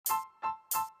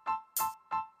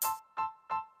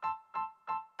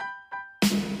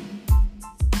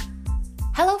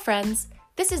friends.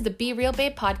 This is the Be Real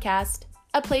Babe podcast,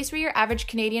 a place where your average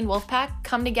Canadian wolf pack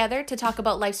come together to talk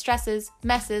about life stresses,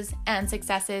 messes, and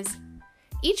successes.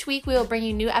 Each week, we will bring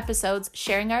you new episodes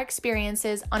sharing our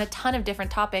experiences on a ton of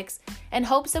different topics in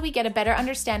hopes that we get a better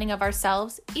understanding of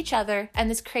ourselves, each other, and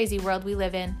this crazy world we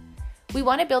live in. We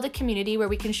want to build a community where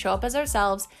we can show up as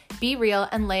ourselves, be real,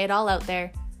 and lay it all out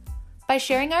there. By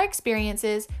sharing our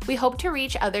experiences, we hope to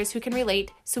reach others who can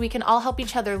relate so we can all help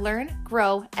each other learn,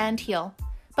 grow, and heal.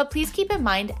 But please keep in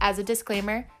mind, as a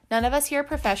disclaimer, none of us here are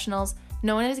professionals,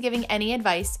 no one is giving any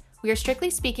advice. We are strictly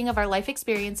speaking of our life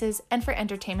experiences and for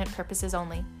entertainment purposes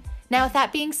only. Now, with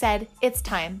that being said, it's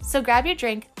time. So grab your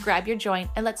drink, grab your joint,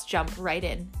 and let's jump right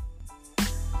in.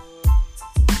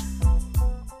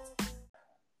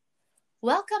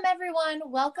 Welcome, everyone.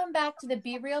 Welcome back to the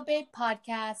Be Real Babe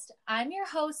podcast. I'm your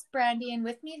host, Brandy, and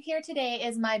with me here today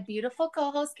is my beautiful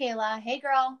co-host, Kayla. Hey,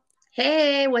 girl.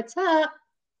 Hey, what's up?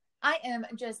 I am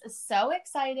just so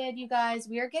excited, you guys.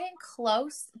 We are getting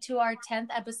close to our 10th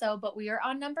episode, but we are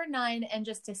on number 9, and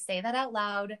just to say that out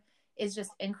loud is just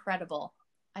incredible.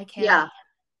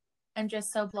 I'm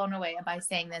just so blown away by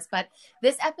saying this. But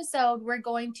this episode, we're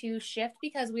going to shift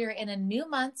because we are in a new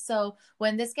month. So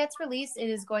when this gets released, it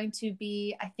is going to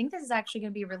be, I think this is actually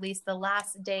going to be released the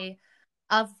last day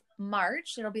of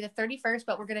March. It'll be the 31st,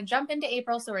 but we're going to jump into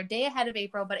April. So we're a day ahead of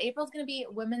April, but April's going to be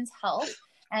women's health.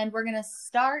 And we're going to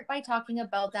start by talking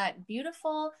about that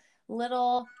beautiful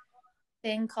little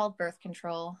thing called birth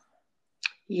control.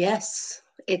 Yes,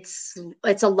 it's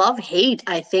a love-hate,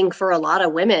 I think, for a lot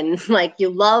of women. Like, you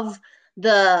love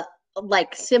the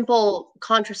simple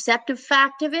contraceptive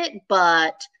fact of it,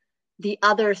 but the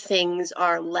other things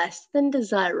are less than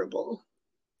desirable.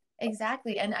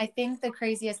 Exactly. And I think the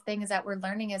craziest thing is that we're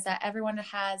learning is that everyone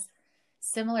has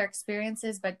similar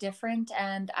experiences but different,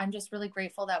 and I'm just really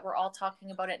grateful that we're all talking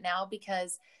about it now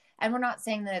and we're not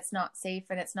saying that it's not safe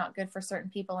and it's not good for certain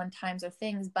people in times or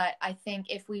things, but I think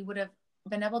if we would have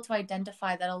been able to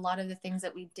identify that a lot of the things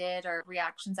that we did or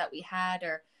reactions that we had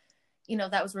or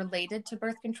that was related to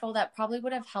birth control, that probably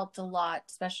would have helped a lot,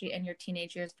 especially in your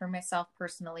teenage years. For myself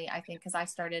personally, I think, because I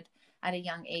started at a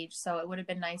young age, so it would have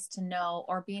been nice to know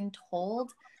or being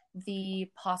told the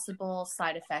possible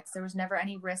side effects. There was never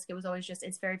any risk. It was always just,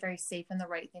 it's very, very safe and the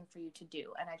right thing for you to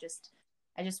do. And I just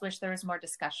wish there was more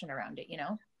discussion around it,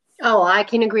 Oh, I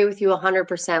can agree with you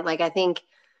 100%. I think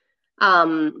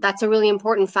that's a really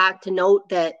important fact to note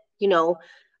that,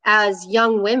 as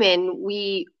young women,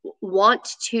 we want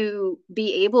to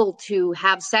be able to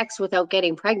have sex without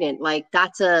getting pregnant.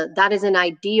 That is an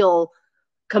ideal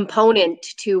component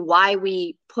to why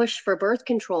we push for birth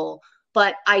control.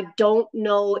 But I don't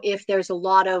know if there's a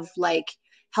lot of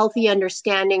healthy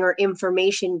understanding or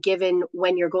information given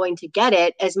when you're going to get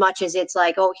it, as much as it's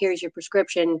like, oh, here's your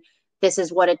prescription. This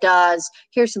is what it does.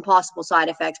 Here's some possible side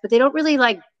effects. But they don't really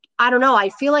I don't know. I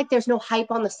feel like there's no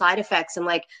hype on the side effects and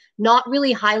not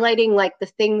really highlighting the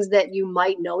things that you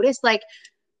might notice.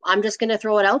 I'm just going to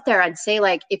throw it out there and say,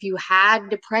 if you had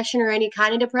depression or any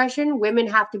kind of depression, women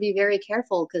have to be very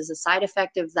careful because the side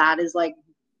effect of that is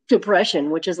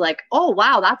depression, which is oh,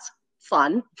 wow, that's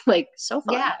fun. So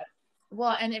fun. Yeah.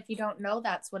 Well, and if you don't know,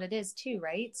 that's what it is too,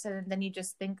 right? So then you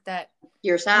just think that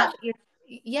you're sad.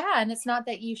 Yeah. And it's not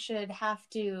that you should have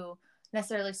to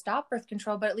necessarily stop birth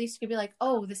control, but at least you could be like,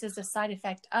 oh, this is a side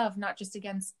effect of, not just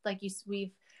against,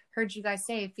 we've heard you guys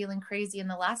say, feeling crazy in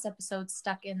the last episode,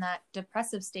 stuck in that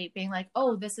depressive state, being like,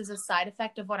 oh, this is a side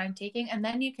effect of what I'm taking. And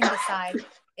then you can decide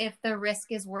if the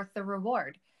risk is worth the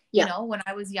reward. Yeah. When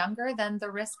I was younger, then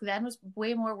the risk then was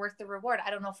way more worth the reward. I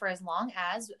don't know for as long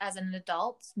as an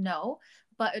adult, no,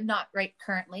 but not right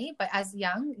currently, but as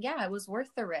young, yeah, it was worth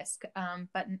the risk.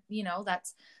 But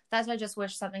that's why I just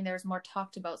wish something there was more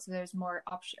talked about. So there's more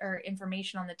option or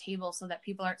information on the table so that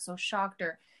people aren't so shocked,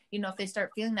 or, if they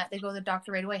start feeling that, they go to the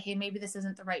doctor right away. Hey, maybe this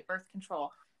isn't the right birth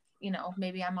control.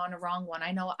 Maybe I'm on a wrong one.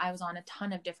 I know I was on a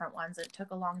ton of different ones. It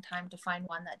took a long time to find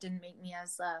one that didn't make me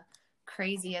as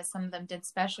crazy as some of them did,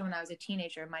 especially when I was a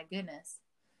teenager. My goodness.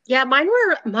 Yeah, mine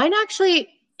actually,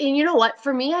 and you know what,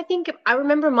 for me, I think I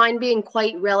remember mine being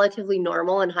quite relatively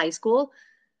normal in high school.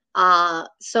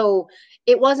 So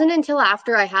it wasn't until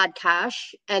after I had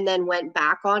cash and then went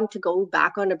back onto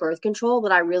birth control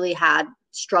that I really had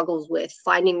struggles with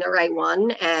finding the right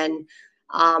one. And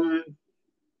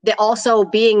they also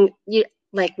being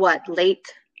late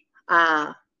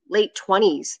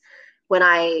 20s, when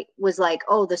I was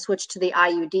the switch to the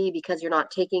IUD because you're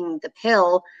not taking the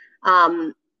pill.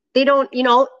 They don't,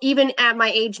 even at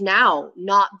my age now,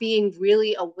 not being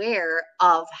really aware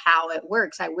of how it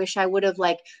works. I wish I would have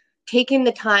taking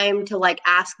the time to like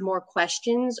ask more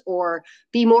questions or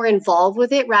be more involved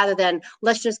with it rather than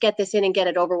let's just get this in and get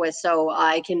it over with so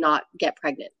I cannot get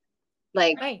pregnant.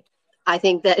 Like, Right. I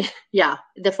think that, yeah,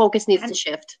 the focus needs to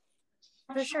shift.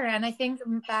 For sure. And I think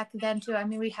back then too, I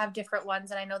mean, we have different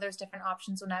ones and I know there's different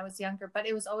options when I was younger, but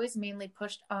it was always mainly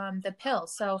pushed the pill.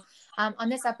 So on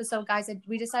this episode, guys,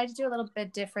 we decided to do a little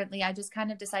bit differently. I just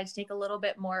kind of decided to take a little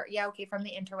bit more, from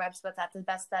the interwebs, but that's the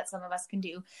best that some of us can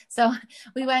do. So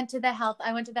I went to the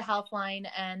Healthline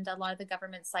and a lot of the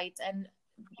government sites, and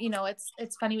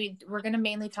it's funny. We're going to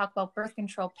mainly talk about birth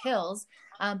control pills,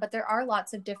 but there are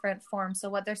lots of different forms.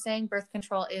 So what they're saying birth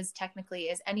control is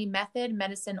any method,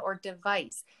 medicine, or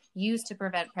device used to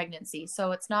prevent pregnancy.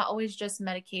 So it's not always just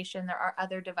medication. There are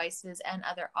other devices and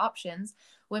other options.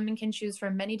 Women can choose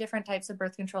from many different types of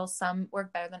birth control. Some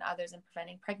work better than others in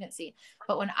preventing pregnancy.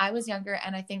 But when I was younger,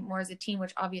 and I think more as a teen,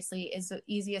 which obviously is the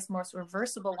easiest, most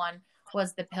reversible one,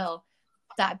 was the pill.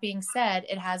 That being said,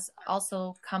 it has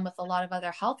also come with a lot of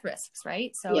other health risks,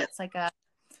 right? So It's like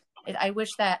I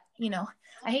wish that,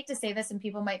 I hate to say this and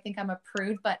people might think I'm a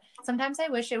prude, but sometimes I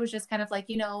wish it was just kind of like,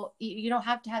 you don't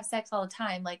have to have sex all the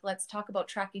time. Like, let's talk about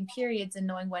tracking periods and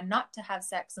knowing when not to have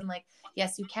sex. And like,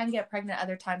 yes, you can get pregnant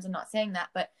other times. I'm not saying that,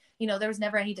 but there was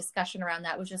never any discussion around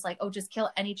that. It was just like, oh, just kill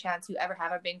any chance you ever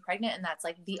have of being pregnant. And that's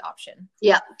like the option.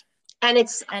 Yeah. And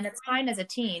it's fine as a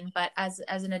teen, but as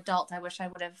an adult, I wish I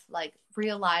would have like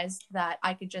realized that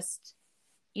I could just,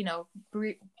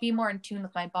 be more in tune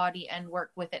with my body and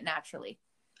work with it naturally.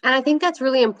 And I think that's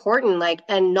really important, like,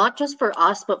 and not just for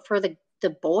us, but for the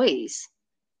boys,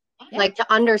 like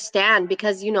to understand,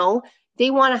 because,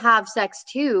 they want to have sex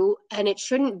too. And it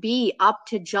shouldn't be up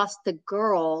to just the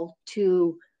girl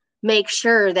to make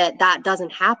sure that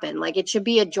doesn't happen. Like, it should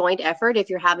be a joint effort. If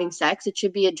you're having sex, it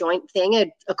should be a joint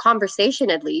thing, a conversation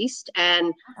at least.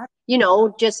 And,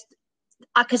 just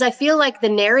because I feel like the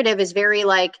narrative is very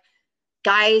like,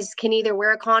 guys can either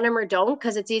wear a condom or don't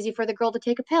because it's easy for the girl to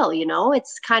take a pill.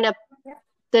 It's kind of,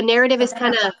 the narrative is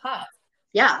kind of,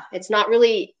 it's not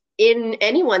really in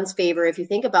anyone's favor if you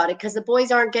think about it, because the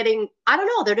boys aren't getting, I don't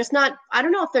know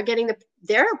if they're getting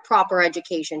their proper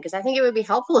education, because I think it would be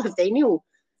helpful if they knew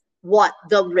what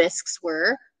the risks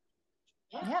were.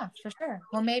 Yeah, for sure.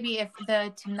 Well, maybe if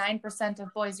the 9%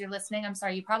 of boys you're listening, I'm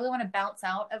sorry, you probably want to bounce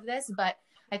out of this, but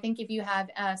I think if you have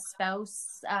a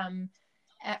spouse,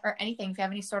 or anything, if you have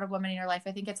any sort of woman in your life,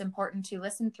 I think it's important to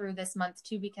listen through this month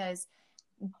too, because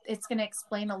it's going to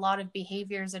explain a lot of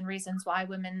behaviors and reasons why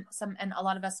women, and a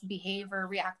lot of us behave or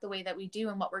react the way that we do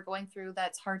and what we're going through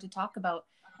that's hard to talk about.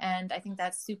 And I think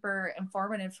that's super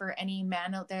informative for any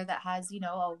man out there that has,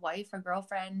 a wife, a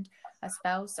girlfriend, a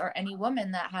spouse, or any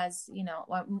woman that has,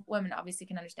 women obviously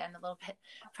can understand a little bit,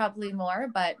 probably more,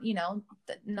 but,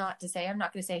 not to say, I'm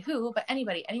not going to say who, but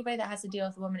anybody that has to deal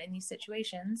with a woman in these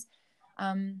situations.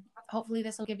 Hopefully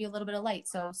this will give you a little bit of light.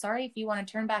 So sorry if you want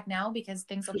to turn back now, because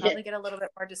things will probably get a little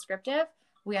bit more descriptive.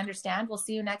 We understand. We'll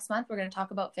see you next month. We're going to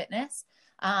talk about fitness.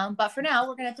 But for now,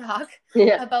 we're going to talk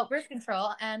about birth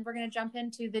control, and we're going to jump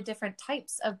into the different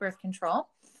types of birth control.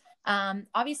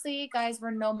 Obviously, guys,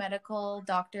 we're no medical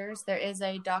doctors. There is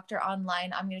a doctor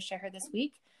online. I'm going to share her this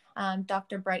week.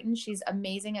 Dr. Brighton. She's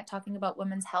amazing at talking about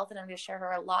women's health, and I'm going to share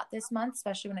her a lot this month,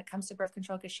 especially when it comes to birth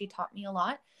control, because she taught me a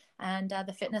lot. And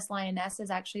the Fitness Lioness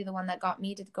is actually the one that got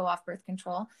me to go off birth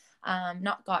control.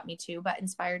 Not got me to, but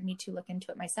inspired me to look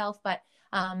into it myself. But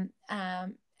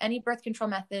any birth control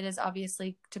method is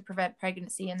obviously to prevent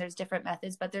pregnancy, and there's different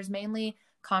methods, but there's mainly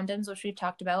condoms, which we've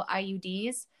talked about,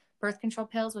 IUDs, birth control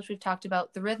pills, which we've talked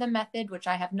about, the rhythm method, which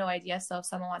I have no idea. So if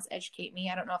someone wants to educate me,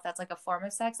 I don't know if that's like a form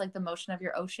of sex, like the motion of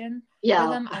your ocean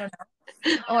rhythm. I don't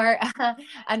know. Or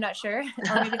I'm not sure.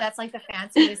 Or maybe that's like the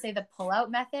fancy way to say the pull-out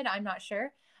method. I'm not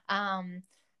sure.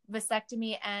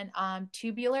 Vasectomy and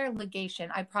tubular ligation.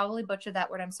 I probably butchered that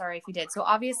word. I'm sorry if you did. So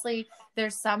obviously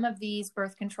there's some of these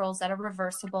birth controls that are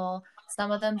reversible,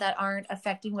 some of them that aren't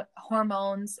affecting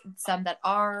hormones, some that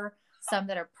are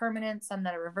permanent, some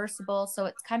that are reversible. So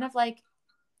it's kind of like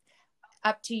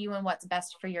up to you and what's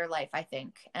best for your life, I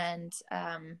think. And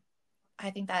I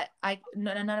think that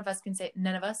none of us can say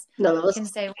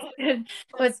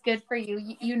what's good for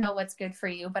you. You know what's good for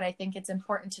you, but I think it's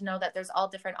important to know that there's all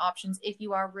different options. If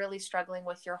you are really struggling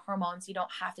with your hormones, you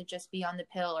don't have to just be on the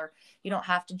pill, or you don't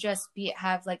have to just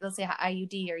have like, let's say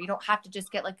IUD, or you don't have to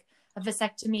just get like a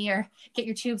vasectomy or get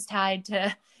your tubes tied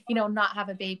to, not have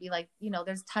a baby. Like,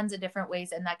 there's tons of different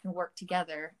ways, and that can work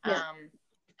together.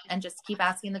 And just keep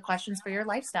asking the questions for your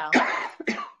lifestyle.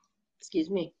 Excuse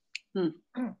me.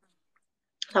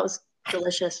 That was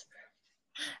delicious.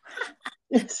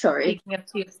 Sorry. Speaking of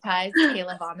tubes ties,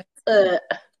 Kayla vomits.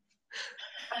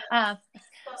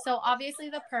 So obviously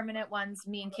the permanent ones,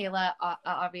 me and Kayla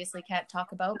obviously can't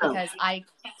talk about No. because I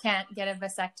can't get a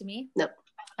vasectomy. No.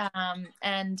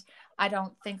 And I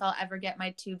don't think I'll ever get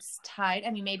my tubes tied.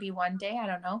 I mean, maybe one day, I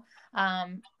don't know.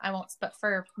 I won't, but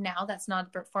for now, that's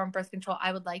not a form of birth control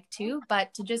I would like to.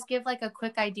 But to just give like a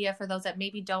quick idea for those that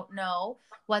maybe don't know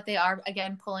what they are,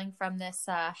 again, pulling from this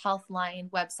Healthline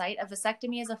website, a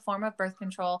vasectomy is a form of birth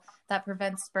control that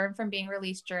prevents sperm from being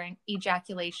released during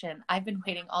ejaculation. I've been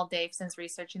waiting all day since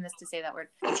researching this to say that word.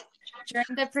 During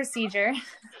the procedure,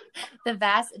 the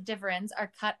vas deferens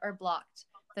are cut or blocked.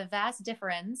 The vas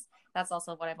deferens, that's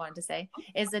also what I wanted to say,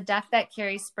 is the duct that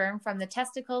carries sperm from the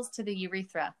testicles to the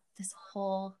urethra. This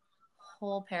whole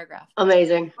paragraph.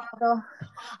 Amazing.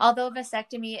 Although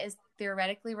vasectomy is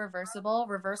theoretically reversible,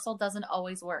 reversal doesn't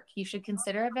always work. You should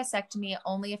consider a vasectomy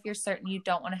only if you're certain you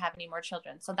don't want to have any more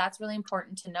children. So that's really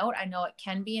important to note. I know it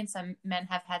can be, and some men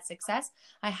have had success.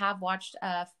 I have watched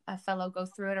a fellow go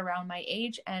through it around my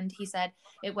age, and he said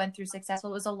it went through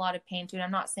successful. It was a lot of pain too. And I'm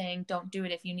not saying don't do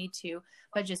it if you need to,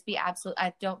 but just be absolute.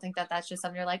 I don't think that that's just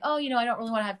something you're like, oh, I don't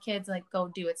really want to have kids. Like, go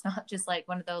do it. It's not just like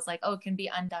one of those like, oh, it can be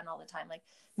undone all the time. Like,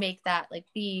 make that, like,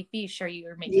 be sure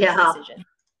you're making a decision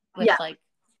with like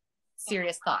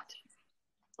serious thought.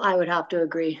 I would have to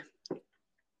agree.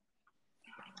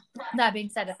 That being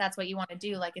said, if that's what you want to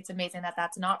do, like, it's amazing that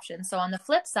that's an option. So on the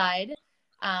flip side,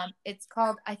 it's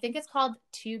called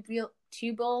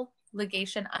tubal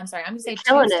ligation. I'm sorry, I'm gonna say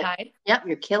tubes tied. Yep,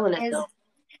 you're killing it though.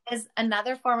 Is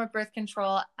another form of birth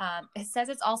control. It says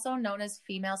it's also known as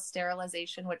female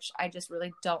sterilization, which I just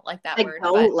really don't like that word. I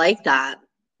don't like that.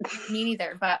 Me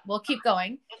neither, but we'll keep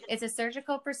going. It's a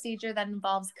surgical procedure that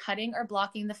involves cutting or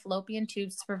blocking the fallopian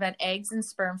tubes to prevent eggs and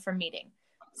sperm from meeting.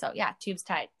 So yeah, tubes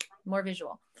tied, more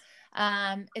visual.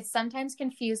 It's sometimes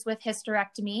confused with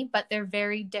hysterectomy, but they're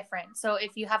very different. So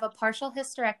if you have a partial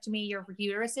hysterectomy, your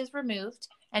uterus is removed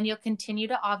and you'll continue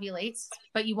to ovulate,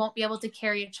 but you won't be able to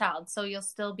carry a child. So you'll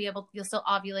still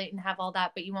ovulate and have all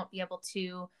that, but you won't be able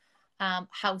to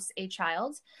house a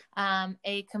child.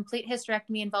 A complete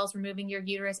hysterectomy involves removing your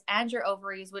uterus and your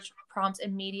ovaries, which prompts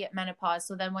immediate menopause.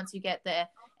 So then once you get the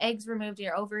eggs removed,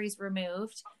 your ovaries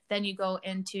removed, then you go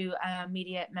into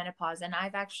immediate menopause. And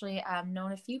I've actually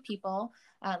known a few people,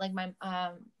 like my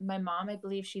mom, I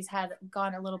believe she's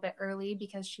gone a little bit early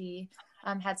because she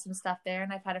had some stuff there.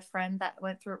 And I've had a friend that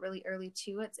went through it really early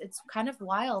too. It's kind of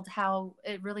wild how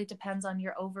it really depends on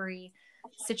your ovary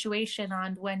situation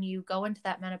on when you go into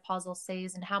that menopausal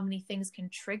phase and how many things can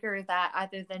trigger that,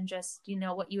 other than just,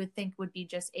 what you would think would be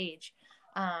just age.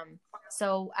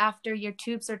 So after your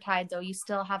tubes are tied, though, you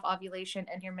still have ovulation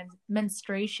and your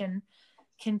menstruation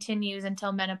continues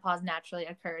until menopause naturally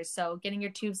occurs. So getting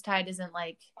your tubes tied isn't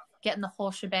like getting the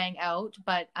whole shebang out,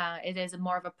 but it is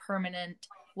more of a permanent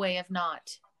way of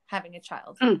not having a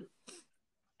child.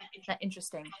 That's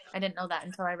interesting. I didn't know that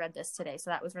until I read this today. So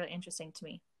that was really interesting to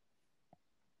me.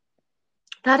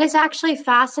 That is actually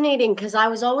fascinating, because I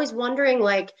was always wondering,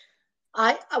 like,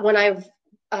 I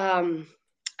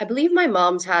believe my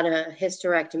mom's had a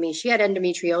hysterectomy. She had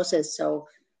endometriosis. So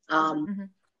I'm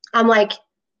like,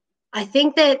 I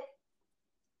think that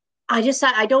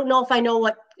I don't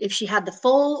know if she had the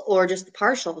full or just the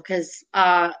partial, because,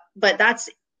 but I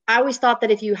always thought that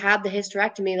if you had the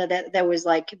hysterectomy, that was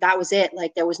like, that was it.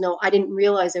 Like, I didn't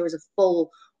realize there was a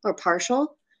full or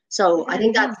partial. So I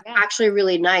think that's actually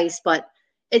really nice, but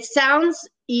it sounds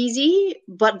easy,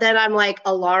 but then I'm like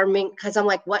alarming, because I'm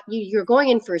like, what, you're going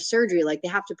in for a surgery? Like, they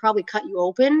have to probably cut you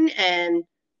open and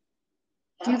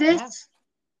do this?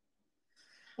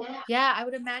 Yeah, I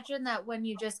would imagine that when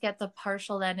you just get the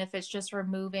partial, then if it's just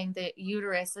removing the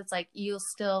uterus, it's like you'll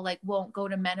still won't go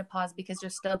to menopause because you're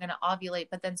still going to ovulate.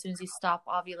 But then as soon as you stop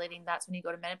ovulating, that's when you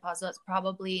go to menopause. So that's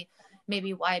probably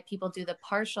maybe why people do the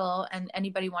partial. And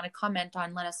anybody want to comment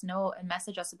on, let us know and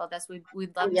message us about this.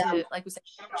 We'd love to, like we said,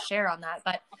 share on that.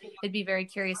 But it'd be very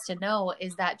curious to know,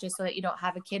 is that just so that you don't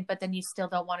have a kid, but then you still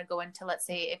don't want to go into, let's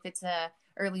say, if it's a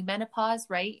early menopause,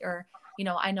 right? Or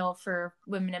I know for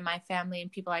women in my family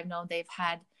and people I've known, they've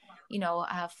had,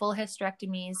 full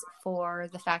hysterectomies for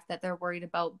the fact that they're worried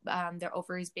about their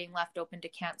ovaries being left open to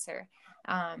cancer.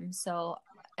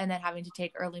 And then having to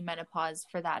take early menopause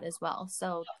for that as well.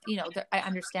 So, I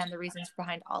understand the reasons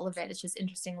behind all of it. It's just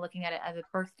interesting looking at it as a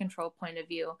birth control point of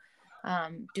view,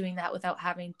 doing that without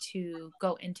having to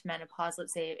go into menopause.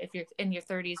 Let's say if you're in your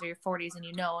 30s or your 40s and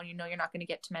you're not going to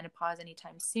get to menopause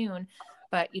anytime soon,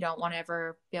 but you don't want to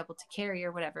ever be able to carry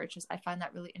or whatever. It's just, I find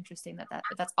that really interesting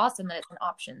that's awesome that it's an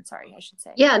option. Sorry, I should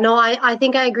say. Yeah, no, I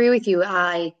think I agree with you.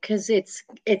 Cause it's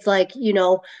like,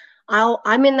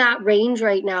 I'm in that range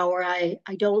right now where I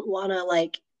don't want to,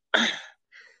 like,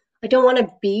 I don't want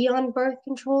to be on birth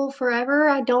control forever,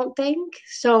 I don't think.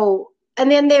 So, and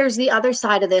then there's the other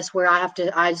side of this where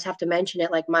I just have to mention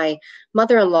it. Like my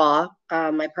mother-in-law,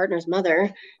 my partner's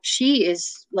mother, she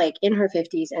is like in her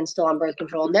 50s and still on birth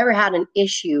control, never had an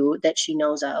issue that she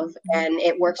knows of. And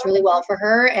it works really well for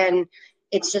her. And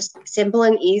it's just simple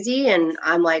and easy. And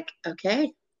I'm like,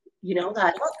 okay,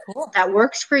 that Cool. that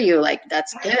works for you. Like,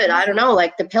 that's good. I don't know.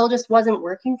 Like the pill just wasn't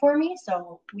working for me.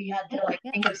 So we had to like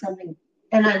think of something.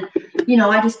 And then,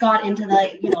 I just got into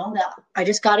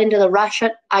the rush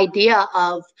idea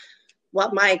of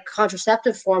what my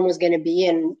contraceptive form was going to be.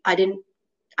 And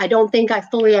I don't think I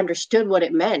fully understood what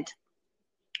it meant.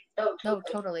 No,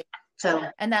 totally. So,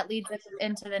 And that leads us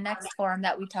into the next form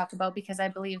that we talk about, because I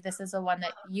believe this is the one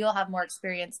that you'll have more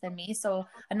experience than me. So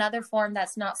another form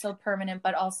that's not so permanent,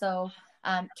 but also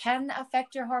can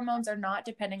affect your hormones or not,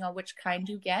 depending on which kind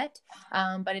you get.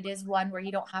 But it is one where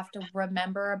you don't have to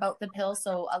remember about the pill.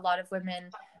 So a lot of women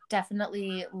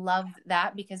definitely love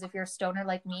that, because if you're a stoner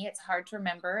like me, it's hard to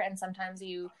remember. And sometimes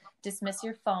you dismiss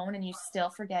your phone and you still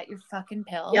forget your fucking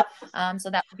pill. Yep.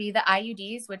 So that would be the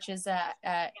IUDs, which is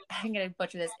I'm going to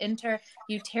butcher this,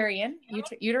 uterine.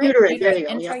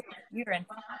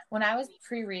 When I was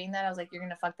pre-reading that, I was like, you're going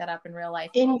to fuck that up in real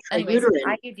life. Anyways,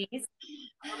 IUDs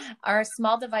are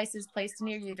small devices placed in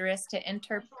your uterus to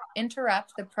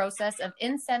interrupt the process of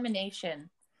insemination.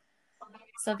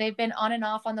 So they've been on and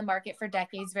off on the market for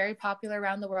decades, very popular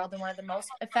around the world, and one of the most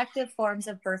effective forms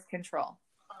of birth control.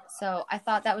 So I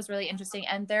thought that was really interesting.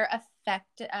 And their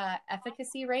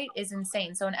efficacy rate is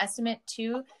insane. So an estimate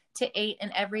 2 to 8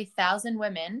 in every 1,000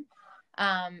 women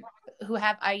who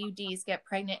have IUDs get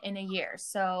pregnant in a year.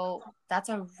 So that's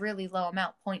a really low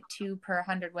amount, 0.2 per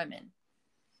 100 women.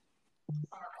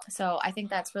 So I think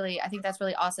that's really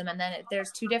awesome. And then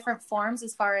there's 2 different forms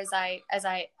as far as I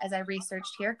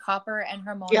researched here: copper and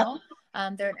hormonal.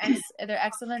 Yep. They're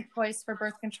excellent choice for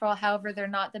birth control. However, they're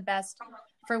not the best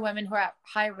for women who are at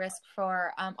high risk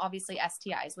for obviously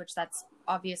STIs, which that's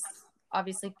obvious.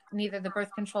 Obviously, neither the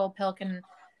birth control pill can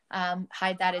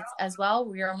hide that as well.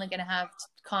 We're only going to have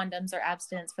condoms or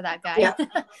abstinence for that guy. Yep.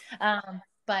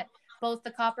 But both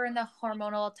the copper and the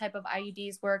hormonal type of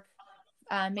IUDs work,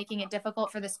 making it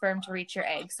difficult for the sperm to reach your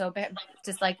egg. So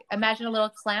just like imagine a little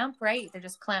clamp, right? They're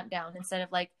just clamped down. Instead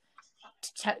of like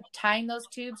tying those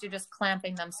tubes, you're just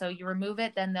clamping them. So you remove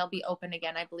it, then they'll be open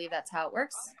again. I believe that's how it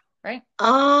works, right?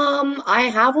 I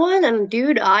have one, and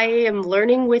dude, I am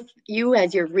learning with you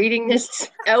as you're reading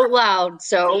this out loud.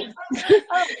 So,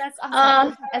 oh, that's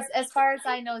awesome. As far as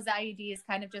I know, IUD is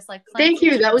kind of just like. Thank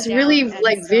you. That was really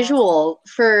like visual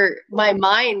for my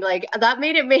mind. Like that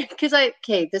made it because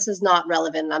this is not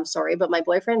relevant. I'm sorry, but my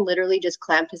boyfriend literally just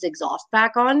clamped his exhaust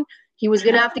back on. He was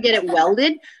gonna have to get it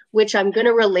welded, which I'm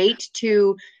gonna relate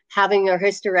to having a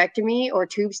hysterectomy or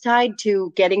tubes tied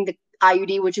to getting the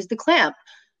IUD, which is the clamp.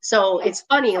 So it's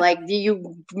funny, like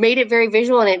you made it very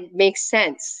visual and it makes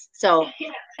sense. So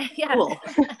yeah. Cool.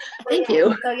 Thank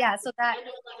you. So that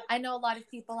I know a lot of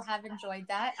people have enjoyed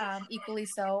that. Equally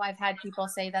so, I've had people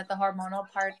say that the hormonal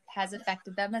part has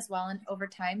affected them as well and over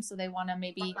time. So they want to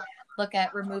maybe look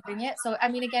at removing it. So, I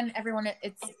mean, again, everyone,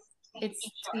 it's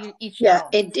each. Yeah,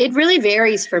 it really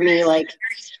varies for me. Like,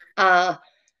 I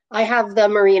have the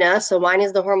Mirena, so mine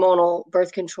is the hormonal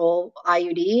birth control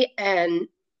IUD, and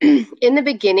in the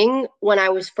beginning, when I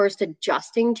was first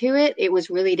adjusting to it, it was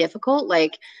really difficult.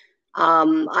 Like,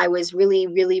 I was really,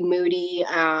 really moody.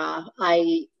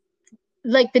 I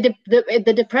like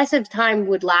the depressive time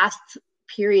would last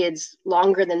periods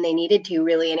longer than they needed to,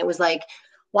 really. And it was like,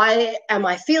 why am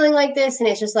I feeling like this? And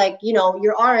it's just like,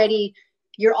 you're already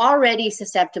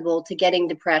susceptible to getting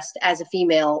depressed as a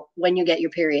female when you get your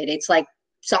period. It's like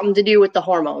something to do with the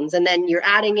hormones, and then you're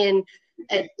adding in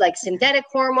like synthetic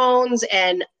hormones.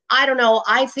 And I don't know,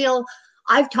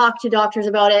 I've talked to doctors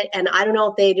about it, and I don't know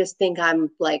if they just think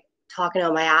I'm like talking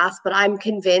on my ass, but I'm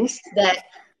convinced that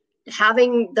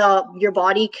having your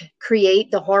body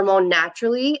create the hormone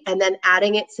naturally and then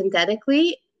adding it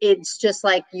synthetically, it's just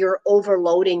like you're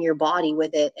overloading your body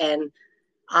with it. And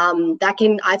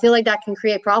I feel like that can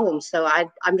create problems. So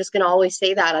I'm just going to always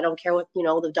say that. I don't care what,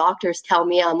 the doctors tell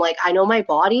me. I'm like, I know my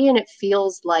body, and it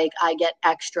feels like I get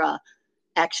extra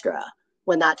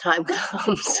when that time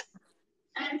comes.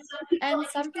 And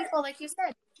some people, like you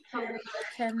said,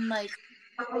 can like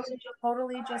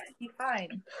totally just be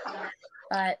fine.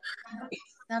 But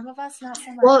some of us not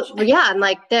so much. Well, yeah, and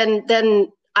like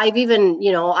then I've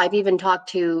even talked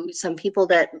to some people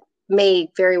that may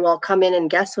very well come in and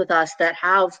guest with us that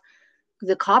have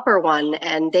the copper one,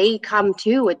 and they come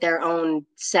too with their own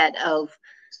set of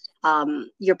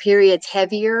Your period's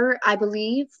heavier, I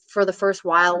believe, for the first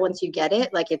while once you get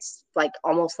it. Like it's like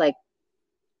almost like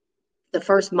the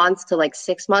first months to like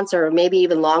 6 months or maybe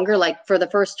even longer. Like for the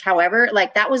first, however,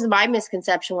 like that was my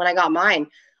misconception when I got mine.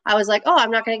 I was like, oh,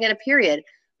 I'm not going to get a period.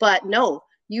 But no,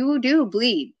 you do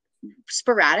bleed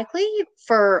sporadically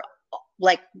for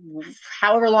like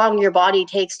however long your body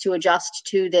takes to adjust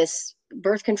to this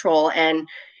birth control. And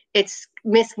it's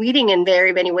misleading in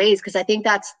very many ways because I think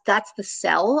that's the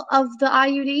sell of the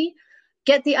IUD.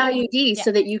 Get the IUD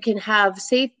so that you can have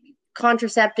safe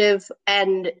contraceptive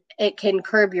and it can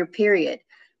curb your period.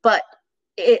 But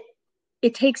it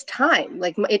takes time.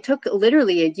 Like it took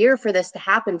literally a year for this to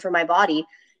happen for my body.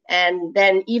 And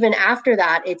then even after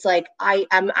that, it's like I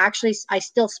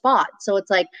still spot. So it's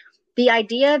like the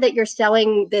idea that you're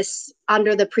selling this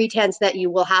under the pretense that you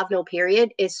will have no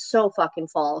period is so fucking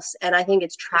false. And I think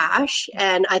it's trash.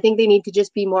 And I think they need to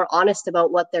just be more honest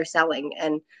about what they're selling.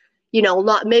 And,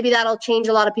 maybe that'll change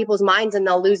a lot of people's minds and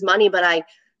they'll lose money. But I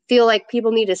feel like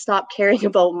people need to stop caring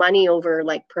about money over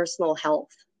like personal health.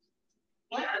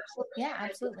 Yeah,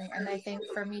 absolutely. And I think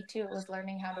for me too, it was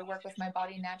learning how to work with my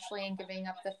body naturally and giving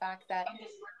up the fact that,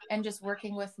 and just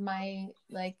working with my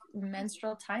like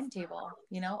menstrual timetable,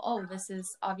 oh, this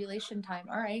is ovulation time.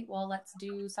 All right, well, let's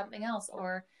do something else.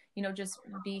 Or, just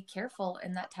be careful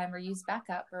in that time or use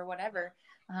backup or whatever.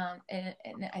 And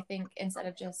I think instead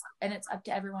of and it's up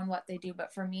to everyone what they do.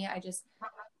 But for me,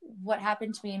 what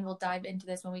happened to me, and we'll dive into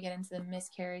this when we get into the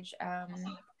miscarriage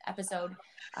episode,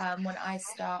 when I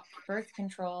stopped birth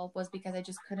control was because I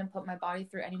just couldn't put my body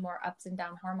through any more ups and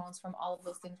down hormones from all of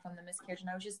those things from the miscarriage. And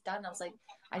I was just done. I was like,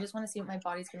 I just want to see what my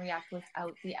body's going to react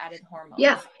without the added hormones.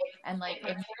 Yeah. And like,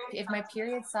 if my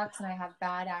period sucks and I have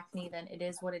bad acne, then it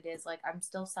is what it is. Like I'm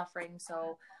still suffering.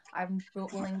 So I'm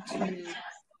willing to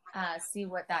see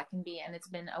what that can be. And it's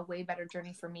been a way better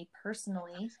journey for me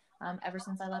personally, ever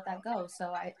since I let that go.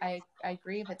 So I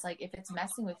agree. If it's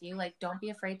messing with you, like, don't be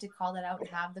afraid to call that out and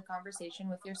have the conversation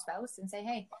with your spouse and say,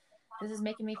 hey, this is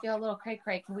making me feel a little cray.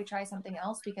 Can we try something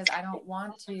else? Because I don't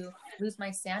want to lose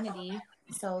my sanity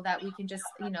so that we can just,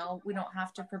 we don't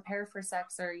have to prepare for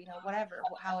sex or, whatever,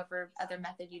 however other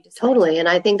method you decide. Totally. And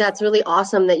I think that's really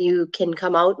awesome that you can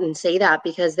come out and say that,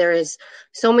 because there is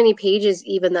so many pages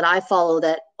even that I follow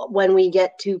that when we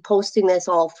get to posting this,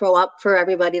 I'll throw up for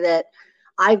everybody that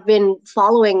I've been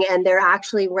following, and they're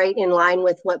actually right in line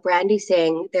with what Brandy's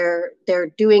saying. They're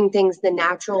doing things the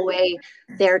natural way.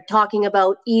 They're talking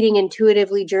about eating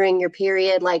intuitively during your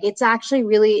period. Like, it's actually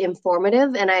really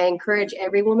informative. And I encourage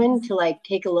every woman to like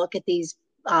take a look at these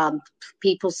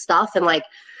people's stuff and like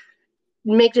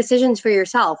make decisions for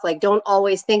yourself. Like, don't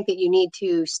always think that you need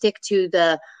to stick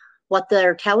to what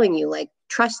they're telling you. Like,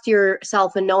 trust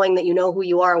yourself and knowing that you know who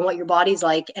you are and what your body's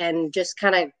like, and just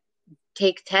kind of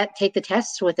take the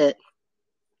tests with it.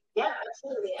 Yeah,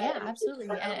 absolutely.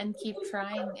 And keep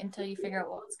trying until you figure out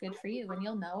what's good for you. And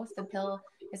you'll know if the pill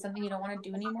is something you don't want to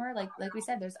do anymore. Like we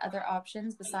said, there's other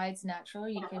options besides natural.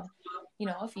 You can,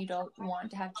 if you don't want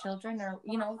to have children, or,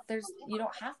 you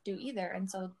don't have to either. And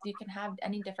so you can have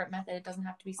any different method. It doesn't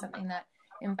have to be something that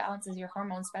imbalances your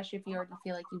hormones, especially if you already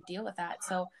feel like you deal with that.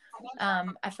 So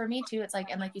for me too, it's like,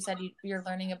 and like you said, you're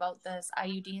learning about this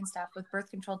IUD and stuff with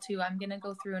birth control too. I'm going to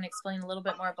go through and explain a little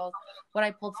bit more about what I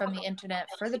pulled from the internet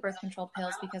for the birth control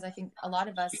pills, because I think a lot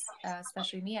of us,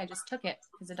 especially me, I just took it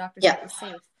because the doctor said it was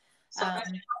safe.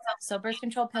 So birth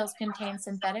control pills contain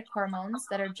synthetic hormones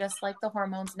that are just like the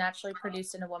hormones naturally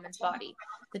produced in a woman's body.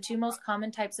 The two most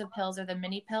common types of pills are the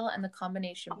mini pill and the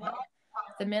combination pill.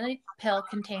 The mini pill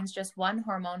contains just one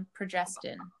hormone,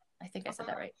 progestin. I think I said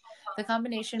that right. The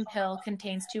combination pill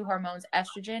contains two hormones,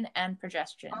 estrogen and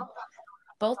progesterone.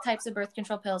 Both types of birth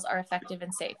control pills are effective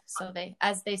and safe, so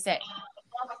as they say.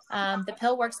 The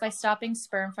pill works by stopping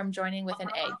sperm from joining with an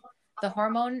egg. The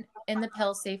hormone in the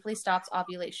pill safely stops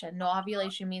ovulation. No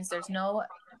ovulation means there's no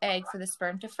egg for the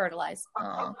sperm to fertilize.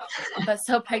 But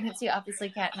so pregnancy obviously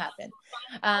can't happen.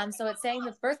 So it's saying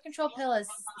the birth control pill is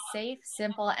safe,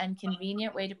 simple, and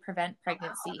convenient way to prevent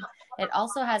pregnancy. It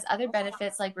also has other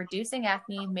benefits like reducing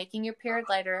acne, making your period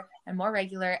lighter and more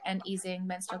regular, and easing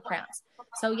menstrual cramps.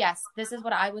 So yes, this is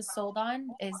what I was sold on,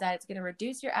 is that it's going to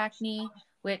reduce your acne,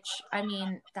 which, I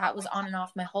mean, that was on and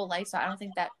off my whole life, so I don't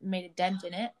think that made a dent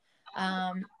in it.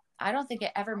 I don't think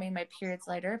it ever made my periods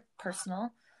lighter,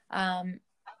 personal.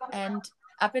 And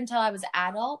up until I was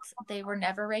adult, they were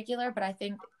never regular, but I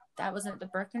think that wasn't the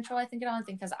birth control. I think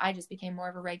because I just became more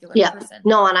of a regular person.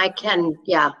 No, and I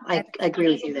agree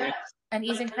with you there. And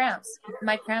easing cramps.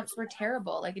 My cramps were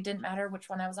terrible. Like, it didn't matter which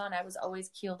one I was on. I was always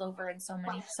keeled over in so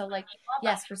many. So like,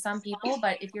 yes, for some people,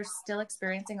 but if you're still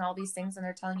experiencing all these things and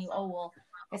they're telling you, oh, well,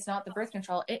 it's not the birth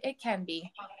control. It can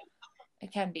be.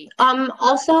 It can be.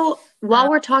 Also, while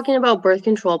we're talking about birth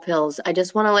control pills, I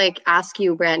just want to like ask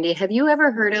you, Brandy, have you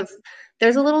ever heard of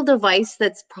there's a little device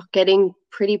that's getting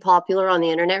pretty popular on the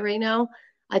internet right now.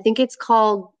 I think it's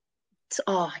called,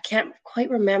 oh, I can't quite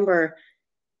remember.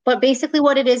 But basically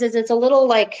what it is it's a little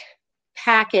like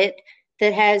packet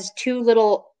that has two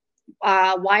little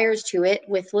wires to it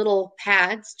with little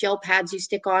pads, gel pads you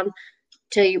stick on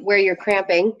to where you're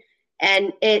cramping,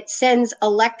 and it sends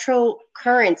electro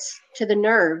currents to the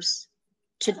nerves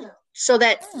to so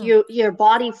that your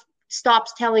body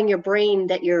stops telling your brain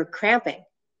that you're cramping.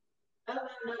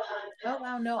 Oh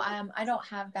wow, no, I don't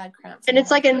have bad cramps And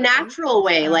it's anymore, like a thankfully. natural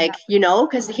way, like,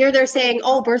 because here they're saying,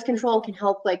 oh, birth control can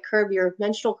help like curb your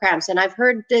menstrual cramps. And I've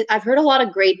heard a lot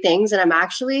of great things, and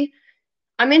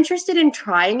I'm interested in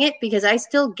trying it because I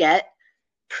still get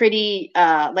pretty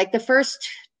like the first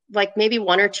like maybe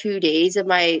 1 or 2 days of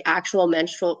my actual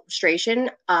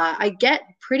menstruation, I get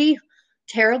pretty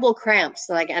terrible cramps.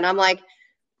 Like, and I'm like,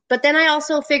 but then I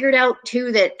also figured out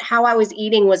too that how I was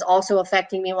eating was also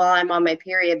affecting me while I'm on my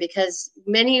period, because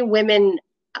many women,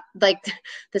 like,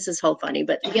 this is so funny,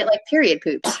 but you get like period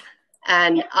poops.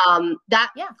 And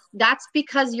that's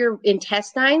because your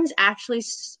intestines actually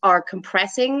are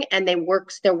compressing and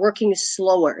they're working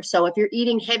slower. So if you're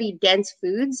eating heavy, dense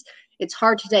foods, it's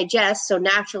hard to digest. So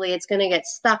naturally, it's going to get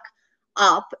stuck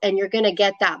up, and you're going to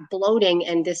get that bloating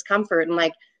and discomfort. And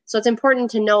like, so it's important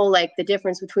to know like the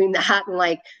difference between that and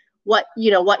like what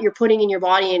you're putting in your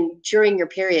body and during your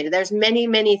period. There's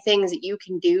many things that you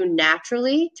can do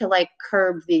naturally to like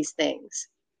curb these things.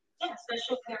 Yeah,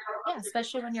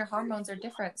 especially when your hormones are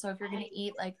different. So if you're going to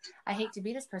eat, like, I hate to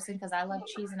be this person because I love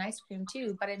cheese and ice cream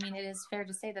too, but I mean, it is fair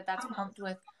to say that that's pumped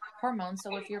with hormones.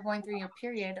 So if you're going through your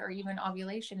period or even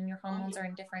ovulation and your hormones are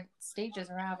in different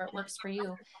stages or however it works for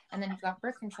you, and then you've got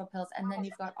birth control pills, and then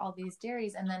you've got all these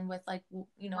dairies, and then with like,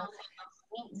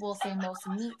 we'll say most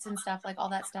meats and stuff, like all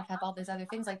that stuff have all these other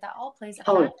things, like that all plays a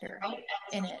factor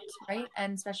in it, right?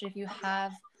 And especially if you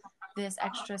have this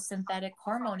extra synthetic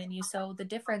hormone in you. So the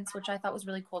difference, which I thought was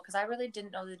really cool, because I really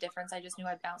didn't know the difference. I just knew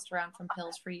I bounced around from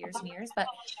pills for years and years. But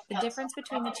the difference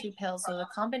between the two pills, so the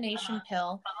combination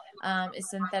pill is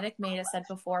synthetic made, as said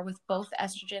before, with both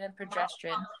estrogen and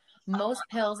progesterone. Most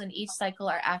pills in each cycle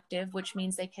are active, which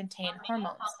means they contain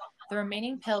hormones. The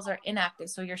remaining pills are inactive,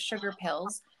 so your sugar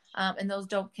pills, and those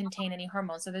don't contain any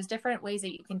hormones. So there's different ways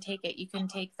that you can take it. You can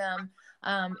take them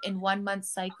in 1 month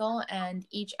cycle, and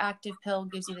each active pill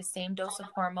gives you the same dose of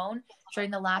hormone.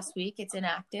 During the last week, it's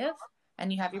inactive,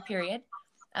 and you have your period.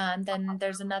 Then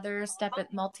there's another step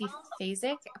at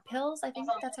multiphasic pills. I think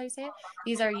that's how you say it.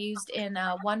 These are used in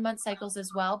 1 month cycles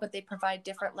as well, but they provide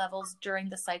different levels during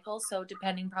the cycle. So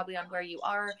depending probably on where you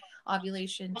are,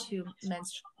 ovulation to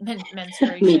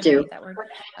menstruation, Me too. that word,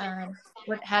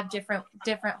 would have different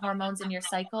hormones in your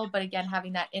cycle. But again,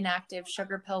 having that inactive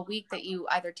sugar pill week that you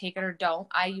either take it or don't.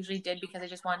 I usually did because I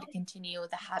just wanted to continue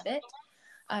the habit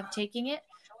of taking it.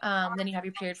 Then you have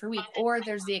your period for a week. Or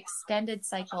there's the extended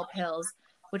cycle pills,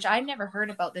 which I've never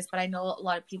heard about this, but I know a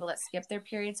lot of people that skip their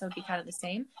period, so it'd be kind of the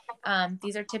same.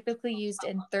 These are typically used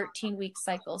in 13-week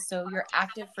cycles. So you're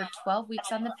active for 12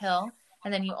 weeks on the pill,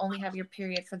 and then you only have your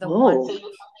period for the 1 week.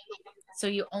 So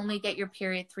you only get your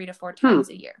period 3 to 4 times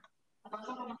a year.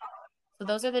 So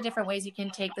those are the different ways you can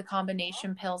take the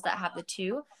combination pills that have the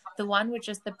two. The one with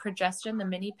just the progesterone, the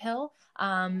mini pill,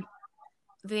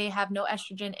 they have no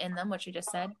estrogen in them, which you just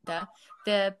said.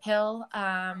 The pill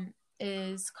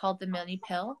is called the mini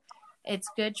pill. It's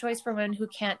a good choice for women who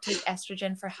can't take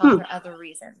estrogen for health or other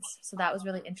reasons. So that was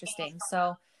really interesting.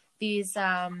 So these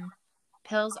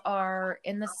pills are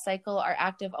in the cycle, are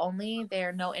active only.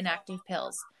 They're no inactive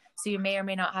pills. So you may or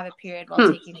may not have a period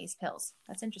while taking these pills.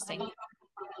 That's interesting.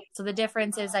 So the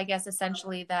difference is, I guess,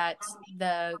 essentially that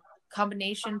the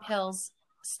combination pills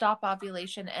stop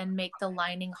ovulation and make the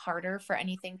lining harder for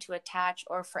anything to attach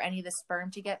or for any of the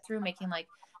sperm to get through, making, like,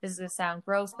 this is going to sound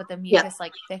gross, but the mucus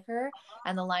like thicker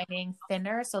and the lining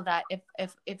thinner, so that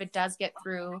if it does get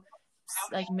through,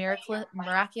 like,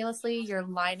 miraculously, your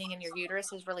lining in your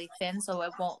uterus is really thin, so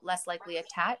it won't less likely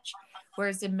attach.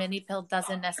 Whereas the mini pill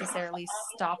doesn't necessarily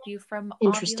stop you from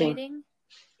ovulating.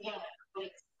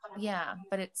 Yeah,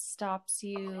 but it stops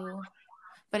you,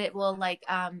 but it will like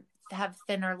have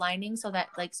thinner lining, so that,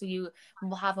 like, so you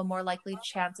will have a more likely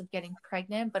chance of getting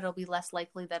pregnant, but it'll be less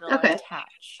likely that it'll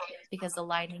attach because the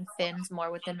lining thins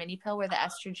more with the mini pill, where the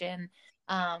estrogen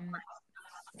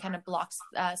kind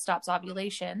of stops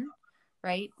ovulation,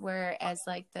 right? Whereas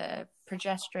like the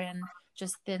progesterone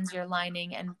just thins your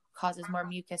lining and causes more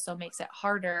mucus, so it makes it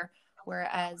harder.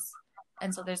 Whereas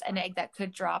And so there's an egg that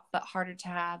could drop, but harder to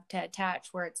have to attach,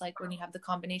 where it's like when you have the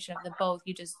combination of the both,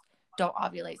 you just don't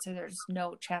ovulate. So there's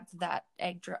no chance of that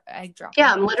egg dropping.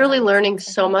 Yeah, I'm literally learning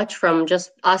so much from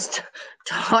just us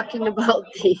talking about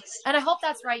these. And I hope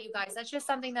that's right, you guys. That's just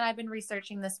something that I've been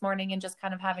researching this morning and just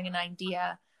kind of having an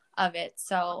idea of it.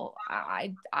 So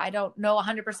I don't know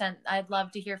 100%. I'd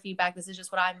love to hear feedback. This is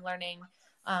just what I'm learning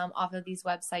off of these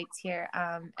websites here.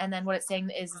 And then what it's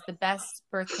saying is the best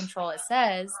birth control, it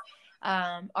says,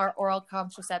 are oral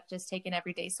contraceptives taken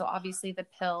every day. So obviously the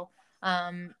pill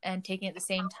and taking it at the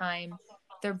same time,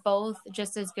 they're both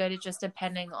just as good. It's just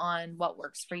depending on what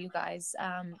works for you guys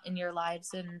in your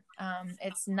lives. And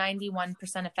it's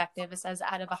 91% effective. It says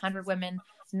out of 100 women,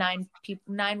 9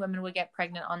 women would get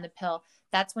pregnant on the pill.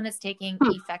 That's when it's taking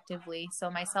effectively.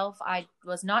 So myself, I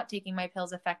was not taking my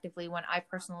pills effectively when I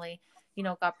personally,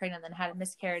 got pregnant and then had a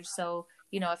miscarriage. So,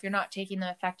 if you're not taking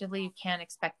them effectively, you can't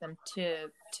expect them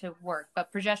to work.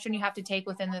 But progesterone you have to take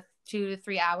within the 2 to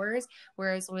 3 hours,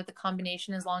 whereas with the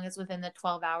combination, as long as within the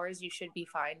 12 hours, you should be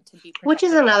fine to be protected. Which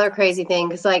is another crazy thing,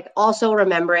 because also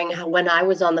remembering how when I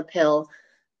was on the pill,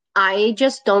 I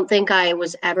just don't think I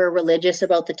was ever religious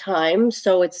about the time.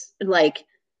 So it's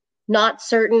not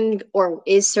certain, or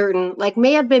is certain,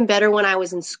 may have been better when I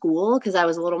was in school because I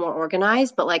was a little more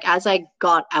organized. But as I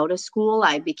got out of school,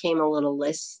 I became a little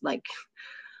less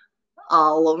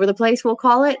all over the place, we'll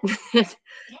call it.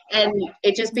 And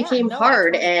it just became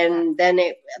hard. And then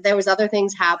there was other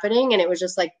things happening, and it was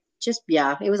just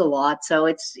it was a lot. So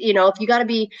it's, if you gotta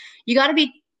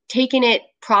be taking it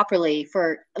properly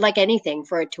for anything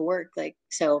for it to work.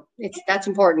 So that's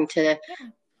important to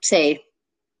say.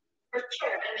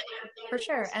 For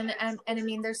sure. And I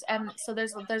mean, there's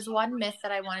one myth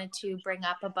that I wanted to bring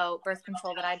up about birth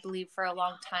control that I believe for a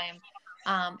long time.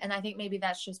 And I think maybe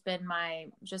that's just been my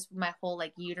whole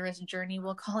uterus journey,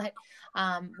 we'll call it.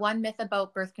 One myth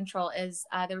about birth control is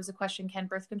there was a question, can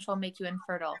birth control make you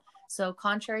infertile? So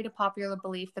contrary to popular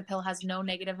belief, the pill has no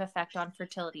negative effect on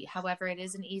fertility. However, it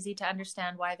isn't easy to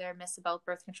understand why there are myths about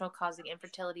birth control causing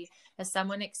infertility, as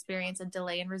someone experienced a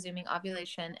delay in resuming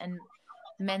ovulation and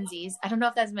menses. I don't know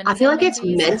if that's menses. I feel like it's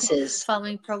menses.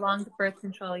 Following prolonged birth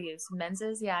control use.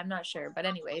 Menses? Yeah, I'm not sure. But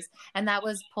anyways, and that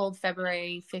was pulled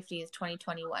February 15th,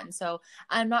 2021. So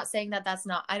I'm not saying that that's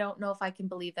not, I don't know if I can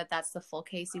believe that that's the full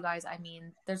case, you guys. I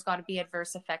mean, there's got to be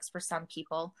adverse effects for some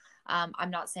people. I'm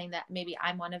not saying that maybe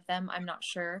I'm one of them. I'm not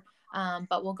sure.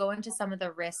 But we'll go into some of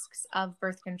the risks of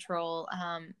birth control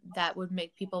that would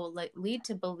make people lead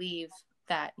to believe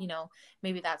that,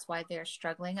 maybe that's why they're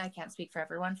struggling. I can't speak for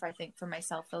everyone. I think for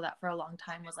myself, though, that for a long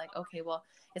time was okay, well,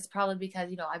 it's probably because,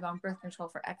 I've on birth control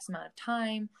for X amount of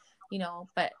time,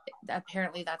 but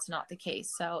apparently that's not the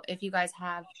case. So if you guys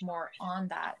have more on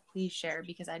that, please share,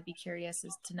 because I'd be curious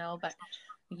as to know. But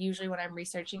usually when I'm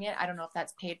researching it, I don't know if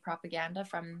that's paid propaganda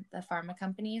from the pharma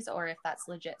companies or if that's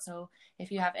legit. So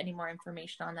if you have any more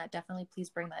information on that, definitely please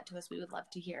bring that to us. We would love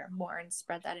to hear more and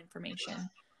spread that information.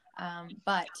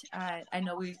 But I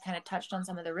know we kind of touched on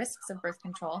some of the risks of birth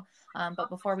control. But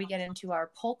before we get into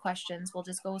our poll questions, we'll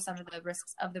just go with some of the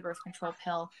risks of the birth control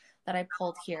pill that I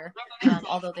pulled here.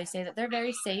 Although they say that they're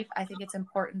very safe, I think it's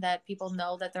important that people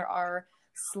know that there are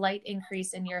slight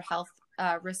increase in your health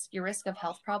your risk of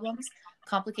health problems.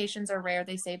 Complications are rare,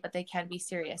 they say, but they can be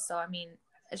serious. So, I mean,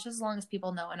 it's just as long as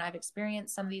people know, and I've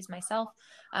experienced some of these myself,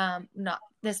 not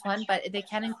this one, but they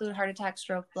can include heart attack,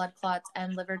 stroke, blood clots,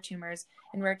 and liver tumors.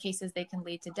 In rare cases, they can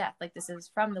lead to death. This is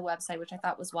from the website, which I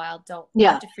thought was wild. Don't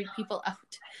want to freak people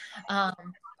out.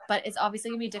 But it's obviously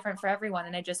going to be different for everyone.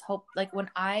 And I just hope, when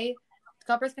I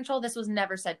got birth control, this was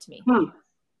never said to me.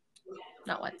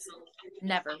 Not once.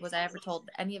 Never was I ever told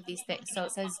any of these things. So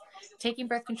it says, taking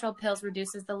birth control pills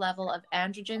reduces the level of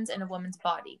androgens in a woman's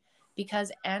body.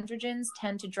 Because androgens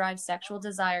tend to drive sexual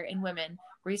desire in women,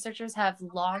 researchers have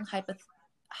long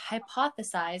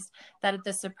hypothesized that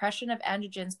the suppression of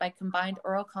androgens by combined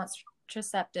oral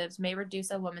contraceptives may reduce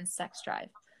a woman's sex drive.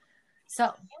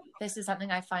 So this is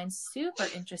something I find super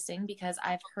interesting, because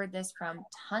I've heard this from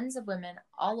tons of women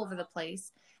all over the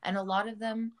place. And a lot of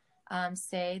them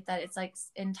say that it's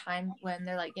in time when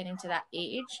they're getting to that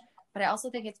age. But I also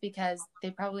think it's because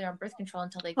they probably are on birth control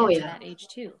until they get to that age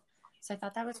too. So I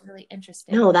thought that was really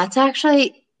interesting. No, that's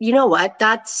actually, you know what?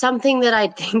 That's something that I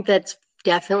think that's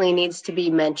definitely needs to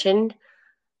be mentioned.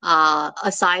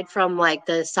 Aside from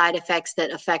the side effects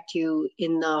that affect you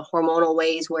in the hormonal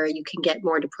ways where you can get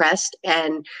more depressed,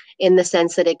 and in the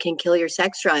sense that it can kill your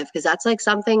sex drive. Because that's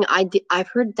something I've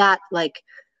heard that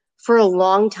for a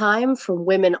long time from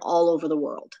women all over the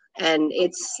world. And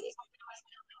it's...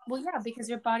 Well, yeah, because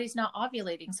your body's not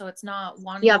ovulating, so it's not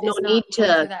wanting. You have no need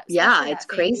to. Yeah, it's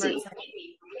crazy.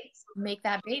 make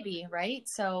that baby, right?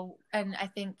 So, and I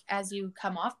think as you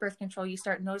come off birth control, you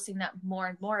start noticing that more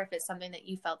and more if it's something that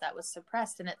you felt that was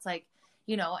suppressed. And it's like,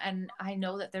 you know, and I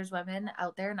know that there's women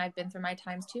out there, and I've been through my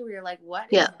times too, where you're like, what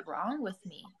is Yeah. wrong with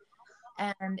me?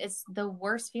 And it's the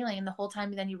worst feeling. And the whole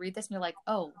time, then you read this and you're like,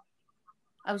 oh,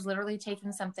 I was literally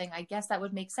taking something. I guess that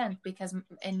would make sense because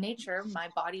in nature, my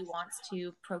body wants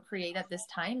to procreate at this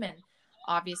time. And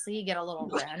obviously, you get a little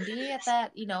randy at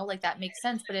that, you know, like that makes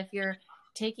sense. But if you're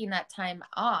taking that time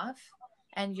off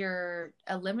and you're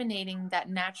eliminating that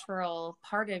natural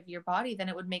part of your body, then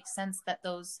it would make sense that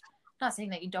those, not saying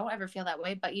that you don't ever feel that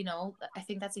way, but you know, I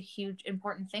think that's a huge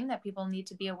important thing that people need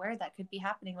to be aware that could be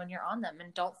happening when you're on them,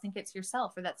 and don't think it's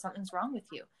yourself or that something's wrong with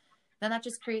you. Then that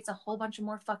just creates a whole bunch of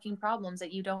more fucking problems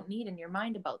that you don't need in your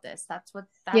mind about this. That's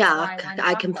Yeah, why I wanted to I talk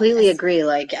about completely this. agree.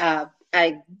 Like,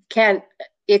 I can't,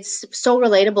 it's so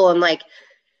relatable. And like,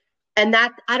 and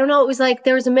that, I don't know, it was like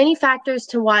there was many factors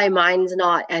to why mine's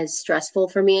not as stressful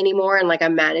for me anymore. And like,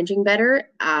 I'm managing better.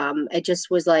 It just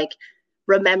was like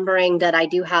remembering that I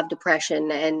do have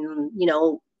depression, and, you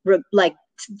know, like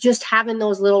just having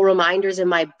those little reminders in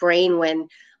my brain when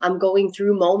I'm going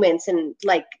through moments, and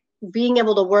like being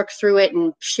able to work through it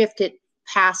and shift it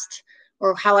past,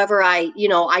 or however I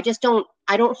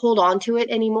don't hold on to it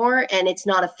anymore, and it's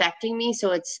not affecting me.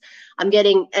 So it's, I'm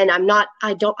getting, and I'm not,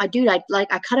 I don't, I do, I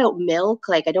like, I cut out milk.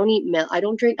 Like I don't eat milk. I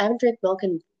haven't drank milk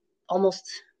in almost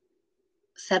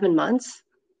 7 months,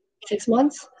 6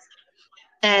 months.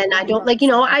 And I I'm don't about like, the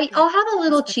same. Yeah. I'll have a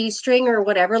little cheese string or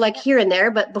whatever, like Yeah. here and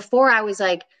there. But before I was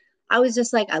like, I was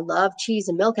just like, I love cheese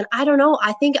and milk. And I don't know.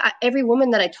 I think every woman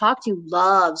that I talk to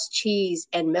loves cheese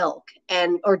and milk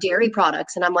and, or dairy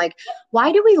products. And I'm like,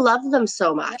 why do we love them so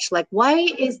Yeah. much? Like, why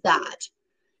is that?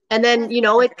 And then, Yeah.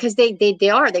 For sure. because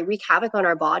they wreak havoc on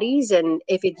our bodies. And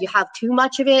if you have too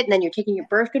much of it, and then you're taking your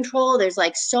birth control, there's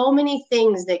like so many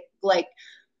things that like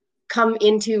come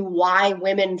into why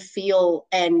women feel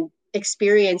and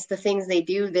experience the things they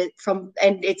do, that from,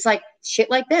 and it's like shit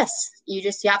like this. You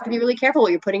have to be really careful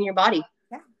what you're putting in your body.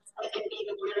 Yeah.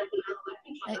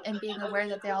 And being aware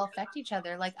that they all affect each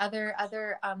other. Like other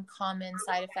common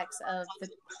side effects of the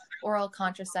oral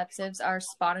contraceptives are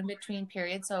spotting between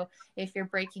periods. So if you're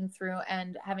breaking through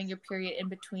and having your period in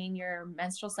between your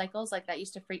menstrual cycles, like that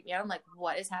used to freak me out. I'm like,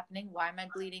 what is happening? Why am I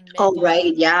bleeding Oh,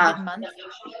 right. Yeah. mid month?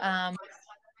 Um,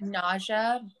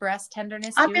 Nausea, breast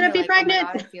tenderness I'm too, and gonna you're be like, oh my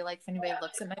pregnant. god, I feel like if anybody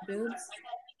looks at my boobs,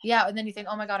 yeah, and then you think,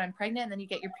 oh my god, I'm pregnant, and then you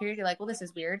get your period, you're like, well, this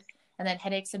is weird. And then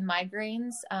headaches and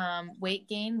migraines, weight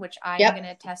gain, which I am Yep. going to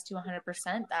attest to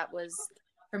 100%. That was,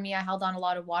 for me, I held on a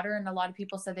lot of water, and a lot of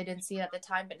people said they didn't see it at the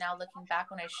time, but now looking back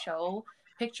when I show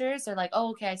pictures, they're like, oh,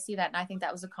 okay, I see that. And I think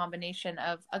that was a combination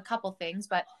of a couple things,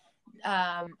 but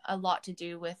a lot to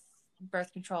do with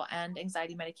birth control and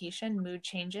anxiety medication. Mood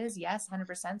changes, yes,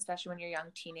 100%, especially when you're a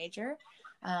young teenager.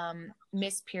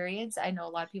 Missed periods. I know a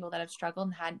lot of people that have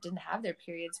struggled and didn't have their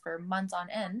periods for months on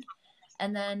end.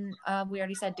 And then we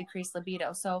already said decreased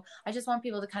libido. So I just want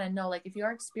people to kind of know, like, if you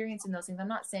are experiencing those things, I'm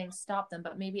not saying stop them,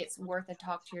 but maybe it's worth a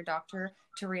talk to your doctor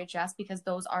to readjust, because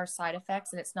those are side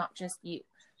effects and it's not just you.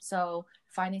 So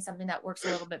finding something that works a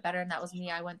little bit better. And that was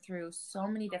me. I went through so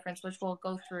many different, which we'll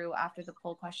go through after the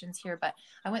poll questions here, but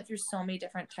I went through so many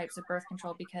different types of birth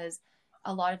control because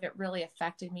a lot of it really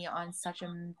affected me on such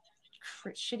a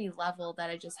shitty level that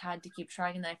I just had to keep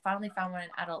trying. And then I finally found one in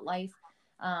adult life.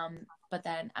 But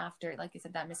then after, like I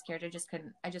said, that miscarriage,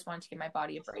 I just wanted to give my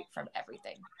body a break from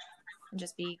everything and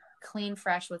just be clean,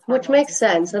 fresh with Which hormones makes and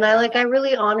stuff. sense. And I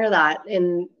really honor that,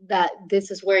 in that this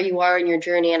is where you are in your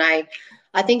journey. And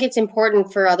I think it's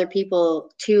important for other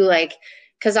people to like,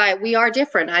 because we are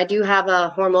different. I do have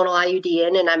a hormonal IUD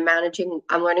in, and I'm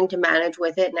learning to manage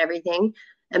with it and everything,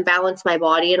 and balance my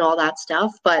body and all that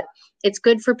stuff. But it's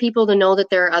good for people to know that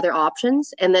there are other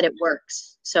options and that it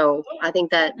works. So I think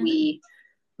that Mm-hmm. we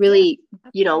Yeah, really,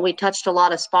 we absolutely. touched a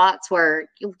lot of spots where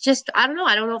just, I don't know.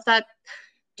 I don't know if that,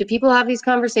 do people have these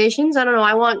conversations? I don't know.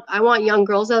 I want young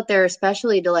girls out there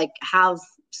especially to like have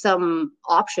some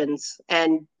options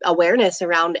and awareness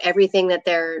around everything that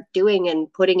they're doing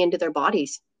and putting into their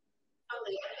bodies.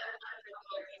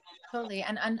 Totally.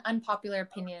 And unpopular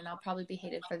opinion, and I'll probably be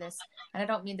hated for this. And I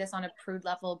don't mean this on a prude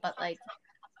level, but like,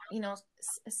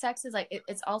 sex is like,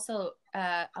 it's also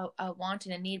a want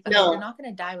and a need, but like, you're No. not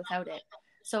going to die without it.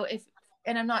 So if,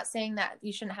 and I'm not saying that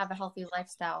you shouldn't have a healthy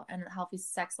lifestyle and a healthy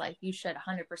sex life. You should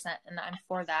 100%. And I'm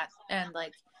for that. And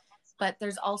like, but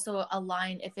there's also a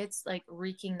line, if it's like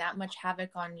wreaking that much havoc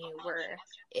on you where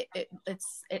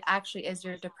it actually is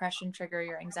your depression trigger,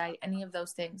 your anxiety, any of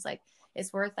those things, like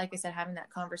it's worth, like I said, having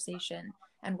that conversation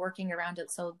and working around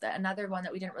it. So another one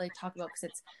that we didn't really talk about, because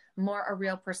it's more a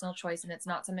real personal choice, and it's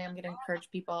not something I'm going to encourage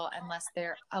people unless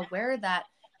they're aware that,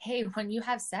 hey, when you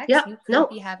have sex, you could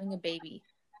be having a baby.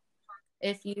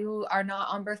 If you are not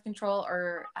on birth control,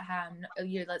 or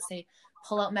you, let's say,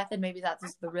 pull-out method, maybe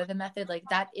that's the rhythm method, like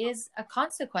that is a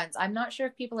consequence. I'm not sure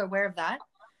if people are aware of that.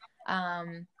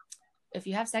 If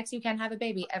you have sex, you can have a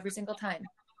baby every single time.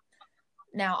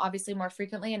 Now, obviously more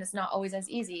frequently, and it's not always as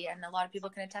easy. And a lot of people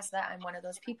can attest to that. I'm one of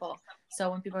those people. So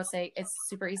when people say it's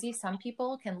super easy, some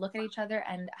people can look at each other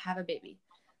and have a baby.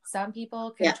 Some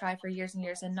people can try for years and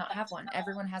years and not have one.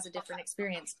 Everyone has a different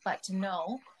experience, but to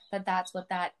know that that's what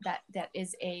that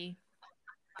is a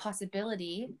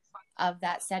possibility of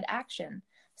that said action.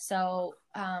 So,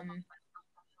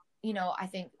 you know, I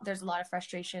think there's a lot of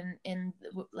frustration in,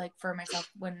 like, for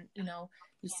myself when, you know,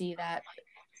 you see that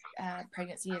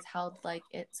pregnancy is held like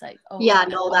it's like, oh yeah,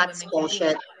 no, that's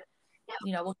bullshit.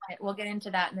 You know, we'll get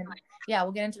into that, and then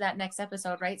we'll get into that next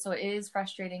episode, right? So it is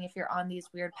frustrating if you're on these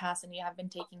weird paths and you have been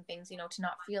taking things, you know, to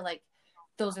not feel like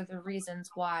those are the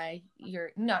reasons why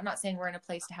you're not saying we're in a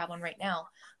place to have one right now,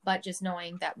 but just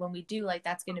knowing that when we do, like,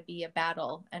 that's going to be a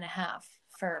battle and a half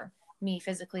for me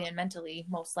physically and mentally,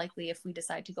 most likely, if we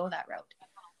decide to go that route.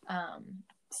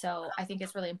 So I think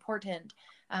it's really important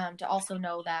to also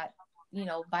know that, you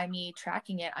know, by me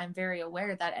tracking it, I'm very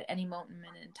aware that at any moment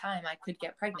in time I could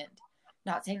get pregnant.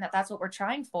 Not saying that that's what we're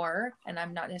trying for, and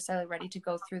I'm not necessarily ready to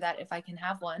go through that if I can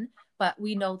have one, but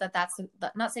we know that that's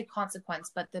not say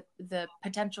consequence, but the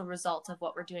potential result of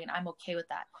what we're doing. I'm okay with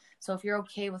that. So if you're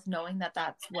okay with knowing that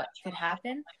that's what could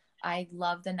happen, I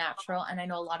love the natural. And I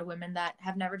know a lot of women that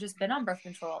have never just been on birth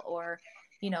control, or,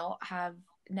 you know, have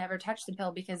never touched the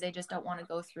pill because they just don't want to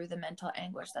go through the mental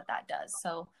anguish that does.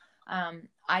 So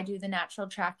I do the natural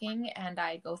tracking, and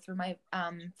I go through my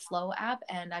Flow app,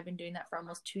 and I've been doing that for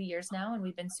almost 2 years now, and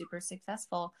we've been super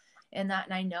successful in that.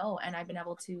 And I know, and I've been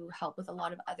able to help with a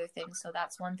lot of other things. So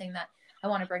that's one thing that I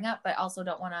want to bring up, but also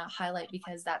don't want to highlight,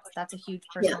 because that's a huge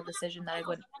personal decision that I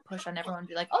would push on everyone,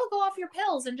 be like, oh, go off your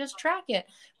pills and just track it.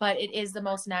 But it is the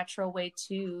most natural way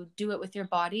to do it with your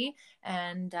body.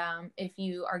 And if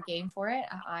you are game for it,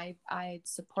 I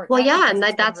support that. Well, yeah, and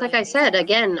that's really, like I said,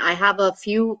 again, I have a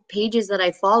few pages that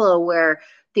I follow where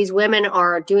these women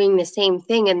are doing the same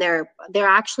thing, and they're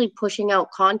actually pushing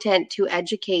out content to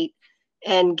educate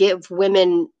and give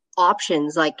women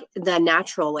options, like the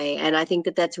natural way. And I think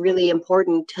that that's really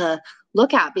important to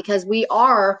look at, because we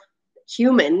are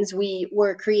humans. We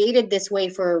were created this way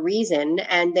for a reason,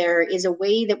 and there is a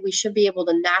way that we should be able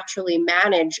to naturally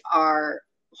manage our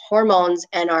hormones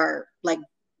and our, like,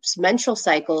 menstrual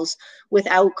cycles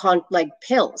without like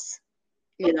pills,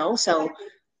 you know. So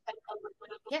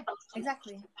yeah,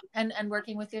 exactly. And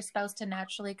working with your spouse to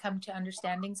naturally come to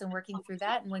understandings and working through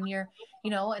that. And when you're, you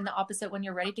know, in the opposite, when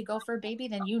you're ready to go for a baby,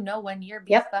 then you know when you're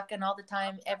fucking all the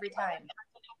time, every time,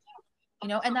 you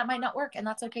know, and that might not work, and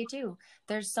that's okay too.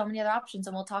 There's so many other options,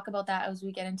 and we'll talk about that as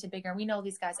we get into bigger. We know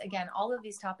these guys, again, all of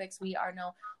these topics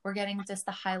we're getting just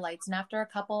the highlights, and after a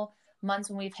couple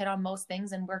months when we've hit on most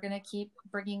things, and we're going to keep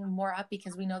bringing more up,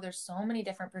 because we know there's so many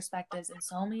different perspectives and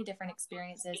so many different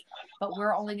experiences, but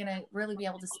we're only going to really be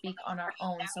able to speak on our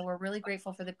own. So we're really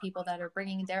grateful for the people that are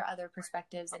bringing their other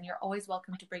perspectives, and you're always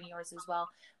welcome to bring yours as well.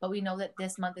 But we know that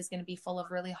this month is going to be full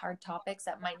of really hard topics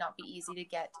that might not be easy to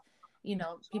get. You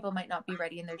know, people might not be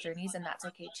ready in their journeys, and that's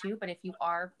okay too. But if you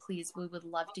are, please, we would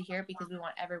love to hear, because we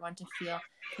want everyone to feel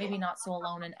maybe not so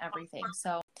alone in everything.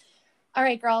 So, all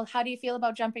right, girl, how do you feel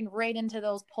about jumping right into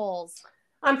those polls?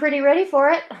 I'm pretty ready for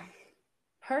it.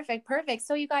 Perfect.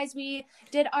 So you guys, we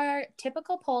did our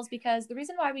typical polls, because the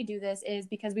reason why we do this is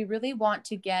because we really want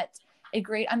to get a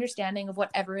great understanding of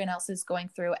what everyone else is going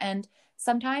through. And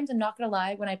sometimes, I'm not going to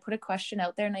lie, when I put a question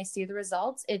out there and I see the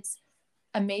results, it's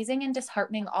amazing and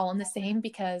disheartening all in the same,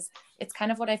 because it's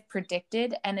kind of what I've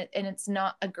predicted, and it's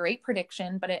not a great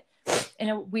prediction, but it, in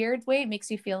a weird way, it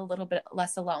makes you feel a little bit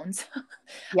less alone.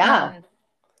 Yeah.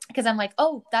 Because I'm like,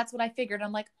 oh, that's what I figured.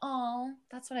 I'm like, oh,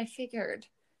 that's what I figured.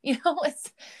 You know,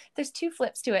 there's two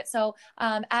flips to it. So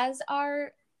as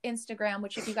our Instagram,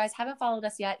 which if you guys haven't followed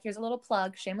us yet, here's a little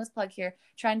plug, shameless plug here.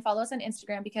 Try and follow us on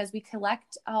Instagram, because we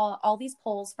collect all these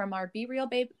polls from our Be Real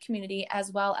Babe community,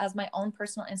 as well as my own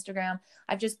personal Instagram.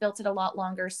 I've just built it a lot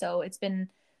longer, so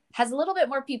has a little bit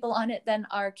more people on it than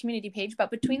our community page, but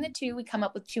between the two, we come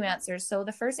up with two answers. So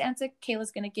the first answer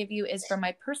Kayla's going to give you is from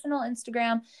my personal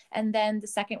Instagram, and then the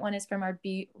second one is from our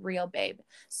Be Real Babe.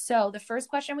 So the first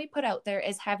question we put out there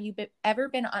is, have you ever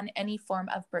been on any form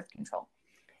of birth control?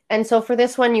 And so for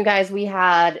this one, you guys, we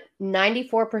had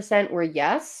 94% were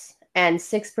yes and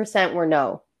 6% were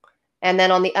no. And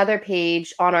then on the other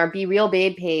page, on our Be Real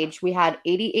Babe page, we had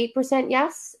 88%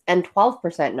 yes and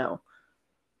 12% no.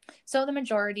 So the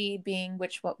majority being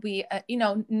what we,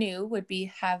 knew would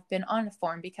have been on a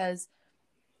form, because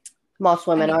most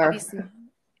women are. Obviously,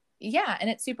 yeah, and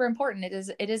it's super important.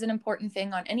 It is an important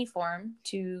thing on any form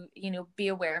to, be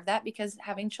aware of that, because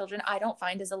having children, I don't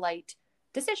find, is a light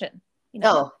decision.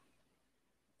 Oh,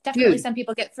 definitely dude. Some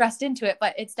people get thrust into it,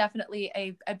 but it's definitely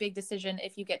a big decision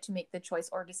if you get to make the choice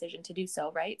or decision to do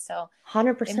so, right? So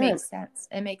 100%. it makes sense.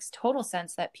 It makes total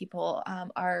sense that people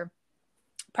are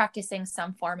practicing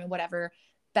some form and whatever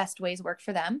best ways work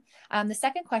for them. The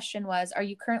second question was, are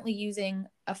you currently using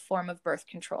a form of birth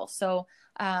control? So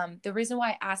the reason why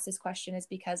I asked this question is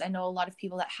because I know a lot of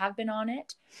people that have been on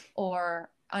it or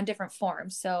on different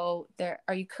forms. So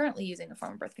are you currently using a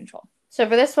form of birth control? So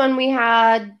for this one, we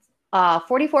had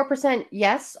 44%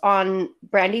 yes on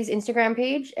Brandy's Instagram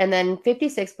page, and then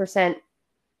 56%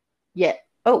 yeah.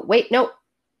 Oh, wait, no.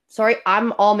 Sorry,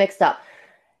 I'm all mixed up.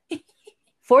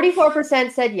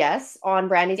 44% said yes on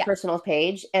Brandy's personal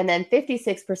page, and then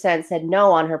 56% said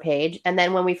no on her page. And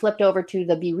then when we flipped over to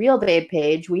the Be Real Babe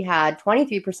page, we had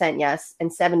 23% yes and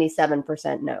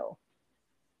 77% no.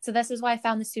 So this is why I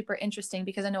found this super interesting,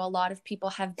 because I know a lot of people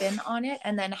have been on it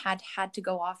and then had to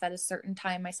go off at a certain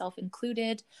time, myself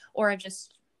included, or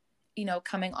just,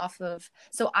 coming off of.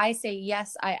 So I say,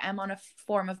 yes, I am on a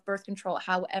form of birth control.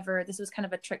 However, this was kind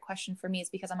of a trick question for me, is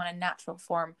because I'm on a natural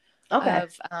form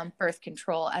of birth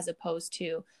control, as opposed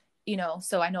to,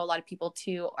 so I know a lot of people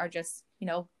too are just,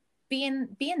 being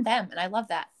them. And I love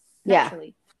that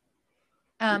naturally.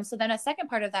 Yeah. So then a second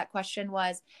part of that question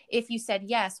was, if you said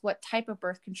yes, what type of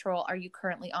birth control are you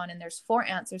currently on? And there's 4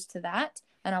 answers to that.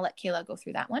 And I'll let Kayla go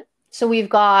through that one. So we've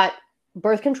got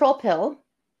birth control pill,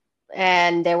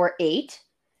 and there were 8.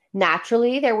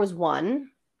 Naturally, there was 1.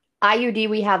 IUD,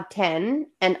 we have 10,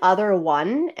 and other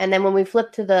 1. And then when we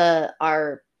flip to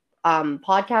our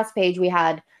podcast page, we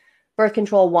had birth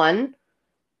control 1,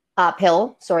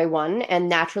 pill, 1, and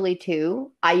naturally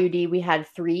 2. IUD, we had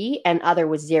 3, and other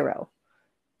was 0.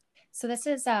 So this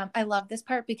is, I love this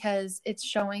part, because it's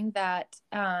showing that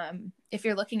if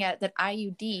you're looking at it, that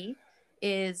IUD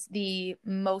is the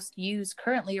most used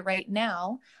currently right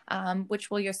now, which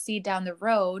you'll see down the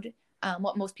road,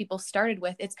 what most people started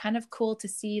with. It's kind of cool to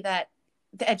see that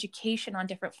the education on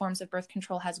different forms of birth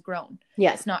control has grown.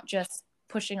 Yeah. It's not just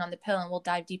pushing on the pill, and we'll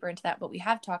dive deeper into that, but we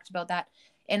have talked about that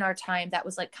in our time. That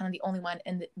was like kind of the only one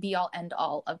and the be all end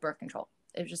all of birth control.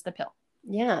 It was just the pill.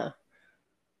 Yeah.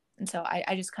 And so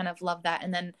I just kind of love that.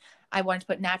 And then I wanted to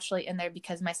put naturally in there,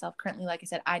 because myself currently, like I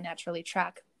said, I naturally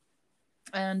track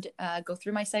and go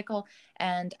through my cycle.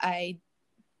 And I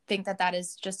think that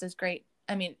is just as great.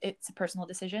 I mean, it's a personal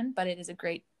decision, but it is a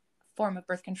great form of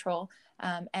birth control.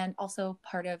 And also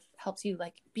helps you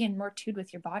like being more tuned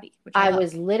with your body. Which I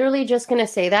was literally just going to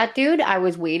say that, dude. I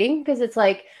was waiting, because it's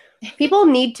like, people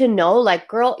need to know, like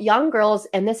young girls.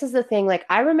 And this is the thing, like,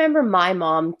 I remember my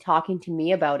mom talking to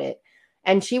me about it,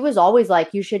 and she was always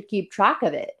like, you should keep track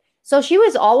of it. So she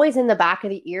was always in the back of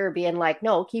the ear being like,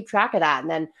 no, keep track of that. And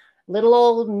then little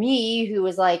old me, who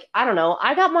was like, I don't know,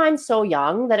 I got mine so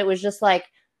young that it was just like,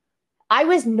 I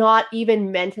was not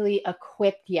even mentally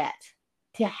equipped yet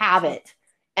to have it,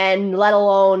 and let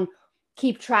alone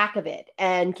keep track of it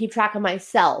and keep track of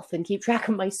myself and keep track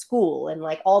of my school and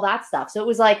like all that stuff. So it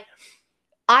was like,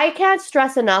 I can't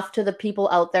stress enough to the people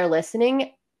out there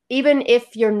listening, even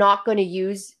if you're not going to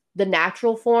use the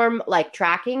natural form, like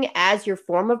tracking, as your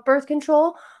form of birth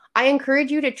control, I encourage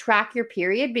you to track your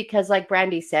period, because like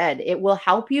Brandy said, it will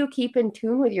help you keep in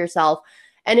tune with yourself.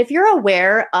 And if you're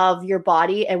aware of your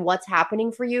body and what's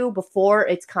happening for you before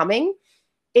it's coming,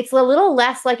 it's a little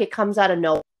less like it comes out of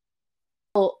nowhere.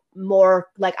 More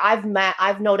like I've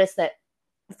noticed that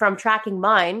from tracking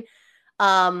mine,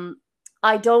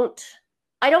 I don't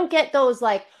get those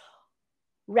like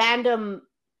random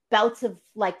bouts of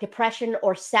like depression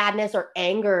or sadness or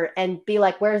anger and be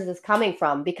like, where is this coming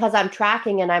from? Because I'm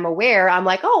tracking and I'm aware. I'm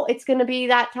like, oh, it's going to be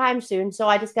that time soon. So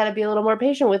I just got to be a little more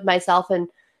patient with myself and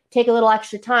take a little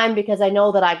extra time, because I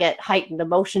know that I get heightened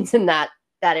emotions in that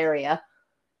area.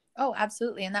 Oh,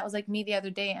 absolutely. And that was like me the other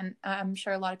day. And I'm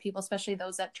sure a lot of people, especially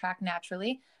those that track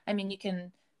naturally, I mean, you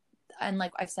can, and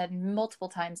like I've said multiple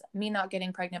times, me not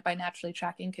getting pregnant by naturally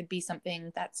tracking could be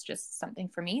something that's just something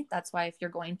for me. That's why if you're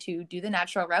going to do the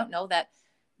natural route, know that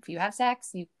if you have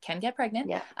sex, you can get pregnant.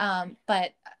 Yeah.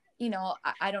 But,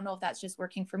 I don't know if that's just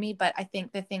working for me, but I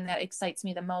think the thing that excites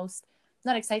me the most,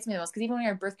 not excites me the most, because even when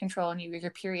you're in birth control and your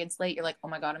period's late, you're like, oh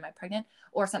my God, am I pregnant?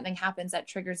 Or something happens that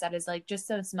triggers that, is like just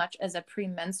as much as a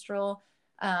premenstrual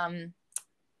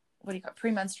what do you call it,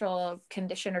 premenstrual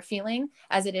condition or feeling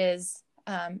as it is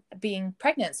being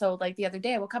pregnant. So like the other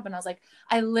day I woke up and I was like,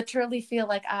 I literally feel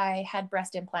like I had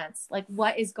breast implants. Like,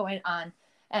 what is going on?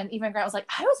 And even Grant was like,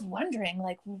 I was wondering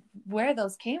like where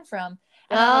those came from.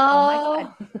 And I was like, oh my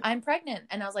God, I'm pregnant.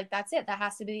 And I was like, that's it. That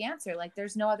has to be the answer. Like,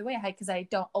 there's no other way. Because I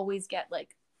don't always get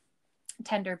like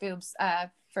tender boobs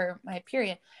for my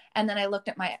period. And then I looked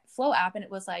at my Flow app and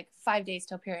it was like 5 days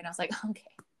till period. And I was like, okay.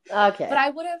 But I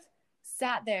would have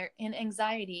sat there in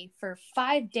anxiety for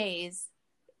 5 days,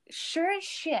 sure as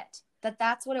shit that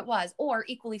that's what it was. Or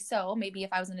equally so, maybe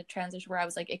if I was in a transition where I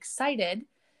was like excited,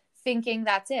 thinking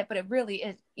that's it. But it really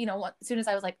is, you know, as soon as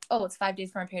I was like, oh, it's 5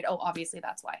 days for my period. Oh, obviously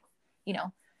that's why, you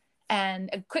know. And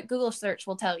a quick Google search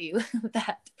will tell you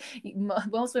that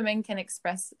most women can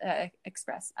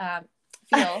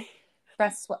feel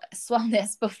breast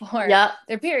swellness before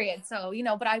their period. So, you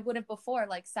know, but I would have before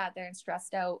like sat there and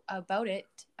stressed out about it,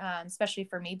 especially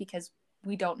for me, because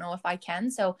we don't know if I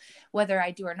can. So whether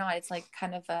I do or not, it's like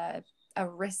kind of a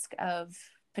risk of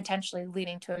potentially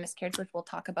leading to a miscarriage, which we'll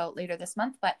talk about later this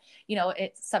month. But, you know,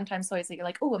 it's sometimes always like, you're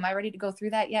like, oh, am I ready to go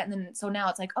through that yet? And then, so now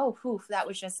it's like, oh, poof, that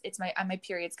was just, it's my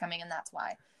period's coming. And that's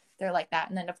why they're like that.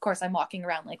 And then of course I'm walking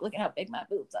around like, look at how big my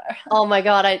boobs are. Oh my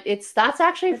God. That's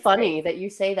actually funny that you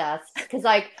say that. Cause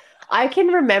like, I can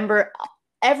remember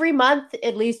every month,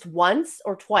 at least once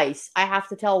or twice, I have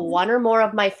to tell one or more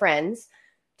of my friends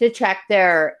to check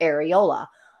their areola.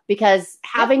 Because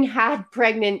having been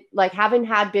pregnant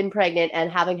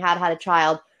and having had a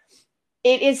child,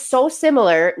 it is so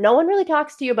similar. No one really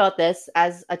talks to you about this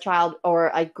as a child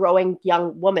or a growing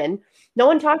young woman. No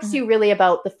one talks to you really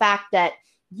about the fact that,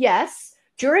 yes,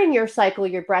 during your cycle,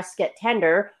 your breasts get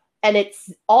tender, and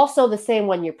it's also the same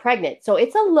when you're pregnant. So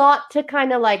it's a lot to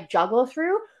kind of like juggle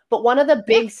through. But one of the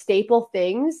big staple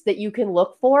things that you can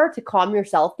look for to calm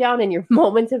yourself down in your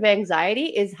moments of anxiety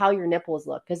is how your nipples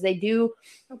look, because they do.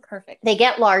 Oh, perfect. They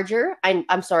get larger.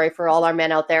 I'm sorry for all our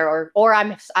men out there, or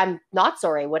I'm not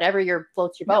sorry. Whatever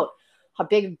floats your boat.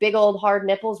 Big old hard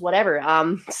nipples, whatever.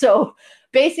 So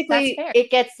basically, it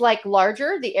gets like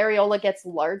larger. The areola gets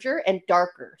larger and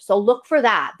darker. So look for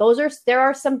that. There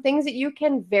are some things that you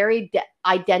can very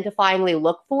identifyingly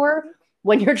look for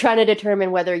when you're trying to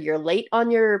determine whether you're late on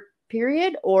your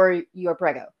period or you're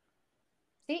preggo.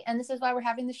 See, and this is why we're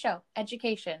having the show.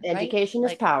 Education. Education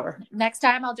is power. Next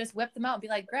time I'll just whip them out and be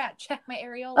like, Grant, check my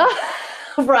areola.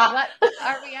 What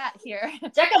are we at here?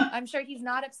 Check him. I'm sure he's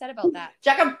not upset about that.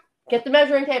 Check him. Get the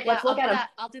measuring tape. Let's look at him.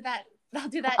 I'll do that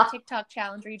TikTok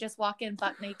challenge where you just walk in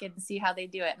butt naked and see how they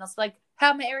do it. And I was like,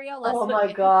 how my areola. Oh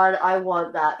my God. I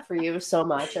want that for you so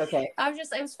much. Okay.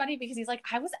 It was funny because he's like,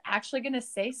 I was actually going to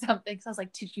say something. So I was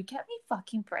like, did you get me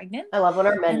fucking pregnant? I love when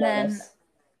our men do this.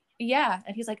 Yeah.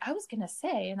 And he's like, I was going to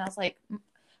say, and I was like,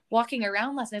 walking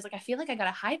around last night, I was like, I feel like I got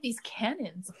to hide these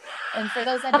cannons. And for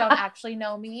those that don't actually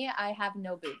know me, I have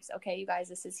no boobs. Okay, you guys,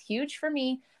 this is huge for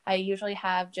me. I usually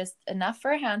have just enough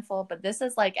for a handful, but this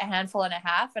is like a handful and a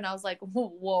half. And I was like,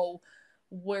 whoa,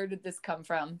 where did this come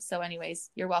from? So anyways,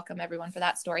 you're welcome everyone for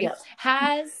that story.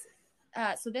 Yeah.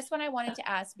 So this one I wanted to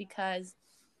ask because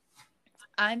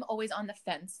I'm always on the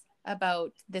fence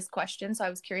about this question. So I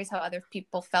was curious how other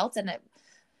people felt, and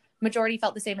majority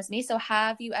felt the same as me. So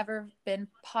have you ever been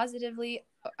positively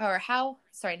I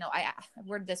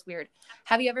worded this weird.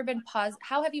 Have you ever been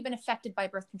how have you been affected by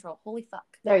birth control? Holy fuck.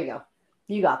 There you go.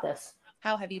 You got this.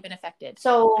 How have you been affected?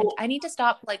 So I need to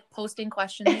stop like posting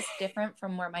questions different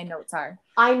from where my notes are.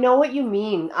 I know what you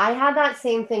mean. I had that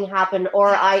same thing happen,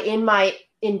 or in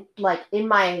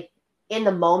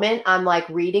the moment, I'm like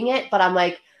reading it, but I'm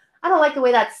like, I don't like the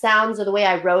way that sounds or the way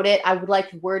I wrote it. I would like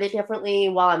to word it differently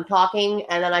while I'm talking.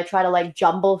 And then I try to like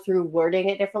jumble through wording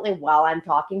it differently while I'm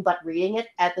talking, but reading it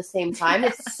at the same time.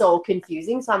 It's so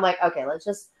confusing. So I'm like, okay, let's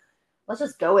just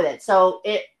go with it. So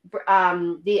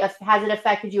has it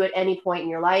affected you at any point in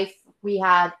your life? We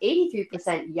had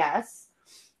 83% yes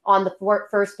on the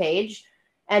first page,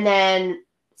 and then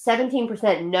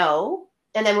 17% no.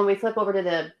 And then when we flip over to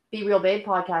the Be Real Babe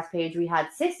podcast page, we had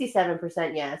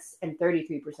 67% yes and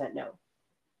 33% no.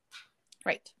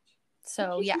 Right.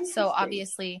 So yeah. So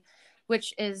obviously,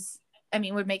 which is,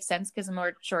 would make sense because the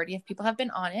majority of people have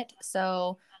been on it.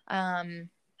 So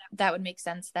that would make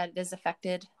sense that it has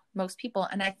affected most people.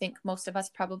 And I think most of us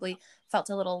probably felt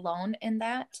a little alone in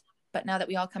that. But now that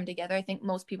we all come together, I think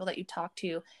most people that you talk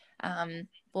to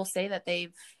will say that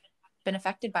they've been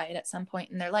affected by it at some point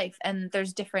in their life. And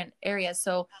there's different areas.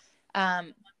 So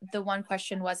the one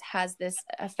question was, has this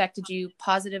affected you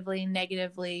positively,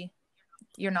 negatively,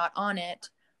 you're not on it,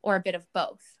 or a bit of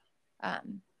both?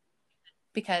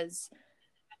 Because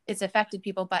it's affected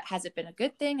people, but has it been a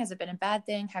good thing? Has it been a bad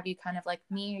thing? Have you kind of like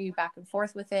me, are you back and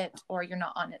forth with it, or you're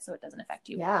not on it so it doesn't affect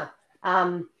you? Yeah.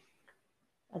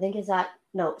 I think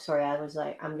no, sorry.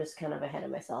 I'm just kind of ahead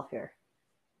of myself here.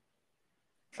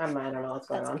 I don't know what's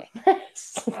going on.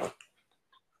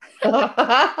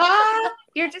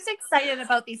 You're just excited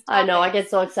about these topics. I know. I get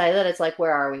so excited. It's like,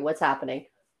 where are we? What's happening?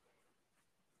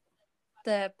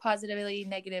 The positively,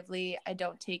 negatively, I'm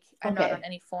not on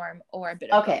any form or a bit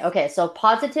of both. Okay. So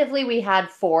positively, we had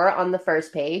 4 on the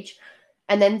first page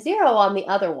and then 0 on the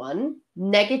other one.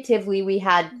 Negatively, we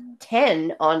had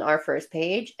 10 on our first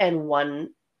page and 1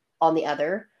 on the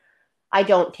other. I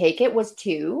don't take it was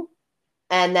 2.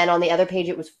 And then on the other page,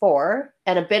 it was 4.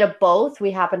 And a bit of both,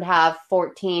 we happen to have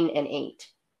 14 and 8.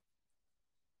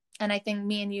 And I think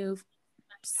me and you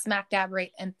smack dab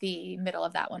right in the middle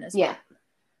of that one as well. Yeah.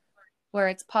 Where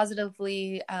it's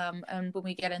positively, and when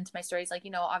we get into my stories, like,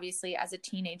 obviously as a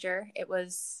teenager,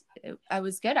 I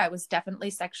was good. I was definitely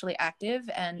sexually active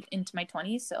and into my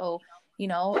 20s. So,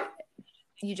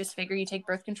 you just figure you take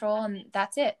birth control and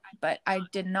that's it. But I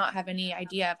did not have any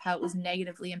idea of how it was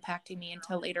negatively impacting me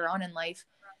until later on in life,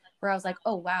 where I was like,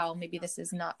 oh, wow, maybe this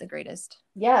is not the greatest.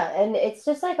 Yeah. And it's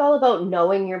just like all about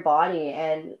knowing your body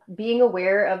and being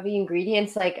aware of the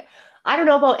ingredients. Like, I don't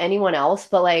know about anyone else,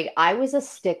 but like I was a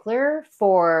stickler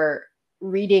for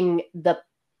reading the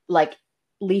like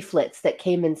leaflets that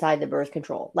came inside the birth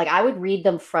control. Like I would read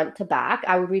them front to back.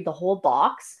 I would read the whole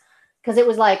box because it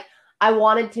was like I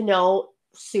wanted to know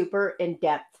super in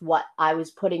depth what I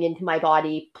was putting into my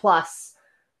body. Plus,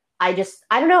 I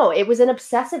don't know. It was an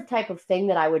obsessive type of thing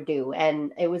that I would do.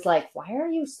 And it was like, why are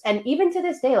you? And even to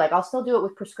this day, like I'll still do it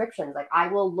with prescriptions. Like I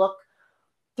will look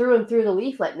through and through the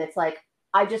leaflet and it's like,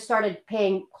 I just started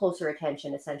paying closer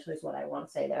attention, essentially, is what I want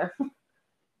to say there.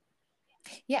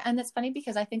 Yeah. And it's funny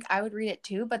because I think I would read it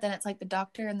too, but then it's like the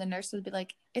doctor and the nurse would be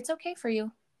like, it's okay for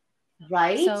you.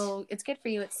 Right. So it's good for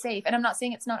you. It's safe. And I'm not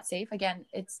saying it's not safe. Again,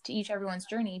 it's to each everyone's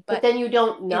journey. But then you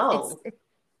don't know.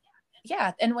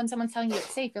 Yeah. And when someone's telling you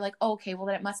it's safe, you're like, oh, okay, well,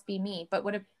 then it must be me. But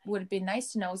what it would have been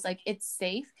nice to know is like, it's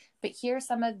safe, but here are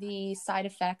some of the side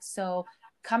effects. So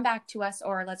come back to us,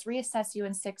 or let's reassess you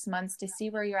in 6 months to see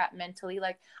where you're at mentally.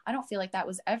 Like, I don't feel like that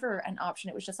was ever an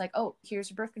option. It was just like, oh, here's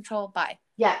your birth control. Bye.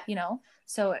 Yeah.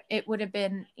 So it would have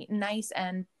been nice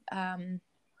and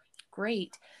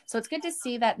great. So it's good to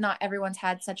see that not everyone's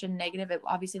had such a negative.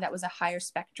 Obviously, that was a higher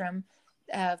spectrum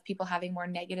of people having more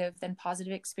negative than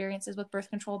positive experiences with birth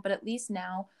control. But at least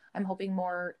now I'm hoping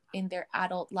more in their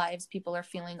adult lives, people are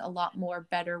feeling a lot more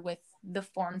better with the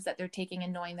forms that they're taking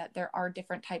and knowing that there are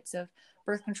different types of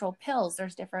birth control pills.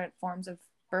 There's different forms of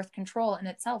birth control in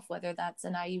itself, whether that's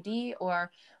an IUD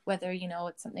or whether,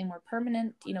 it's something more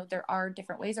permanent. There are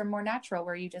different ways, or more natural,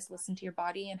 where you just listen to your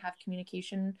body and have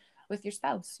communication with your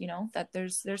spouse, that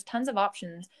there's tons of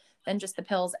options than just the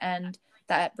pills. And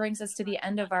that brings us to the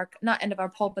end of not end of our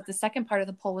poll, but the second part of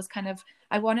the poll was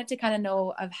I wanted to kind of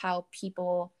know of how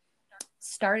people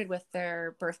started with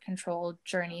their birth control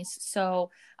journeys. So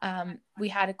we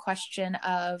had a question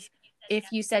of, if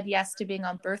you said yes to being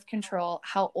on birth control,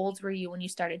 how old were you when you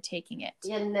started taking it?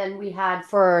 And then we have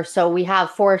four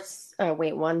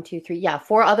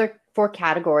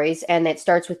categories, and it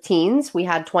starts with teens. We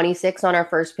had 26 on our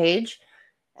first page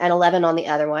and 11 on the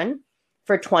other one.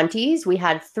 For 20s, we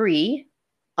had 3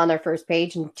 on their first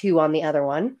page and 2 on the other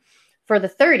one. For the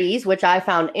 30s, which I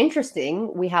found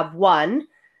interesting, we have 1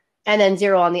 and then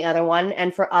 0 on the other one.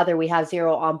 And for other, we have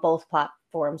 0 on both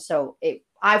platforms. So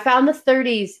I found the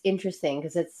 30s interesting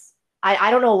because I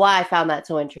don't know why I found that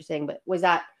so interesting, but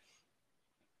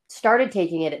started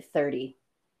taking it at 30.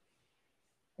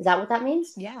 Is that what that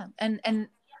means? Yeah. And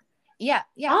yeah.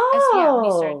 Oh, when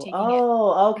you started taking it.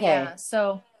 Oh, okay. Yeah.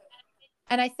 So,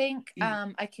 and I think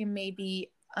I can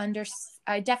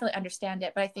I definitely understand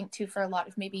it, but I think too, for a lot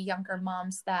of maybe younger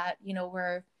moms that,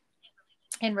 were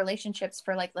in relationships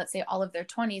for like, let's say all of their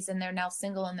 20s and they're now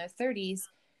single in their 30s,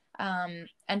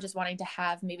 and just wanting to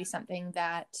have maybe something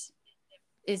that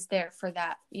is there for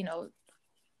that,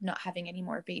 not having any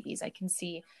more babies. I can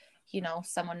see,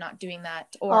 someone not doing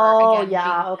that, or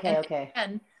okay.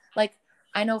 And like,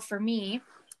 I know for me,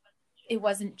 it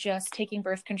wasn't just taking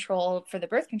birth control for the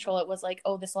birth control. It was like,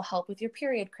 oh, this will help with your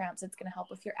period cramps. It's going to help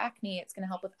with your acne. It's going to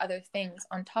help with other things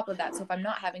on top of that. So if I'm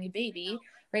not having a baby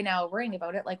right now, worrying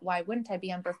about it, like, why wouldn't I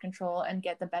be on birth control and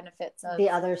get the benefits of the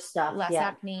other stuff, less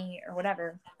acne or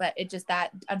whatever? But it just,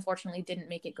 that unfortunately didn't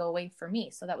make it go away for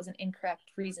me. So that was an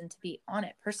incorrect reason to be on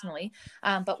it personally.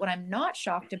 But what I'm not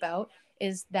shocked about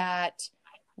is that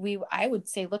I would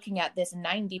say, looking at this,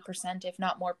 90%, if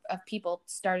not more, of people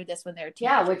started this when they were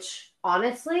teenagers. Yeah, which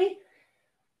honestly,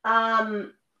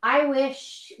 I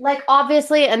wish, like,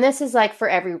 obviously, and this is like for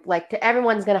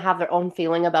everyone's gonna have their own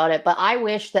feeling about it, but I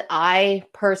wish that I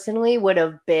personally would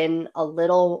have been a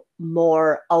little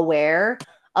more aware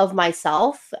of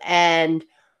myself and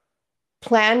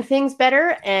planned things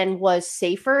better and was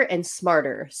safer and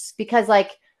smarter because,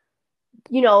 like,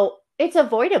 it's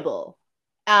avoidable.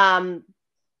 Um,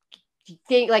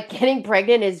 think like getting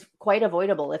pregnant is quite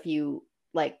avoidable if you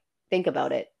like think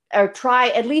about it or try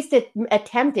at least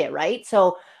attempt it, right?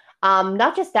 So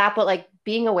not just that, but like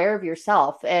being aware of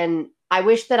yourself. And I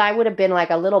wish that I would have been like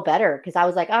a little better because I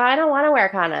was like, oh, I don't want to wear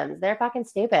condoms, they're fucking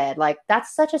stupid. Like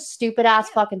that's such a stupid ass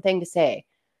fucking thing to say.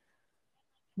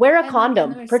 Wear a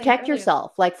condom, protect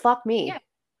yourself. Like fuck me.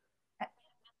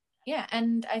 Yeah,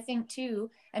 and I think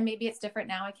too, and maybe it's different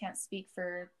now, I can't speak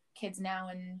for kids now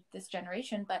in this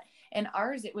generation, but in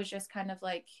ours it was just kind of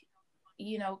like,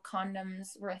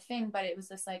 condoms were a thing, but it was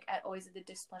just like always at the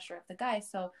displeasure of the guy.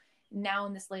 So now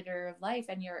in this later of life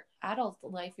and your adult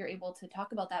life, you're able to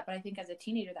talk about that. But I think as a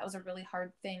teenager, that was a really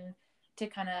hard thing to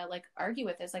kind of like argue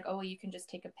with. It's like, oh, you can just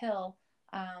take a pill,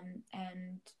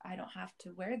 and I don't have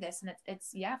to wear this. And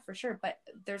it's yeah, for sure. But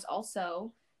there's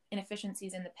also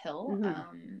inefficiencies in the pill,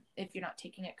 if you're not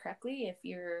taking it correctly, if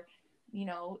you're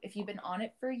if you've been on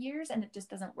it for years and it just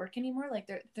doesn't work anymore,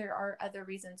 like there are other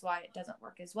reasons why it doesn't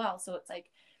work as well. So it's like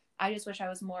I just wish I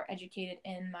was more educated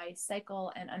in my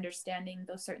cycle and understanding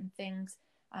those certain things.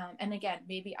 And again,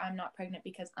 maybe I'm not pregnant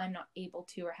because I'm not able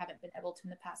to or haven't been able to in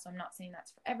the past, so I'm not saying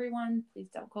that's for everyone, please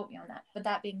don't quote me on that. But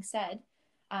that being said,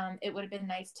 it would have been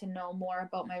nice to know more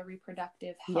about my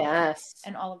reproductive health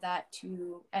and all of that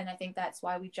too. And I think that's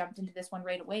why we jumped into this one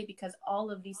right away, because all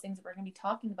of these things that we're going to be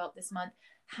talking about this month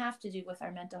have to do with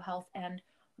our mental health and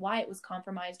why it was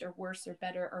compromised or worse or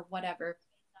better or whatever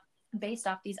based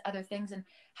off these other things. And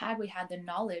had we had the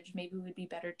knowledge, maybe we would be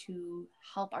better to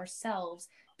help ourselves,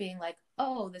 being like,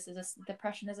 oh, this is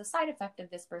depression is a side effect of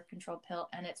this birth control pill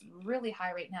and it's really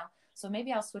high right now, so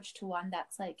maybe I'll switch to one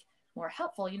that's like more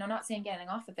helpful, not saying getting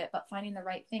off of it, but finding the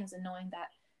right things and knowing that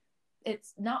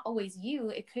it's not always you,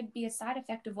 it could be a side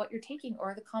effect of what you're taking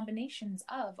or the combinations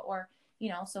of, or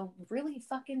so really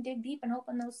fucking dig deep and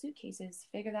open those suitcases,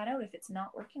 figure that out if it's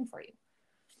not working for you.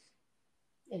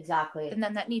 Exactly. And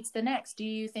then that needs the next, do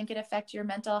you think it affects your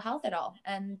mental health at all?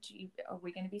 And are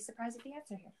we going to be surprised at the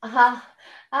answer here?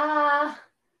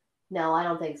 No, I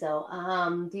don't think so.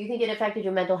 Do you think it affected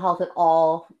your mental health at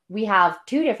all? We have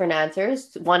two different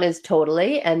answers. One is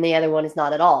totally, and the other one is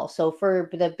not at all. So for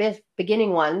the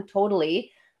beginning one,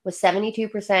 totally was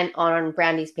 72% on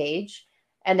Brandy's page,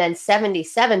 and then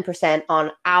 77%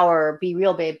 on our Be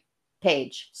Real Babe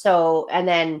page. So, and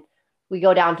then we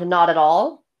go down to not at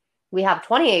all. We have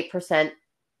 28%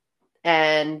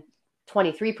 and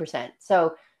 23%.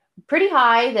 So pretty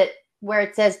high that where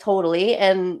it says totally.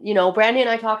 And, Brandy and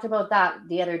I talked about that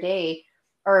the other day,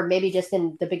 or maybe just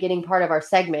in the beginning part of our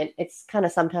segment. It's kind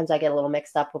of sometimes I get a little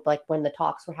mixed up with like when the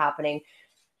talks were happening,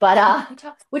 but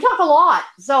we talk a lot.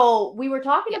 So we were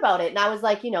talking about it and I was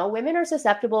like, women are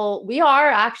susceptible. We are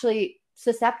actually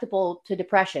susceptible to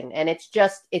depression. And it's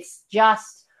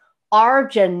just our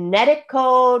genetic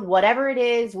code, whatever it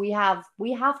is. We have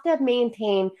to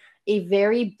maintain a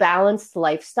very balanced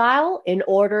lifestyle in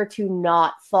order to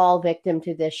not fall victim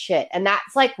to this shit. And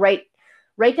that's like right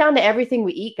down to everything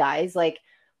we eat, guys. Like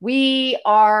we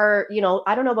are,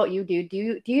 I don't know about you, dude. Do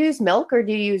you use milk or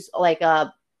do you use like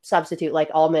a substitute like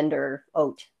almond or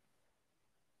oat?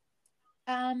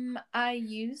 I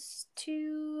used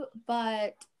to,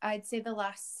 but I'd say the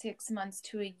last 6 months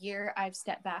to a year, I've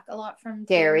stepped back a lot from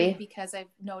dairy because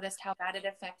I've noticed how bad it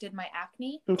affected my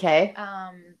acne. Okay.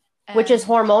 Which is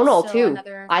hormonal too.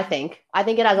 I think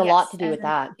it has a lot to do with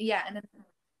that. Yeah.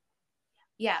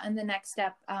 And the next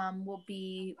step will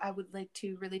be, I would like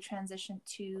to really transition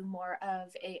to more of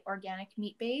a organic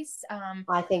meat base.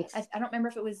 I think I don't remember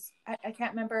if it was, I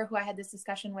can't remember who I had this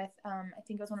discussion with. I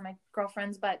think it was one of my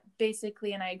girlfriends, but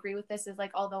basically, and I agree with this, is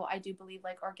like, although I do believe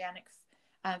like organic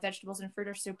vegetables and fruit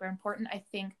are super important, I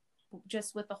think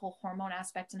just with the whole hormone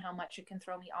aspect and how much it can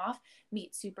throw me off,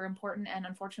 meat's super important. And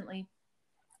unfortunately,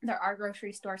 there are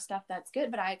grocery store stuff that's good,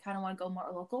 but I kind of want to go more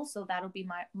local. So that'll be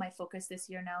my focus this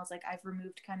year now, is like I've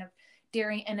removed kind of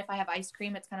dairy. And if I have ice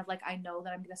cream, it's kind of like I know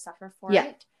that I'm going to suffer for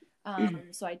it.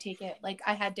 So I take it, like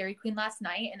I had Dairy Queen last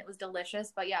night and it was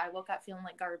delicious, but yeah, I woke up feeling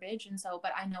like garbage. And so,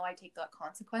 but I know I take that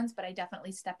consequence, but I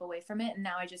definitely step away from it. And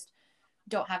now I just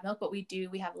don't have milk, but we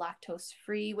have lactose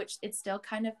free, which it still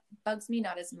kind of bugs me,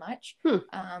 not as much.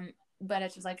 but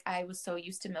it's just like, I was so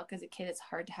used to milk as a kid, it's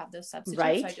hard to have those substitutes.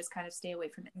 Right. So I just kind of stay away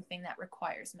from anything that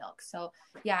requires milk. So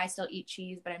yeah, I still eat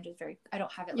cheese, but I'm just I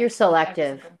don't have it. You're like,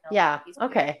 selective. Yeah.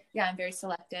 Okay. Yeah, I'm very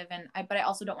selective, but I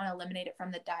also don't want to eliminate it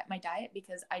from my diet,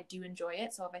 because I do enjoy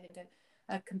it. So if I think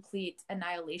a complete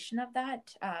annihilation of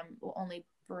that will only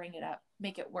bring it up,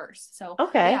 make it worse. So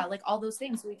okay. Yeah, like all those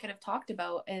things we could have talked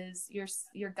about is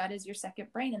your gut is your second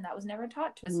brain, and that was never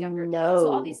taught to us younger. No.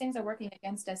 So all these things are working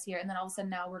against us here, and then all of a sudden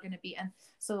now we're going to be, and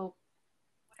so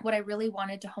what I really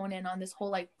wanted to hone in on this whole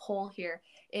like poll here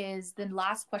is the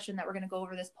last question that we're going to go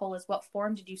over this poll is, what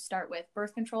form did you start with?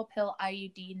 Birth control, pill,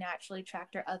 IUD, naturally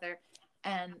tracked, or other?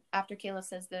 And after Kayla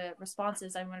says the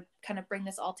responses, I'm going to kind of bring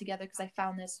this all together because I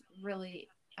found this really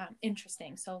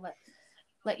interesting. So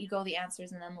let you go the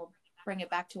answers, and then we'll bring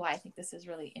it back to why I think this is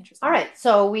really interesting. All right.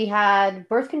 So we had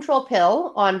birth control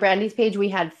pill on Brandy's page. We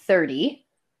had 30.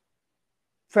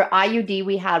 For IUD,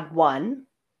 we had 1.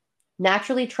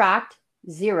 Naturally tracked,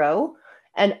 0.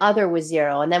 And other was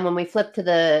 0. And then when we flip to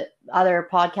the other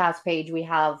podcast page, we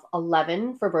have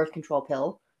 11 for birth control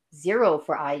pill, 0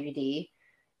 for IUD,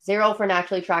 0 for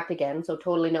naturally tracked again. So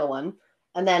totally no one.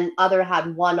 And then other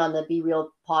had 1 on the Be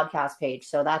Real podcast page.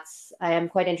 So I am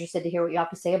quite interested to hear what you have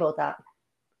to say about that.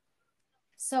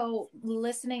 So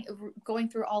going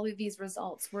through all of these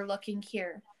results, we're looking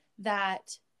here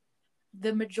that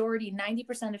the majority,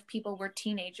 90% of people were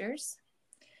teenagers.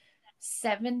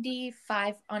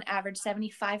 75 on average,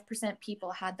 75%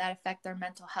 people had that affect their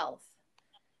mental health.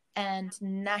 And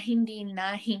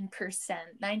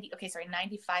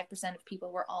 95% of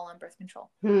people were all on birth control.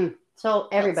 So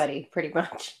everybody, pretty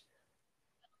much.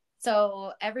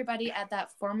 So everybody at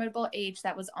that formidable age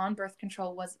that was on birth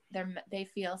control they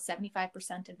feel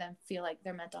 75% of them feel like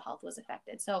their mental health was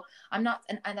affected. So and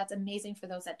that's amazing for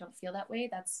those that don't feel that way.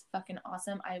 That's fucking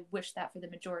awesome. I wish that for the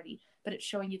majority, but it's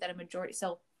showing you that a majority.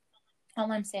 So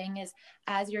all I'm saying is,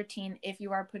 as your teen, if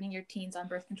you are putting your teens on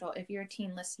birth control, if you're a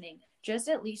teen listening, just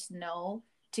at least know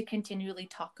to continually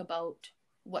talk about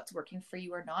what's working for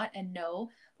you or not, and know,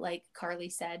 like Carly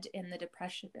said in the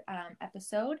depression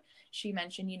episode, she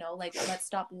mentioned, like, let's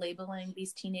stop labeling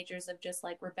these teenagers of just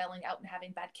like rebelling out and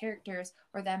having bad characters,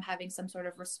 or them having some sort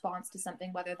of response to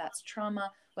something, whether that's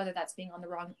trauma, whether that's being on the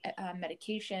wrong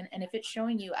medication. And if it's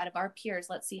showing you out of our peers,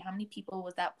 let's see how many people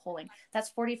was that polling.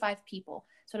 That's 45 people.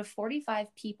 So to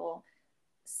 45 people,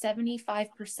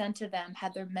 75% of them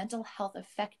had their mental health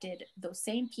affected. Those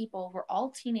same people were all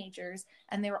teenagers,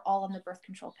 and they were all on the birth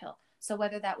control pill. So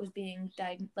whether that was being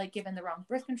given the wrong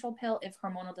birth control pill, if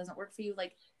hormonal doesn't work for you,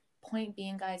 like, point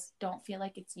being, guys, don't feel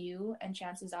like it's you, and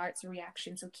chances are it's a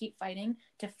reaction. So keep fighting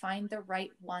to find the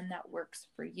right one that works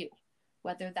for you,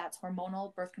 whether that's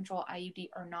hormonal, birth control, IUD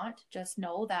or not. Just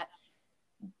know that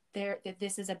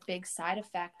this is a big side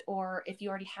effect, or if you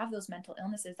already have those mental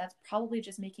illnesses, that's probably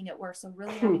just making it worse. So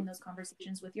really having those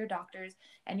conversations with your doctors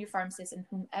and your pharmacists and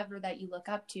whomever that you look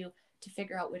up to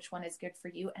figure out which one is good for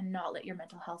you, and not let your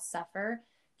mental health suffer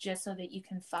just so that you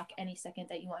can fuck any second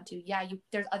that you want to. Yeah,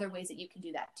 there's other ways that you can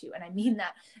do that too, and I mean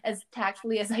that as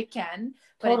tactfully as I can,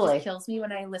 but Totally. It just kills me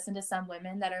when I listen to some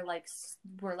women that are like,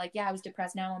 yeah, I was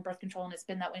depressed, now I'm on birth control and it's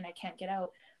been that way and I can't get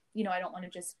out. I don't want to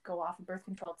just go off of birth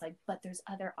control. It's like, but there's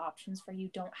other options for you.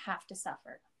 Don't have to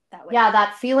suffer that way. Yeah,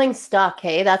 that feeling stuck,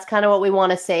 hey? That's kind of what we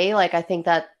want to say. Like, I think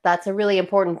that's a really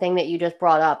important thing that you just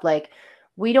brought up. Like,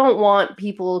 we don't want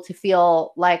people to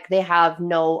feel like they have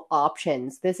no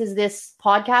options. This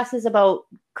podcast is about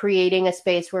creating a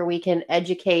space where we can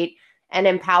educate and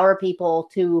empower people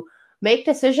to make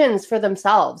decisions for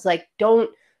themselves. Like, don't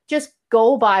just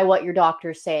go by what your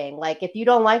doctor's saying. Like, if you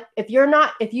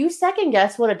second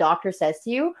guess what a doctor says to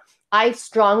you, I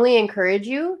strongly encourage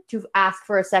you to ask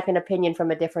for a second opinion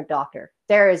from a different doctor.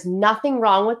 There is nothing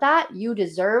wrong with that. You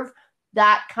deserve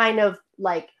that kind of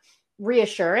like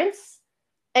reassurance.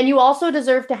 And you also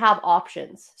deserve to have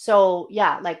options. So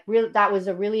yeah, like that was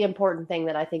a really important thing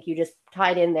that I think you just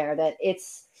tied in there, that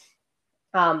it's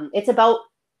about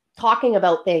talking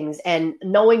about things and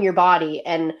knowing your body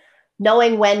and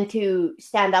knowing when to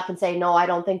stand up and say, no, I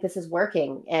don't think this is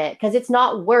working. Because it's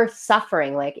not worth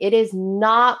suffering. Like, it is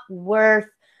not worth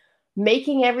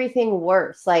making everything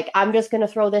worse. Like, I'm just going to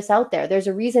throw this out there. There's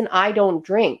a reason I don't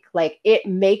drink. Like, it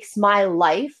makes my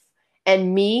life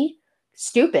and me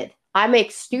stupid. I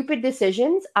make stupid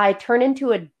decisions. I turn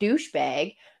into a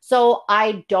douchebag. So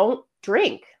I don't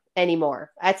drink anymore.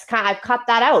 I've cut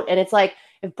that out. And it's like,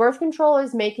 if birth control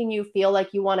is making you feel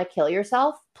like you want to kill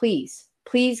yourself, please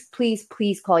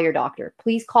call your doctor.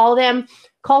 Please call them,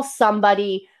 call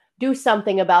somebody, do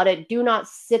something about it. Do not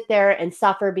sit there and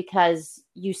suffer because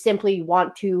you simply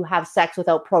want to have sex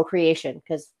without procreation.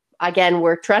 Because again,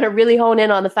 we're trying to really hone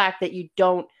in on the fact that you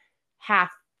don't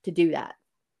have to do that.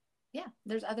 Yeah,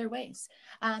 there's other ways.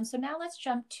 So now let's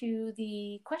jump to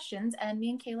the questions. And me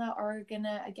and Kayla are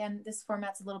gonna, again, this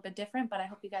format's a little bit different, but I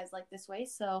hope you guys like this way.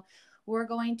 So we're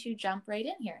going to jump right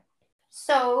in here.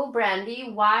 So,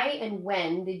 Brandy, why and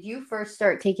when did you first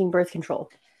start taking birth control?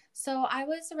 So I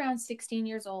was around 16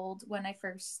 years old when I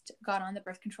first got on the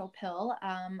birth control pill.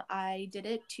 I did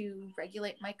it to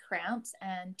regulate my cramps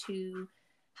and to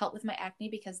help with my acne,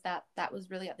 because that was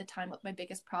really at the time what my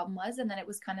biggest problem was. And then it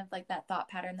was kind of like that thought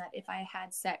pattern that if I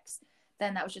had sex,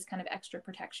 then that was just kind of extra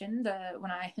protection.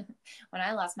 When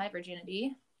I lost my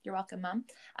virginity, you're welcome, Mom.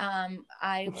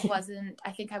 I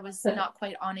think I was not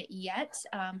quite on it yet,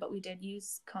 but we did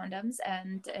use condoms,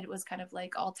 and it was kind of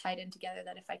like all tied in together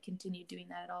that if I continued doing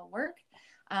that, it'll all work.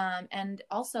 And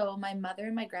also my mother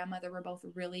and my grandmother were both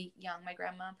really young. My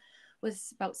grandma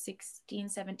was about 16,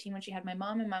 17 when she had my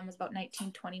mom, and mom was about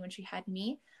 19, 20 when she had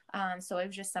me. So it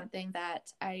was just something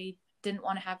that I didn't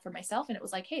want to have for myself. And it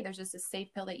was like, hey, there's just a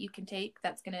safe pill that you can take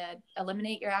that's going to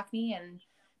eliminate your acne and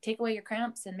take away your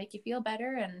cramps and make you feel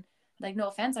better. And like, no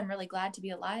offense, I'm really glad to be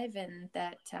alive and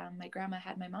that my grandma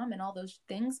had my mom and all those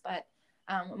things. But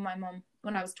my mom,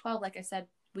 when I was 12, like I said,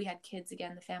 we had kids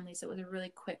again, the family. So it was a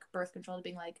really quick birth control to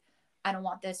being like, I don't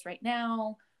want this right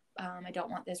now. I don't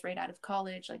want this right out of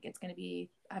college. Like, I'm going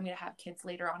to have kids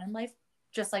later on in life,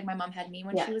 just like my mom had me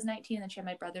when she was 19, and then she had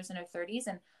my brothers in her 30s.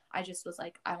 And I just was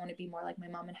like, I want to be more like my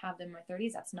mom and have them in my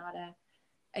 30s. That's not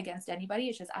against anybody.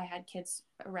 It's just I had kids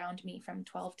around me from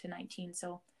 12 to 19.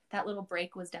 So that little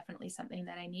break was definitely something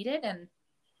that I needed. And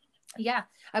yeah,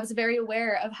 I was very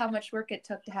aware of how much work it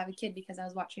took to have a kid, because I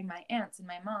was watching my aunts and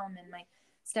my mom and my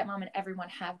stepmom and everyone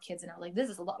have kids. And I was like, this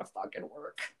is a lot of fucking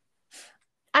work.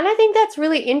 And I think that's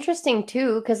really interesting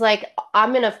too, because like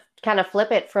I'm going to kind of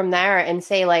flip it from there and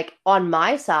say, like, on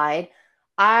my side,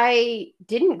 I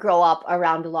didn't grow up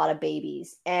around a lot of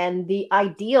babies. And the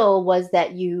ideal was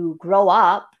that you grow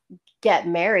up, get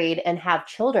married, and have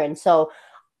children. So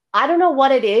I don't know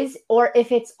what it is, or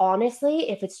if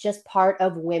it's just part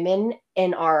of women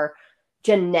in our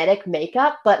genetic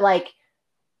makeup, but like,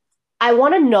 I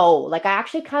want to know, like, I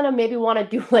actually kind of maybe want to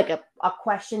do like a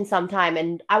question sometime.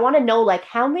 And I want to know, like,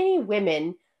 how many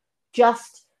women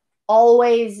just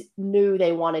always knew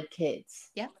they wanted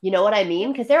kids. Yeah. You know what I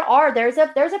mean? Because there's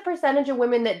a percentage of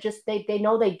women that just, they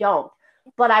know they don't.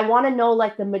 But I want to know,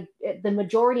 like, the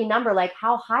majority number, like,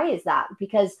 how high is that?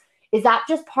 Because is that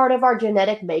just part of our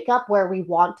genetic makeup where we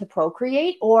want to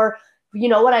procreate? Or, you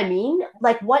know what I mean?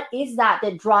 Like, what is that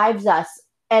drives us?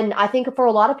 And I think for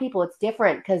a lot of people, it's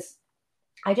different, because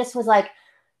I just was like,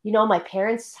 my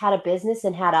parents had a business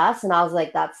and had us, and I was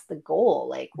like, that's the goal.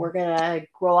 Like, we're going to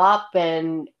grow up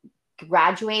and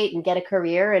graduate and get a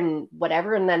career and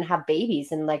whatever, and then have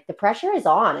babies. And like, the pressure is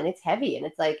on and it's heavy. And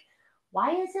it's like,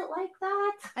 why is it like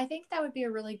that? I think that would be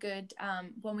a really good,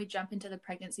 when we jump into the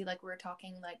pregnancy, like we're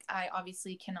talking, like, I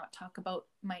obviously cannot talk about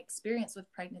my experience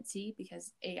with pregnancy,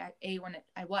 because when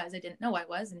I didn't know I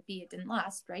was, and B, it didn't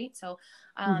last. Right. So,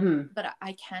 but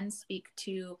I can speak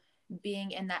to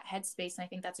being in that headspace. And I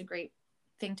think that's a great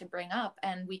thing to bring up.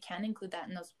 And we can include that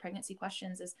in those pregnancy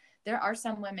questions, is there are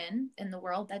some women in the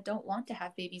world that don't want to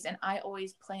have babies. And I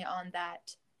always play on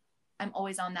that. I'm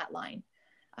always on that line.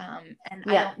 And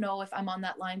I don't know if I'm on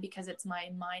that line because it's my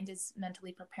mind is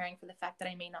mentally preparing for the fact that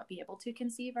I may not be able to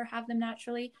conceive or have them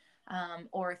naturally.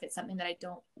 Or if it's something that I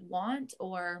don't want,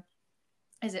 or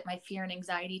is it my fear and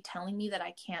anxiety telling me that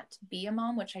I can't be a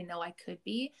mom, which I know I could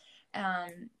be.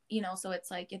 So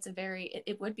it's like,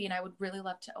 it would be, and I would really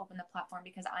love to open the platform,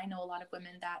 because I know a lot of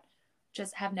women that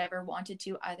just have never wanted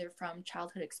to, either from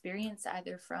childhood experience,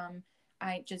 either from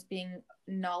just being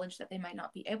knowledge that they might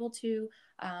not be able to,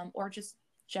 or just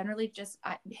generally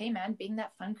hey man, being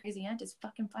that fun, crazy aunt is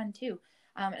fucking fun too.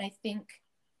 And I think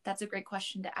that's a great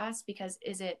question to ask, because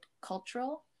is it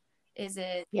cultural? Is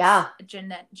it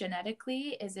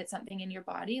genetically? Is it something in your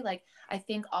body? Like, I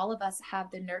think all of us have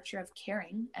the nurture of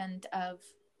caring and of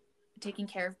taking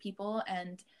care of people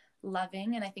and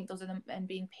loving. And I think those are and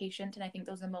being patient. And I think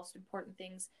those are the most important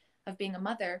things of being a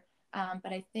mother.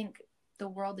 But I think the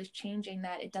world is changing,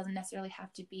 that it doesn't necessarily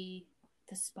have to be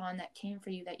the spawn that came for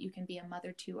you that you can be a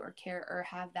mother to, or care, or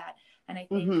have that. And I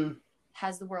think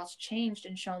as the world's changed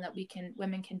and shown that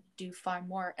women can do far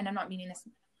more. And I'm not meaning this,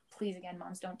 please, again,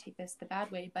 moms, don't take this the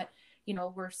bad way, but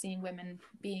we're seeing women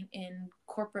being in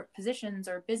corporate positions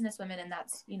or business women, and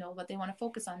that's what they want to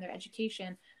focus on, their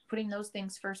education, putting those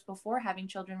things first before having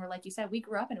children. Where, like you said, we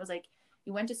grew up and it was like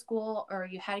you went to school, or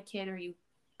you had a kid, or you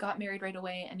got married right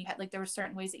away, and you had, like, there were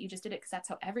certain ways that you just did it because that's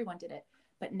how everyone did it.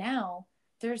 But now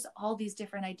there's all these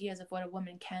different ideas of what a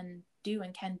woman can do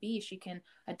and can be. She can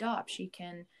adopt, she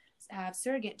can have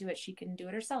surrogate do it, she can do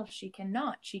it herself, she can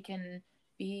not, she can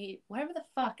be whatever the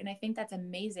fuck. And I think that's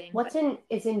amazing.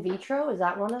 Is in vitro? Is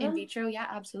that one of them? In vitro, yeah,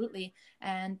 absolutely.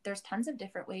 And there's tons of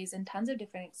different ways and tons of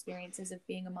different experiences of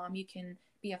being a mom. You can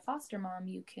be a foster mom.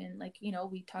 You can, like, you know,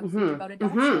 we talked about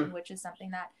adoption, which is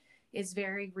something that is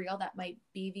very real. That might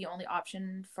be the only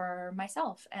option for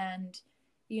myself. And,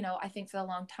 you know, I think for a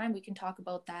long time we can talk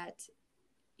about that.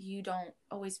 You don't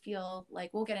always feel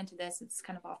like, we'll get into this, it's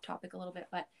kind of off topic a little bit,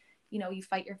 but, you know, you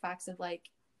fight your facts of like,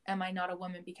 am I not a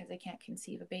woman because I can't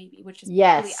conceive a baby, which is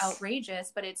really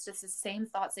outrageous. But it's just the same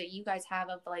thoughts that you guys have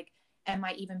of like, am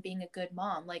I even being a good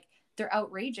mom? Like, they're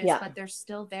outrageous, but they're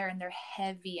still there and they're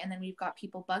heavy. And then we've got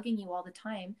people bugging you all the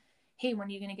time. Hey, when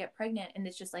are you going to get pregnant? And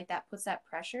it's just like, that puts that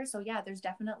pressure. So yeah, there's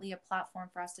definitely a platform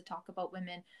for us to talk about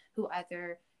women who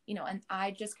either, you know, and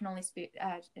I just can only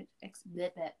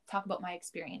talk about my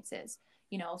experiences,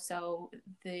 you know. So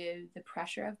the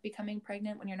pressure of becoming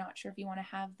pregnant when you're not sure if you want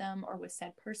to have them, or with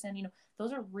said person, you know,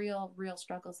 those are real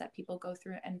struggles that people go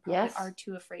through and probably are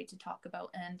too afraid to talk about.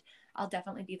 And I'll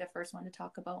definitely be the first one to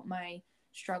talk about my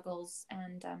struggles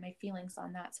and my feelings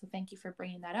on that. So thank you for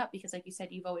bringing that up, because like you said,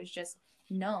 you've always just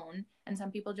known, and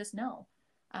some people just know.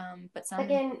 But some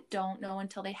don't know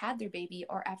until they had their baby,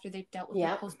 or after they've dealt with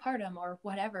the postpartum or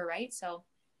whatever, right? So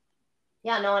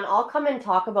yeah, no, and I'll come and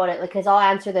talk about it, because I'll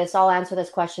answer this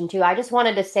question too. I just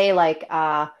wanted to say, like,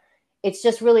 it's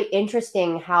just really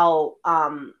interesting how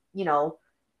you know,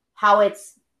 how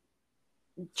it's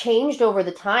changed over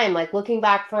the time. Like, looking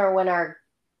back for when our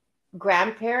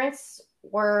grandparents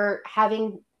were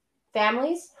having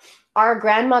families, our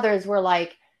grandmothers were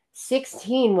like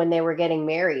 16 when they were getting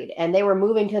married, and they were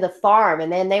moving to the farm,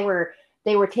 and then they were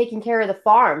taking care of the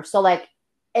farm. So like,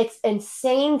 it's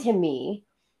insane to me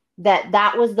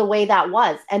that was the way that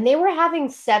was. And they were having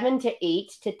 7 to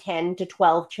 8 to 10 to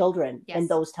 12 children in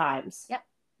those times.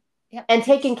 Yep. And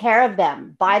taking care of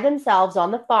them by themselves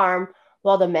on the farm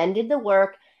while the men did the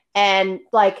work. And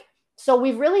like, so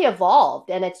we've really evolved.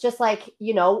 And it's just like,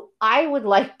 you know, I would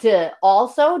like to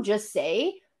also just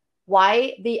say,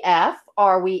 why the F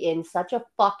are we in such a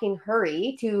fucking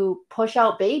hurry to push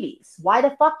out babies? Why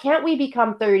the fuck can't we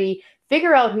become 30,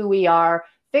 figure out who we are,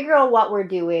 figure out what we're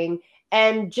doing,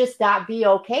 and just that be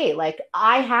okay? Like,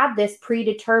 I had this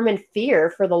predetermined fear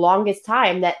for the longest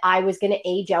time that I was going to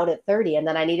age out at 30, and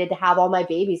then I needed to have all my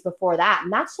babies before that.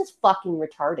 And that's just fucking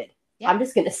retarded. Yeah. I'm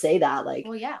just going to say that. Like,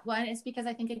 well, yeah. Well, and it's because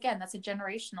I think, again, that's a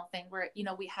generational thing where, you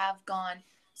know, we have gone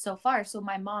so far. So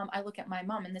my mom, I look at my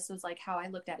mom, and this was like how I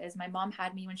looked at it, is my mom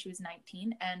had me when she was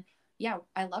 19, and yeah,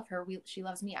 I love her. She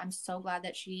loves me. I'm so glad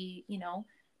that she, you know,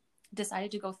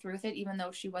 decided to go through with it, even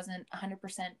though she wasn't 100%,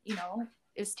 you know,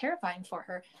 it was terrifying for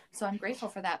her. So I'm grateful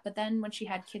for that. But then when she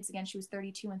had kids again, she was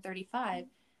 32 and 35,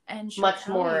 and much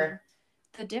more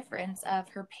the difference of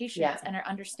her patience and her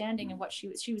understanding, and what she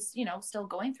was, you know, still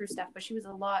going through stuff, but she was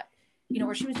a lot, you know,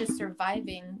 where she was just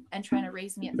surviving and trying to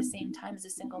raise me at the same time as a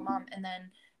single mom. And then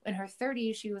in her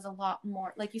 30s, she was a lot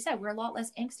more, like you said, we're a lot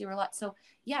less angsty. So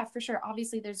yeah, for sure.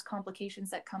 Obviously there's complications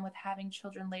that come with having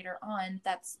children later on.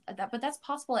 But that's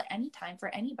possible at any time for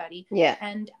anybody. Yeah.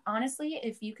 And honestly,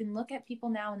 if you can look at people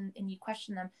now and you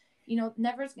question them, you know, it's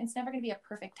never going to be a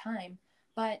perfect time.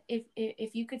 But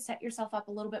if you could set yourself up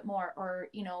a little bit more, or,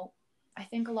 you know, I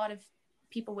think a lot of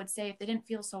people would say if they didn't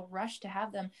feel so rushed to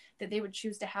have them, that they would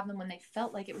choose to have them when they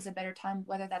felt like it was a better time,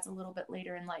 whether that's a little bit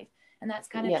later in life. And that's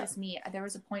kind of just me. There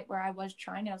was a point where I was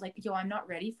trying, and I was like, yo, I'm not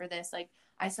ready for this. Like,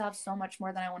 I still have so much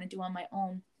more that I want to do on my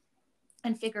own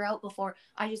and figure out before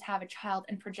I just have a child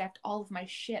and project all of my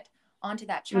shit onto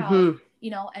that child, you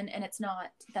know, and it's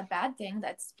not the bad thing,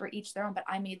 that's for each their own, but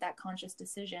I made that conscious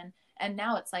decision. And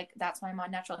now it's like, that's why I'm on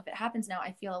natural. If it happens now,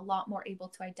 I feel a lot more able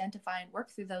to identify and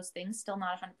work through those things. Still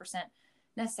not 100%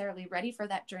 necessarily ready for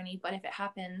that journey, but if it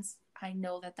happens, I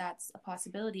know that that's a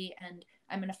possibility, and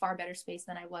I'm in a far better space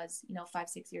than I was, you know,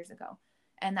 5-6 years ago.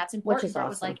 And that's important. Awesome. It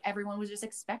was like everyone was just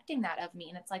expecting that of me,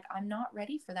 and it's like, I'm not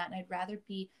ready for that, and I'd rather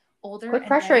be older. Quit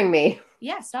pressuring me.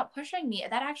 Yeah, stop pushing me.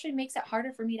 That actually makes it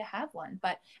harder for me to have one.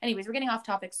 But anyways, we're getting off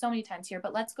topic so many times here,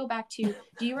 but let's go back to,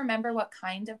 do you remember what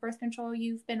kind of birth control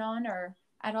you've been on, or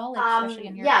at all, especially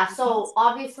in your so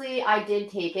obviously I did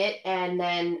take it, and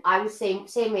then I was same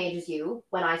age as you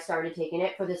when I started taking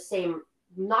it, for the same,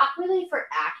 not really for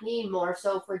acne, more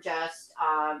so for just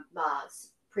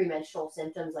premenstrual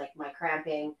symptoms like my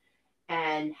cramping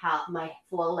and how my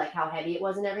flow, like how heavy it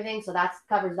was and everything. So that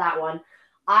covers that one.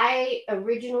 I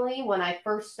originally, when I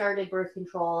first started birth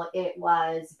control, it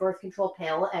was birth control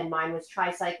pill, and mine was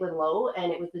tricycline low,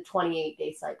 and it was the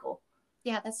 28-day cycle.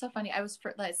 Yeah, that's so funny. I was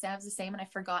the same, and I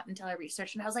forgot until I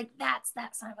researched, and I was like, "That's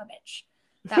that son of a bitch."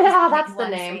 That was Yeah, the that's main the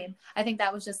one. name. Same. I think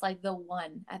that was just like the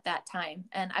one at that time.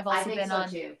 And I've I also think been so on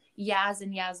too. Yaz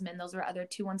and Yasmin. Those were other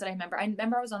two ones that I remember. I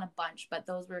remember I was on a bunch, but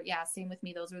those were, yeah, same with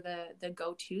me. Those were the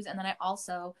go tos. And then I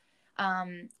also,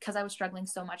 because I was struggling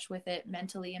so much with it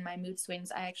mentally and my mood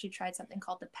swings, I actually tried something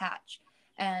called the patch,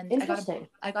 and Interesting.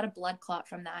 I got a blood clot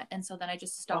from that. And so then I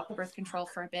just stopped birth control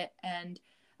for a bit, and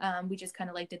we just kind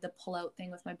of like did the pull out thing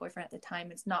with my boyfriend at the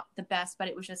time. It's not the best, but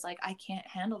it was just like, I can't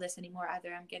handle this anymore.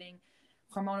 Either I'm getting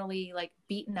hormonally like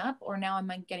beaten up, or now I'm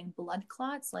like getting blood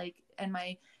clots. Like, and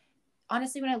my,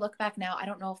 honestly, when I look back now, I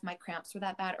don't know if my cramps were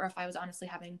that bad, or if I was honestly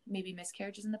having maybe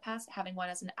miscarriages in the past. Having one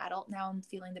as an adult now and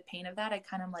feeling the pain of that, I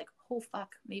kind of like, oh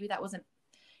fuck, maybe that wasn't,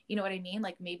 you know what I mean?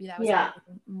 Like maybe that was, Yeah.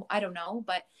 I don't know,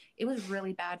 but it was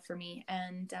really bad for me.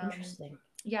 And Interesting.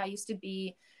 yeah, I used to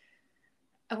be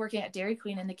working at Dairy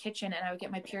Queen in the kitchen, and I would get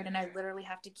my period and I literally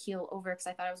have to keel over because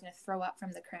I thought I was going to throw up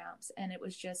from the cramps, and it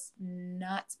was just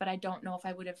nuts. But I don't know if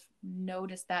I would have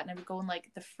noticed that. And I would go in like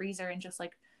the freezer and just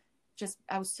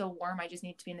I was so warm, I just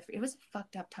needed to be in the freezer. It was a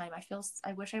fucked up time.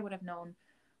 I wish I would have known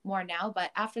more now.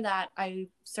 But after that, I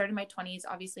started my 20s.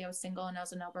 Obviously I was single and I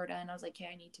was in Alberta, and I was like, okay,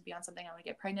 I need to be on something. I want to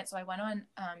get pregnant. So I went on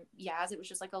Yaz. It was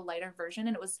just like a lighter version,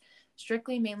 and it was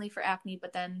strictly mainly for acne,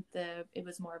 but then it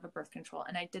was more of a birth control.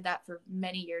 And I did that for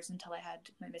many years until I had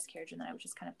my miscarriage, and then I was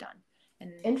just kind of done.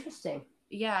 And interesting.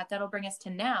 Yeah, that'll bring us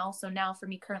to now. So now for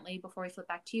me currently, before we flip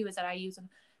back to you, is that I use an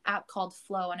app called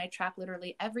Flow, and I track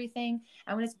literally everything.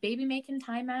 And when it's baby making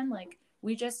time, man, like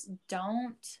we just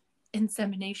don't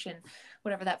insemination,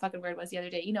 whatever that fucking word was the other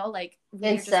day, you know, like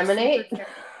inseminate.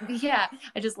 Yeah,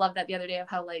 I just love that the other day of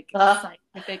how like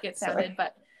scientific it sounded. Sorry.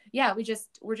 But yeah,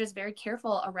 we're just very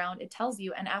careful around, it tells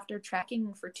you. And after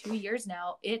tracking for 2 years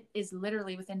now, it is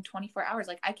literally within 24 hours.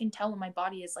 Like I can tell when my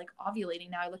body is like ovulating.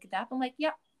 Now I look at that, I'm like,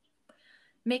 yep,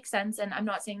 makes sense. And I'm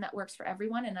not saying that works for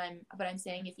everyone, but I'm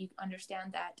saying if you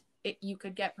understand that you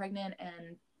could get pregnant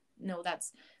and no,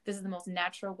 this is the most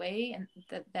natural way, and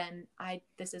then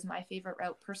this is my favorite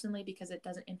route personally, because it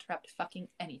doesn't interrupt fucking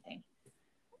anything.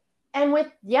 And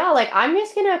like I'm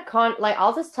just gonna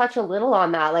I'll just touch a little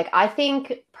on that. Like I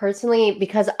think personally,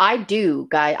 because I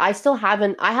have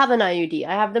an IUD,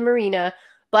 I have the Mirena,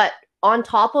 but on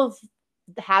top of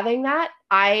having that,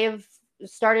 I've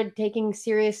started taking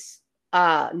serious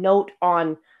note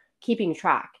on keeping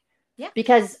track. Yeah.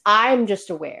 Because I'm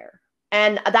just aware.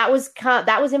 And that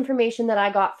was information that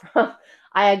I got from,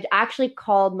 I had actually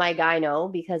called my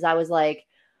gyno because I was like,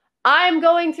 I'm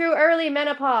going through early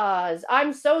menopause.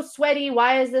 I'm so sweaty.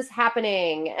 Why is this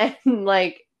happening? And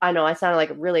like, I know I sounded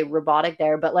like really robotic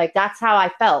there, but like, that's how I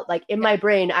felt. Like in my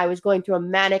brain, I was going through a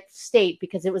manic state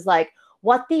because it was like,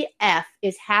 what the F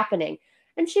is happening?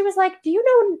 And she was like, do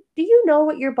you know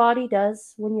what your body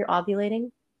does when you're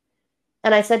ovulating?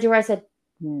 And I said to her,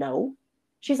 no.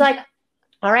 She's like,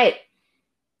 all right,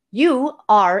 you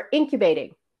are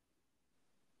incubating.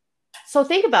 So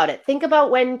think about it. Think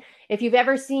about if you've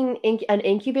ever seen an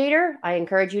incubator, I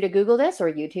encourage you to Google this or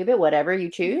YouTube it, whatever you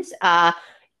choose.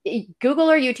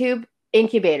 Google or YouTube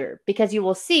incubator, because you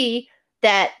will see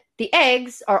that the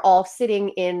eggs are all sitting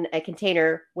in a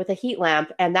container with a heat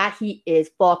lamp, and that heat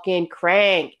is fucking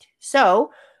cranked.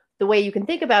 So the way you can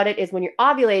think about it is when you're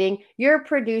ovulating, you're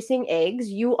producing eggs,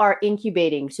 you are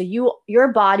incubating. So your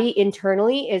body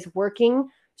internally is working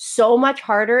so much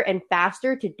harder and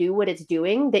faster to do what it's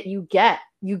doing that you get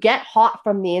hot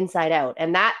from the inside out.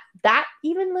 And that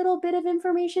even little bit of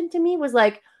information to me was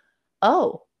like,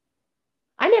 oh,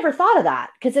 I never thought of that,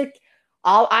 because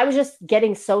I was just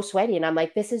getting so sweaty, and I'm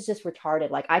like, this is just retarded.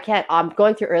 Like I'm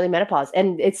going through early menopause.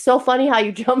 And it's so funny how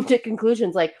you jump to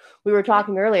conclusions. Like we were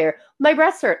talking earlier, my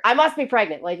breasts hurt, I must be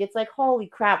pregnant. Like, it's like, holy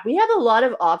crap. We have a lot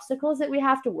of obstacles that we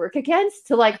have to work against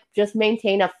to like just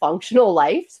maintain a functional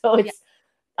life. So it's,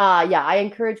 I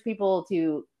encourage people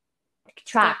to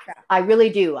track. I really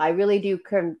do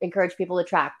encourage people to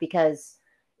track, because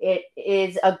it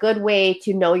is a good way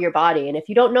to know your body. And if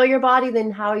you don't know your body,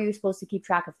 then how are you supposed to keep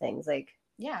track of things? Like,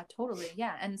 yeah, totally.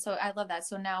 Yeah. And so I love that.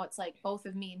 So now it's like both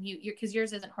of me and you, because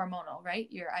yours isn't hormonal, right?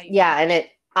 Yeah. And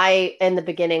in the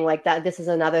beginning, like that, this is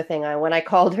another thing. When I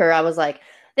called her, I was like,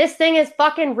 this thing is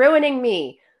fucking ruining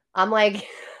me. I'm like,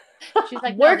 she's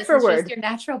like, word for word, just your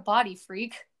natural body,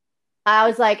 freak. I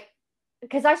was like,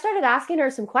 because I started asking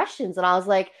her some questions, and I was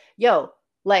like, yo,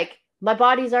 like, my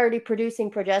body's already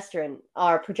producing progestin,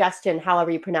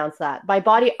 however you pronounce that. My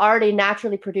body already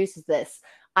naturally produces this.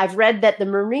 I've read that the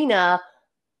Mirena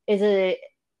is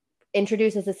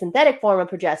introduces a synthetic form of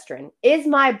progesterone. Is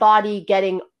my body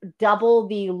getting double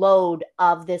the load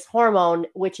of this hormone,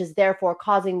 which is therefore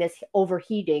causing this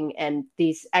overheating and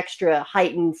these extra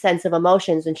heightened sense of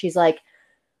emotions? And she's like,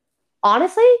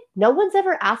 honestly, no one's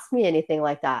ever asked me anything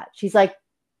like that. She's like,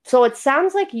 so it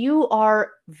sounds like you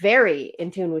are very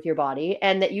in tune with your body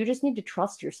and that you just need to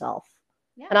trust yourself.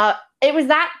 Yeah. And it was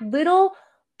that little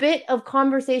bit of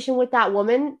conversation with that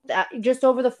woman just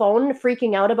over the phone,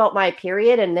 freaking out about my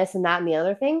period and this and that and the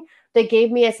other thing, that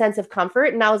gave me a sense of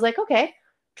comfort. And I was like, okay,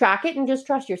 track it and just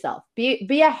trust yourself.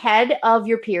 Be ahead of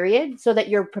your period so that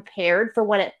you're prepared for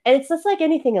when and it's just like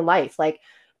anything in life. Like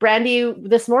Brandy,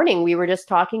 this morning, we were just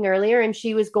talking earlier, and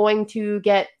she was going to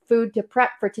get food to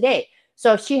prep for today.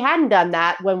 So if she hadn't done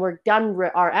that when we're done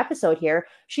our episode here,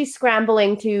 she's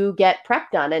scrambling to get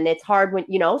prep done. And it's hard when,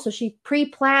 so she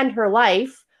pre-planned her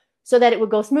life so that it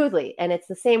would go smoothly. And it's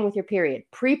the same with your period.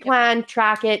 Pre-plan,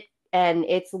 track it, and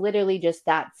it's literally just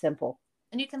that simple.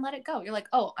 And you can let it go. You're like,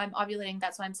 oh, I'm ovulating.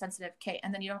 That's why I'm sensitive. Okay.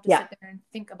 And then you don't have to sit there and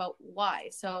think about why.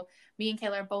 So me and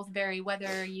Kayla are both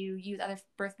whether you use other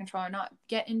birth control or not,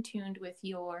 get in tuned with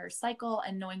your cycle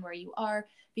and knowing where you are,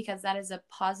 because that is a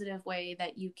positive way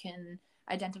that you can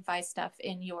identify stuff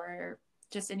in your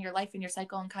life, in your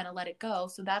cycle, and kind of let it go.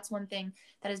 So that's one thing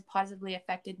that has positively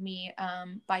affected me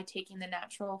by taking the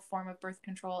natural form of birth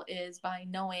control, is by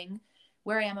knowing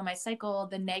where I am in my cycle.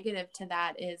 The negative to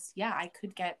that is, I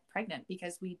could get pregnant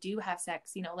because we do have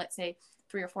sex, let's say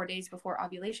 3 or 4 days before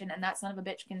ovulation, and that son of a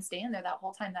bitch can stay in there that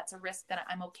whole time. That's a risk that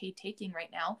I'm okay taking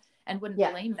right now, and wouldn't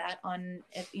blame that on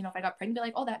if I got pregnant, be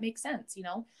like, oh, that makes sense.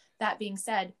 That being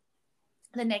said,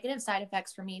 the negative side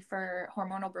effects for me for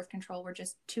hormonal birth control were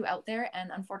just too out there.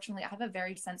 And unfortunately, I have a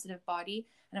very sensitive body,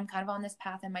 and I'm kind of on this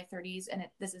path in my 30s. And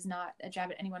this is not a jab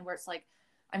at anyone, where it's like,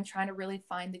 I'm trying to really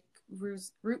find the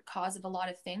root cause of a lot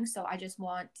of things. So I just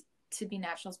want to be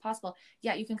natural as possible.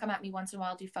 Yeah, you can come at me once in a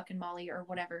while, do fucking Molly or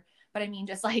whatever. But I mean,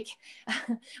 just like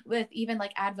with even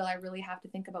like Advil, I really have to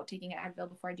think about taking an Advil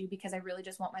before I do, because I really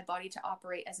just want my body to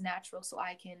operate as natural so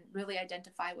I can really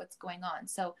identify what's going on.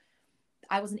 So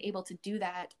I wasn't able to do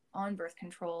that on birth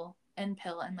control and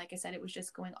pill. And like I said, it was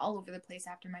just going all over the place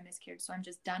after my miscarriage. So I'm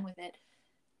just done with it.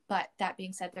 But that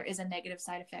being said, there is a negative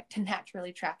side effect to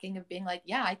naturally tracking, of being like,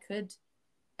 I could,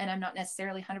 and I'm not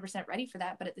necessarily 100% ready for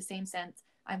that. But at the same sense,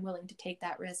 I'm willing to take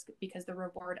that risk, because the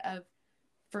reward of,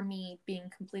 for me, being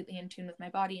completely in tune with my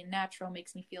body and natural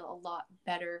makes me feel a lot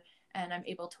better, and I'm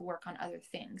able to work on other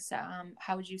things.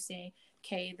 How would you say,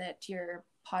 Kay, that you're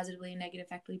positively and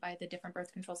negatively by the different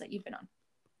birth controls that you've been on?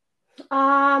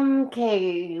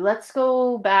 Okay, let's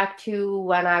go back to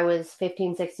when I was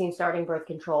 15, 16, starting birth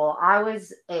control. I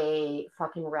was a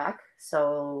fucking wreck,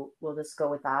 so we'll just go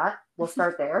with that. We'll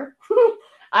start there.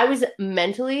 I was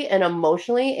mentally and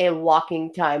emotionally a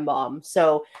walking time bomb.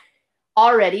 So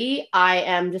already I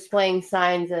am displaying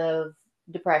signs of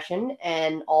depression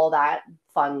and all that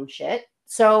fun shit.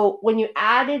 So when you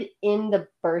added in the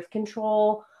birth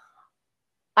control,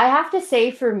 I have to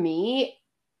say, for me,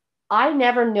 I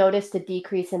never noticed a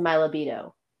decrease in my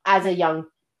libido as a young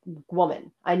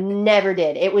woman. I never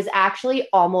did. It was actually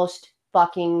almost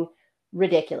fucking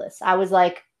ridiculous. I was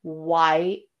like,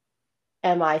 why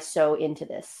am I so into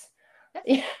this?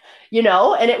 And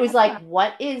it was like,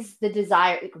 what is the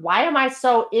desire? Why am I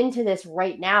so into this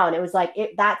right now? And it was like,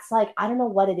 that's like, I don't know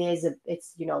what it is.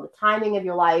 It's, the timing of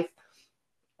your life,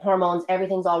 hormones,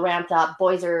 everything's all ramped up.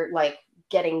 Boys are like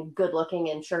getting good looking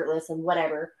and shirtless and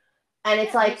whatever. And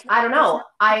it's like, I don't know.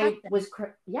 I was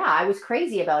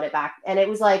crazy about it back. And it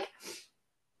was like,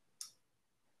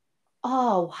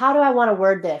 oh, how do I want to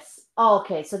word this? Oh,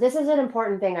 okay. So this is an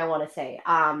important thing I want to say.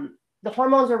 The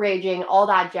hormones were raging, all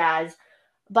that jazz.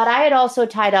 But I had also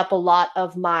tied up a lot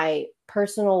of my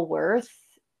personal worth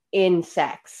in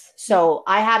sex. So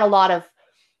I had a lot of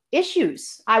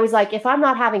issues. I was like, if I'm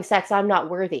not having sex, I'm not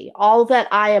worthy. All that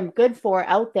I am good for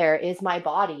out there is my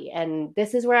body. And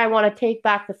this is where I want to take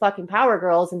back the fucking power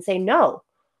girls and say, no,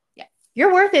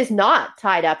 your worth is not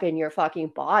tied up in your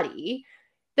fucking body.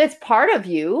 That's part of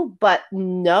you, but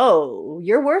no,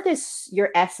 your worth is your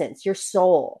essence, your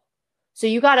soul. So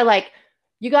you got to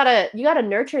you got to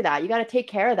nurture that. You got to take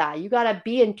care of that. You got to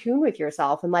be in tune with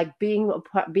yourself, and like being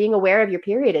aware of your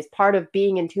period is part of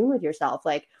being in tune with yourself.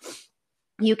 Like,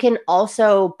 you can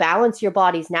also balance your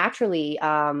bodies naturally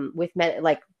with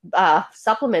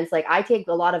supplements. Like, I take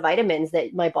a lot of vitamins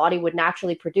that my body would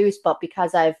naturally produce, but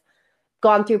because I've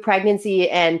gone through pregnancy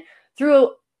and through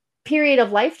a period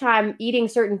of lifetime eating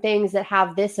certain things that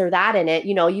have this or that in it,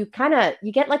 you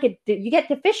get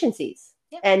deficiencies.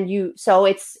 Yep. And so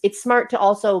it's smart to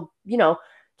also,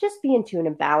 just be in tune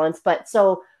and balance. But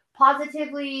so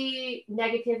positively,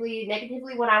 negatively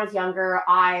when I was younger,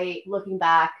 looking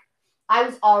back, I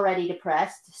was already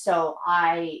depressed. So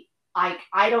I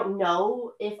don't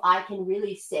know if I can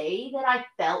really say that I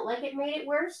felt like it made it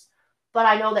worse, but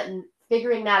I know that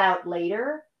figuring that out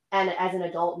later and as an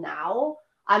adult now,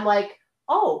 I'm like,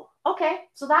 oh, okay,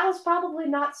 so that was probably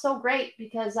not so great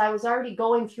because I was already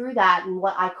going through that, and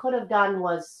what I could have done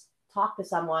was talk to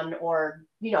someone or,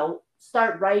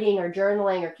 start writing or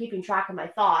journaling or keeping track of my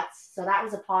thoughts. So that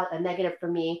was a negative for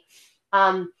me.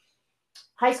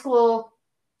 High school,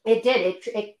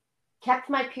 it kept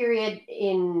my period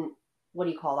in, what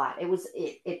do you call that?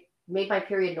 It made my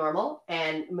period normal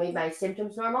and made my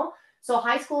symptoms normal. So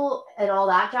high school and all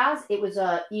that jazz, it was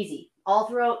easy. All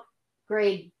throughout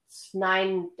grade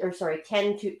 10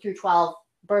 through 12,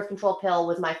 birth control pill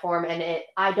was my form, and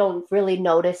I don't really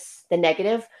notice the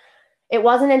negative. It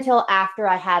wasn't until after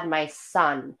I had my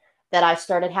son that I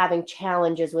started having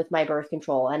challenges with my birth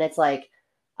control. And it's like,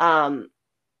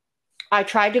 I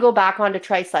tried to go back onto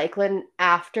tricycline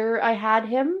after I had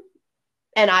him,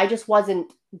 and I just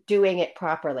wasn't doing it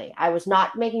properly. I was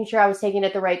not making sure I was taking it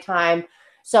at the right time.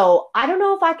 So I don't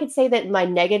know if I could say that my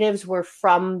negatives were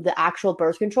from the actual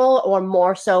birth control or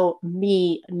more so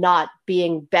me not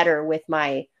being better with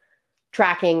my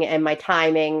tracking and my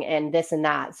timing and this and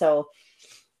that. So,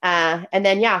 and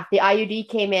then, the IUD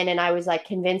came in, and I was like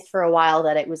convinced for a while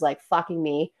that it was like fucking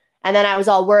me. And then I was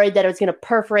all worried that it was going to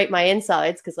perforate my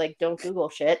insides because, like, don't Google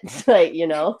shit. Like,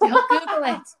 Don't Google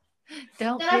it.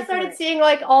 Then I started seeing,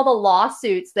 like, all the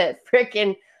lawsuits that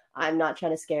freaking, I'm not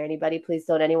trying to scare anybody. Please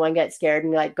don't anyone get scared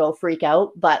and, like, go freak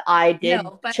out. But I did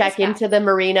check into the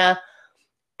marina,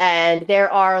 and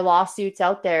there are lawsuits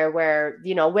out there where,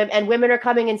 women are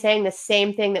coming and saying the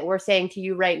same thing that we're saying to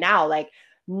you right now. Like,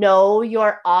 know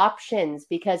your options,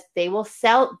 because they will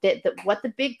sell what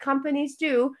the big companies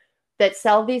do that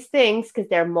sell these things, because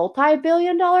they're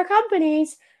multi-billion-dollar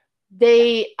companies.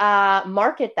 They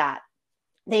market that.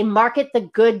 They market the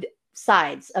good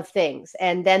sides of things,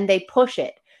 and then they push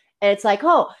it. And it's like,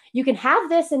 oh, you can have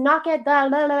this and not get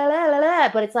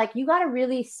that, but it's like, you got to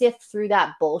really sift through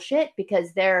that bullshit,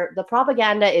 because the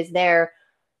propaganda is there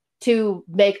to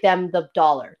make them the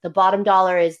dollar. The bottom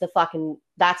dollar is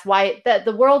that's why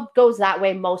the world goes that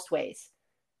way most ways.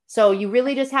 So you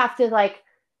really just have to, like,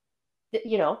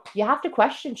 you have to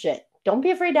question shit. Don't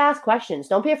be afraid to ask questions.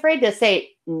 Don't be afraid to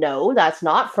say, no, that's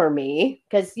not for me,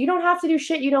 because you don't have to do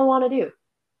shit you don't want to do.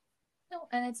 No,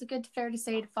 and it's fair to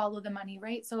say to follow the money,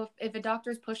 right? So if a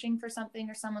doctor's pushing for something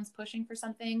or someone's pushing for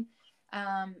something,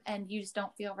 and you just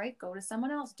don't feel right, go to someone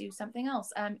else, do something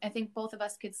else. I think both of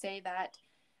us could say that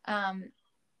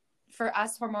for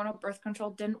us, hormonal birth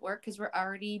control didn't work because we're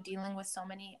already dealing with so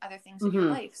many other things in your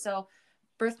life. So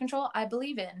birth control, I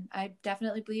believe in. I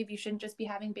definitely believe you shouldn't just be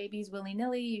having babies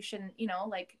willy-nilly. You shouldn't,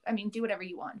 do whatever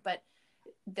you want, but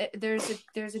there's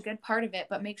a good part of it,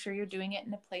 but make sure you're doing it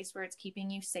in a place where it's keeping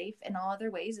you safe in all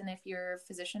other ways. And if your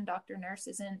physician, doctor, nurse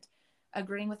isn't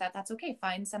agreeing with that, that's okay.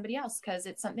 Find somebody else, because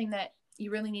it's something that you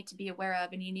really need to be aware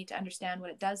of, and you need to understand what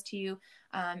it does to you.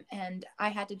 And I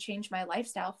had to change my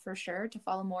lifestyle for sure to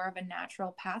follow more of a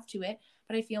natural path to it,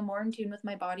 but I feel more in tune with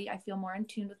my body. I feel more in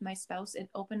tune with my spouse. It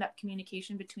opened up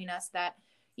communication between us that,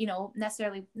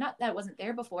 necessarily not that wasn't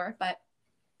there before, but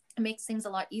it makes things a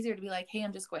lot easier to be like, hey,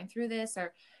 I'm just going through this,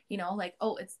 or,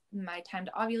 oh, it's my time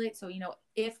to ovulate. So,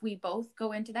 if we both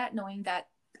go into that knowing that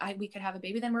we could have a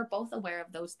baby, then we're both aware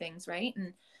of those things. Right.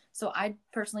 And so I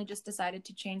personally just decided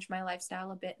to change my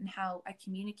lifestyle a bit and how I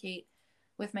communicate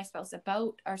with my spouse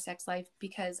about our sex life,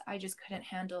 because I just couldn't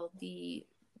handle the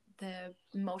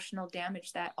emotional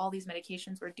damage that all these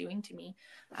medications were doing to me.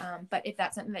 But if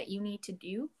that's something that you need to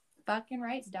do, fucking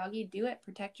rights, doggy, do it,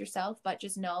 protect yourself. But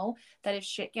just know that if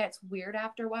shit gets weird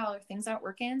after a while or things aren't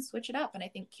working, switch it up. And I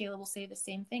think Kayla will say the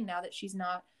same thing now that she's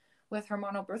not with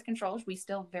hormonal birth control. We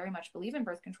still very much believe in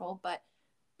birth control, but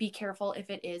be careful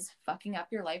if it is fucking up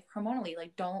your life hormonally.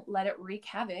 Like, don't let it wreak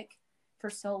havoc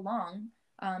for so long.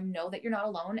 Know that you're not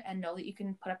alone, and know that you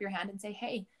can put up your hand and say,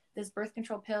 hey, this birth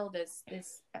control pill, this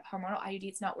hormonal IUD,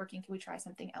 it's not working. Can we try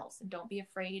something else? And don't be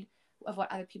afraid of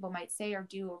what other people might say or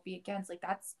do or be against. Like,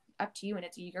 that's up to you, and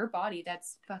it's your body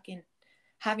that's fucking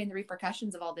having the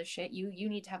repercussions of all this shit. You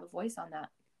need to have a voice on that.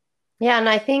 Yeah, and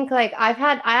I think, like, I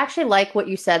actually like what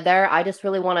you said there. I just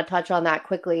really want to touch on that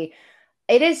quickly.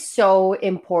 It is so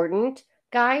important,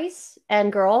 guys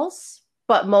and girls,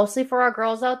 but mostly for our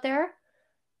girls out there,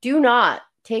 do not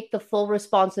take the full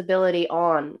responsibility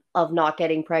on of not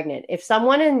getting pregnant. If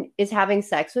someone is having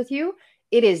sex with you,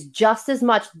 it is just as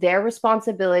much their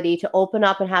responsibility to open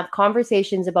up and have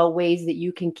conversations about ways that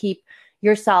you can keep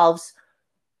yourselves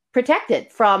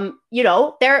protected from,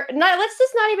 they're not, let's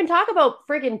just not even talk about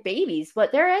friggin' babies,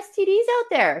 but there are STDs out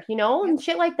there, and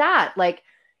shit like that. Like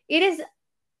it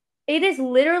is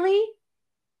literally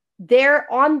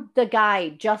they're on the guy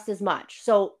just as much.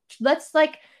 So let's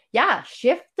let's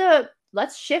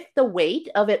shift the weight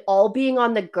of it all being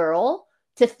on the girl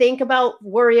to think about,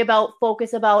 worry about,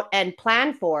 focus about, and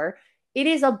plan for. It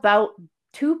is about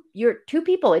two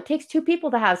people. It takes two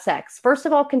people to have sex. First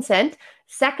of all, consent.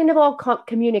 Second of all,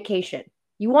 communication.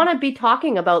 You want to be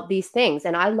talking about these things.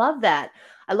 And I love that.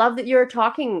 I love that you're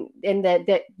talking and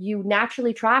that you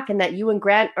naturally track and that you and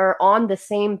Grant are on the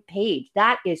same page.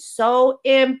 That is so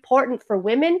important for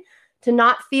women to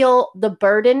not feel the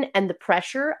burden and the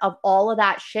pressure of all of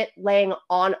that shit laying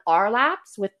on our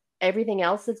laps with everything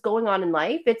else that's going on in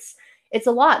life. It's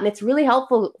a lot. And it's really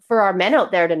helpful for our men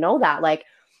out there to know that. Like,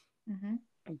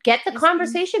 get the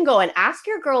conversation going. Ask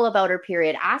your girl about her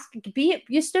period.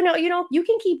 You still know, you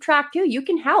can keep track too. You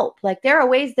can help. Like, there are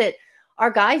ways that our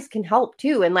guys can help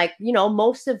too. And like,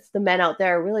 most of the men out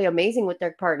there are really amazing with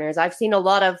their partners. I've seen a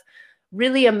lot of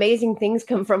really amazing things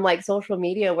come from like social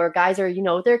media where guys are,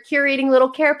 they're curating little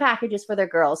care packages for their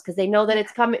girls because they know that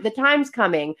it's coming, the time's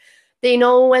coming. They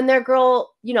know when their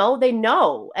girl, they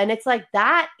know. And it's like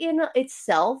that in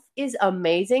itself is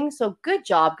amazing. So good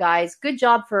job, guys. Good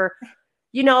job for,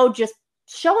 just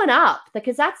showing up,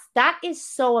 because that is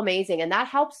so amazing. And that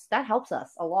helps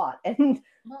us a lot. And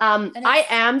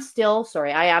I still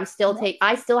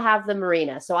have the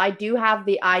Mirena. So I do have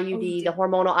the IUD, the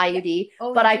hormonal IUD,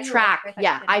 but I track.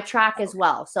 I track as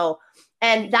well. So,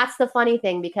 and that's the funny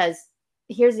thing, because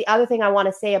here's the other thing I want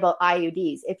to say about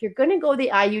IUDs. If you're going to go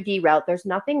the IUD route, there's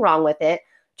nothing wrong with it.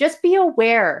 Just be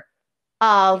aware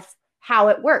of how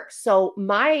it works. So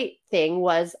my thing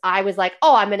was, I was like,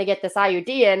 oh, I'm going to get this IUD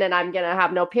in and I'm going to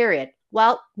have no period.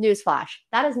 Well, newsflash,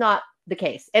 that is not the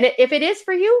case. And if it is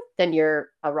for you, then you're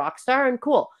a rock star and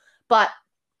cool. But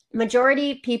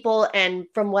majority people, and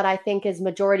from what I think is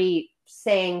majority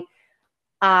saying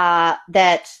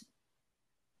that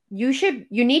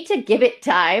you need to give it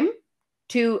time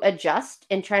to adjust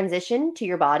and transition to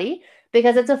your body,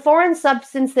 because it's a foreign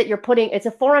substance that it's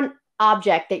a foreign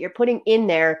object that you're putting in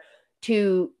there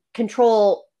to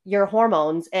control your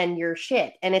hormones and your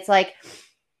shit. And it's like,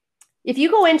 if you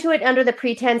go into it under the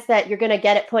pretense that you're going to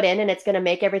get it put in and it's going to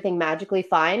make everything magically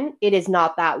fine, it is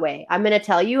not that way. I'm going to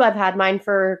tell you, I've had mine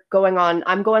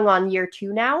I'm going on year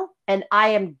 2 now, and I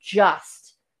am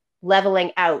just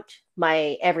leveling out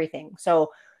my everything.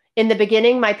 So in the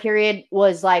beginning, my period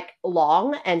was like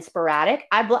long and sporadic.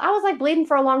 I was like bleeding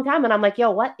for a long time, and I'm like,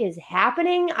 yo, what is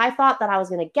happening? I thought that I was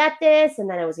going to get this, and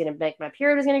then it was going to make my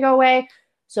period was going to go away.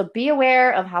 So be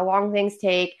aware of how long things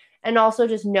take. And also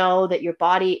just know that your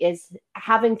body is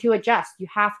having to adjust. You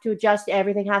have to adjust.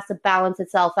 Everything has to balance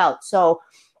itself out. So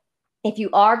if you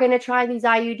are going to try these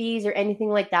IUDs or anything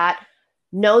like that,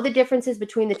 know the differences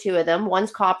between the two of them.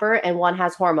 One's copper and one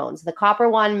has hormones. The copper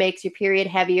one makes your period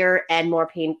heavier and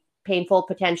more painful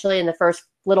potentially in the first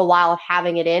little while of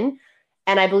having it in.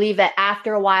 And I believe that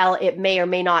after a while, it may or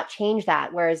may not change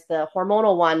that. Whereas the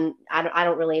hormonal one, I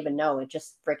don't really even know. It's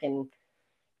just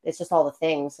all the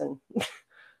things. And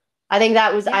I think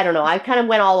that was, I don't know. I kind of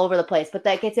went all over the place, but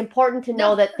like, it's important to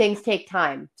know that things take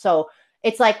time. So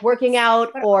it's like working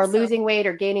out or also losing weight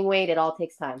or gaining weight. It all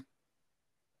takes time.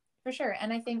 For sure.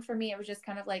 And I think for me, it was just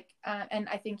kind of like, and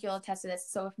I think you'll attest to this.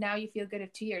 So if now you feel good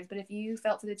of 2 years, but if you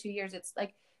felt for the 2 years, it's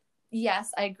like,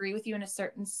 yes, I agree with you in a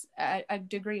certain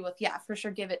degree with, for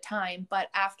sure, give it time. But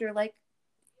after like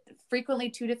frequently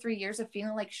 2 to 3 years of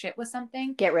feeling like shit with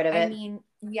something, get rid of it. I mean,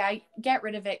 get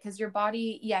rid of it, because your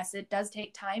body, yes, it does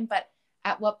take time, but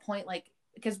at what point, like,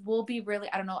 because we'll be really,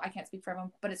 I don't know, I can't speak for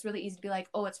everyone, but it's really easy to be like,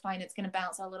 oh, it's fine, it's going to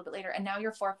balance out a little bit later, and now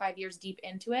you're 4 or 5 years deep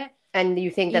into it, and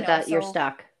you think that you're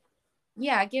stuck.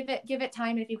 Yeah, give it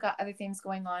time if you've got other things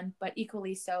going on, but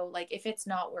equally so, like, if it's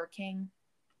not working,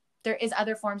 there is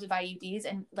other forms of IUDs,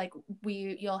 and like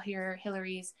you'll hear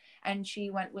Hillary's, and she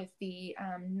went with the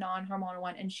non-hormonal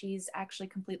one, and she's actually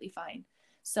completely fine.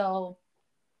 So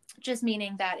just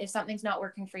meaning that if something's not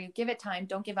working for you, give it time.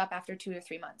 Don't give up after 2 or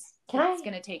 3 months. It's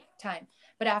going to take time.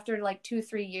 But after like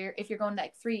 2-3 years, if you're going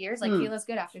like 3 years, like Kayla's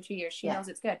good after 2 years. She knows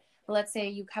it's good. But let's say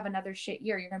you have another shit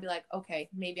year, you're going to be like, okay,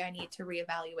 maybe I need to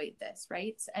reevaluate this,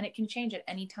 right? And it can change at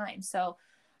any time. So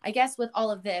I guess with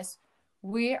all of this,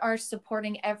 we are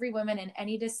supporting every woman in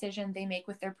any decision they make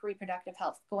with their reproductive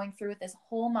health. Going through this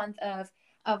whole month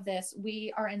of this,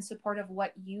 we are in support of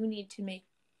what you need to make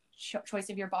choice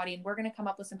of your body. And we're going to come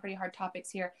up with some pretty hard topics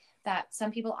here that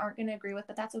some people aren't going to agree with,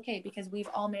 but that's okay, because we've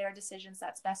all made our decisions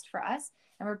that's best for us.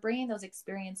 And we're bringing those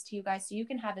experiences to you guys so you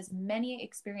can have as many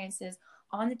experiences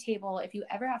on the table if you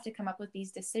ever have to come up with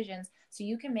these decisions, so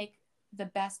you can make the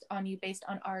best on you based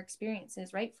on our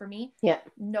experiences, right? For me,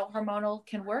 no hormonal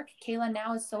can work. Kayla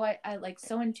now is so I like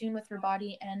so in tune with her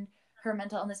body and her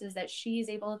mental illnesses that she is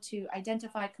able to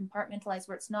identify, compartmentalize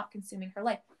where it's not consuming her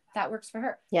life. That works for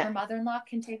her. Her mother-in-law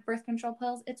can take birth control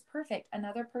pills. It's perfect.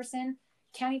 Another person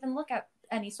can't even look at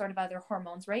any sort of other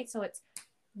hormones, right? So it's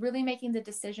really making the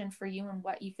decision for you and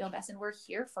what you feel best. And we're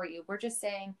here for you. We're just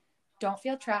saying, don't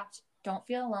feel trapped, don't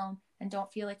feel alone, and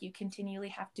don't feel like you continually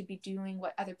have to be doing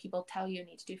what other people tell you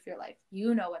need to do for your life.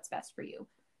 You know what's best for you.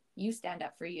 You stand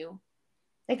up for you.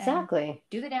 Exactly.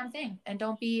 Do the damn thing. And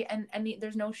don't be, and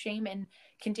there's no shame in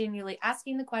continually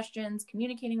asking the questions,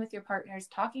 communicating with your partners,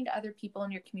 talking to other people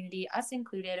in your community, us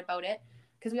included, about it,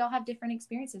 because we all have different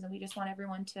experiences and we just want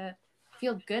everyone to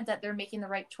feel good that they're making the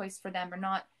right choice for them, or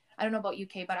not. I don't know about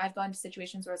UK, but I've gone to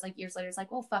situations where it's like years later, it's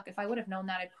like, well, fuck, if I would have known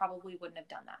that, I probably wouldn't have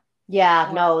done that.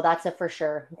 Yeah, no, that's a for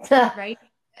sure. Right?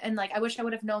 And like, I wish I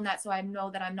would have known that, so I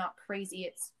know that I'm not crazy.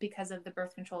 It's because of the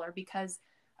birth control, or because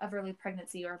of early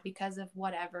pregnancy, or because of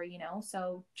whatever, you know?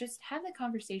 So just have the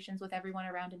conversations with everyone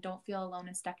around and don't feel alone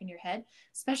and stuck in your head,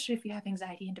 especially if you have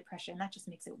anxiety and depression. That just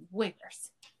makes it way worse.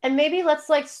 And maybe let's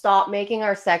like stop making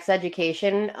our sex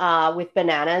education with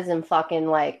bananas and fucking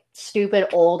like stupid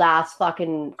old ass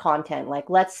fucking content. Like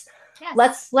let's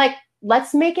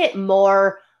make it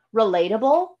more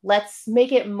relatable. Let's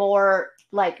make it more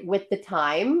like with the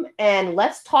time, and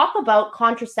let's talk about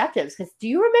contraceptives. Because do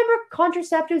you remember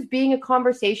contraceptives being a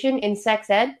conversation in sex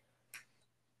ed?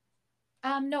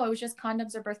 No, it was just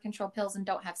condoms or birth control pills and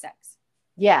don't have sex.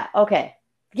 Yeah. Okay.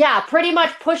 Yeah, pretty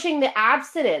much pushing the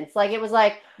abstinence. Like it was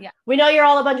like, we know you're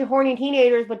all a bunch of horny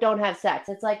teenagers, but don't have sex.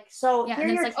 It's like, so here and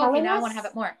it's you're like, telling okay, now us I want to have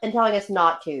it more, and telling us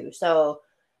not to. So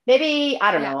maybe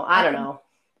I don't know.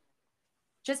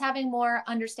 Just having more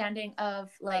understanding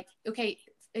of like, okay,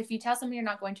 if you tell someone you're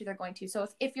not going to, they're going to. So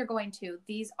if you're going to,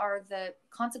 these are the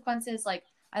consequences. Like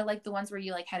I like the ones where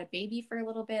you like had a baby for a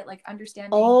little bit, like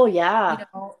understanding. Oh yeah. You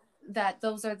know, that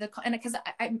those are the, and because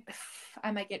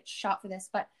I might get shot for this,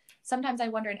 but sometimes I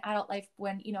wonder in adult life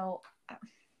when, you know,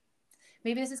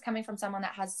 maybe this is coming from someone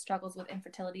that has struggles with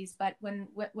infertilities, but when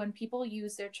people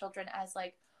use their children as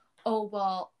like, oh,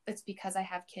 well, it's because I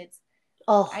have kids.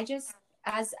 Oh, I just,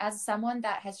 as someone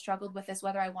that has struggled with this,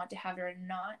 whether I want to have it or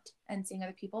not, and seeing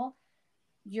other people,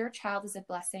 your child is a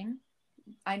blessing.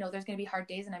 I know there's going to be hard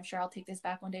days, and I'm sure I'll take this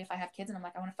back one day if I have kids and I'm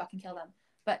like, I want to fucking kill them.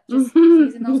 But just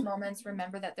please, in those moments,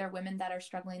 remember that there are women that are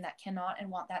struggling that cannot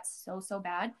and want that so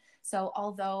bad. So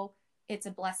although it's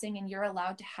a blessing and you're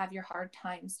allowed to have your hard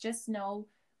times, just know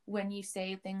when you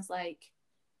say things like,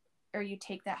 or you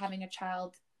take that having a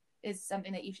child is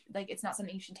something that you like, it's not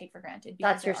something you should take for granted.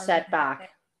 That's your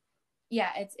setback. Yeah,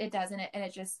 it does, and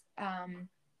it just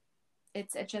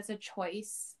it's just a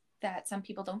choice that some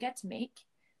people don't get to make,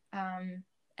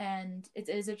 and it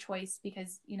is a choice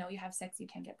because, you know, you have sex, you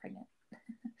can get pregnant.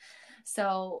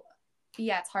 So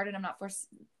yeah, it's hard, and I'm not for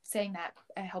saying that.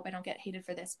 I hope I don't get hated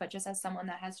for this, but just as someone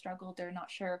that has struggled or not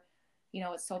sure, you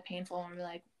know, it's so painful when we're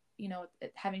like, you know,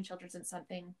 having children isn't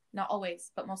something, not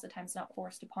always, but most of the time it's not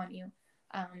forced upon you,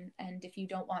 and if you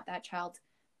don't want that child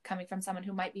coming from someone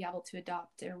who might be able to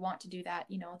adopt or want to do that,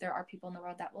 you know, there are people in the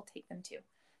world that will take them too.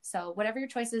 So whatever your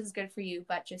choice is good for you,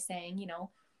 but just saying, you know,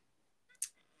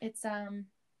 it's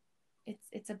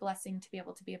a blessing to be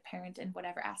able to be a parent in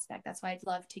whatever aspect. That's why I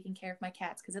love taking care of my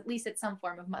cats, because at least it's some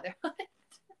form of motherhood.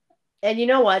 And you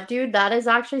know what, dude, that is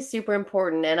actually super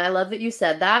important. And I love that you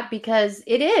said that, because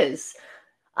it is.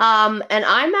 And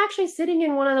I'm actually sitting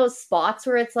in one of those spots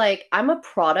where it's like, I'm a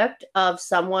product of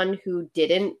someone who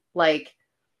didn't like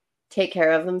take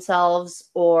care of themselves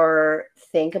or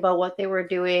think about what they were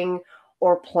doing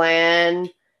or plan.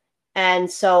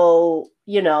 And so,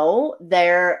 you know,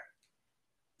 how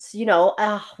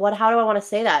do I want to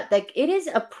say that? Like, it is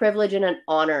a privilege and an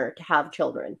honor to have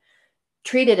children.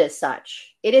 Treat it as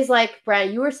such. It is like,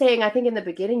 Brad, you were saying, I think in the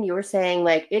beginning, you were saying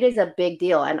like, it is a big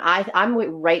deal. And I'm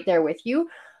right there with you.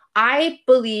 I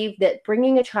believe that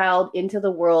bringing a child into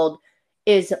the world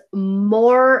is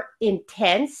more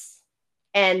intense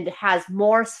and has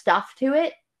more stuff to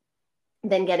it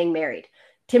than getting married.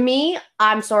 To me,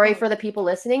 I'm sorry for the people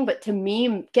listening, but to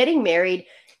me, getting married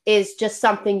is just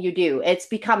something you do. It's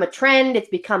become a trend. It's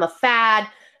become a fad.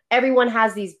 Everyone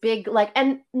has these big, like,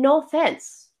 and no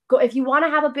offense, go if you want to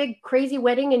have a big crazy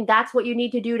wedding and that's what you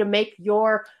need to do to make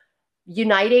your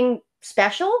uniting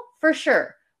special, for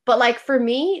sure. But like for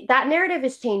me, that narrative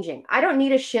is changing. I don't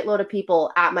need a shitload of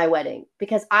people at my wedding,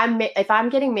 because if I'm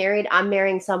getting married, I'm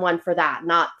marrying someone for that,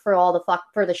 not for all the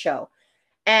for the show.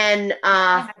 And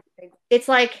it's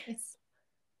like,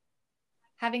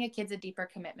 having a kid's a deeper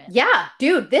commitment. Yeah,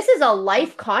 dude, this is a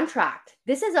life contract.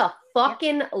 This is a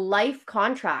fucking life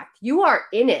contract. You are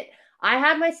in it. I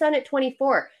had my son at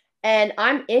 24 and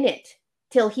I'm in it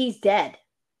till he's dead.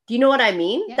 Do you know what I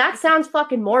mean? Yeah, that sounds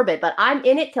fucking morbid, but I'm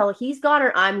in it till he's gone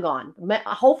or I'm gone.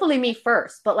 Hopefully me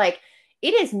first, but like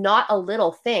it is not a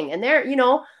little thing. And there, you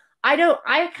know,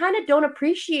 I kind of don't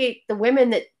appreciate the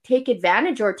women that take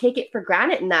advantage or take it for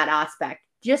granted in that aspect.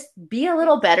 Just be a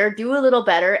little better, do a little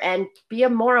better, and be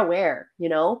more aware, you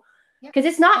know? Because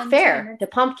it's not fair to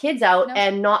pump kids out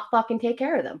and not fucking take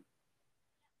care of them.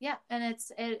 Yeah, and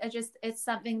it's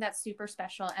something that's super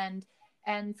special.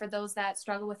 And for those that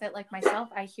struggle with it, like myself,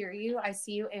 I hear you. I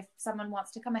see you. If someone wants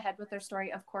to come ahead with their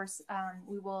story, of course,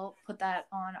 we will put that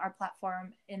on our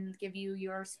platform and give you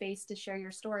your space to share your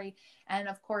story. And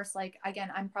of course, like, again,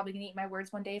 I'm probably going to eat my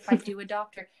words one day if I do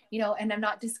adopt her, you know, and I'm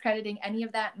not discrediting any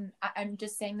of that. And I'm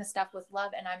just saying the stuff with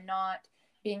love, and I'm not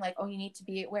being like, oh, you need to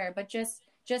be aware, but just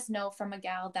know from a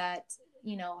gal that,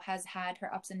 you know, has had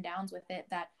her ups and downs with it,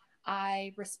 that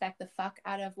I respect the fuck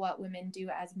out of what women do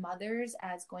as mothers,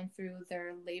 as going through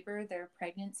their labor, their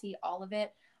pregnancy, all of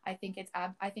it. I think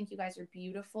you guys are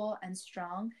beautiful and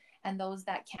strong. And those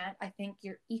that can't, I think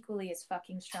you're equally as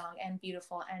fucking strong and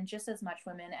beautiful and just as much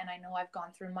women. And I know I've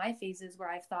gone through my phases where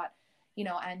I've thought, you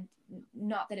know, and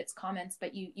not that it's comments,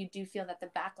 but you do feel that the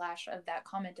backlash of that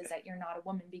comment is that you're not a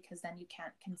woman because then you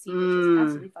can't conceive, which is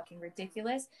absolutely fucking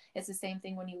ridiculous. It's the same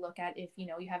thing when you look at if, you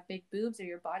know, you have big boobs or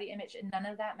your body image, and none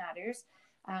of that matters.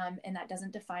 And that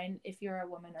doesn't define if you're a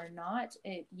woman or not.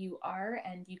 You are,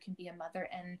 and you can be a mother.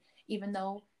 And even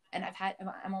though, and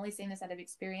I'm only saying this out of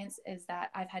experience, is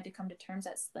that I've had to come to terms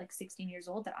at like 16 years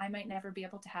old that I might never be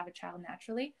able to have a child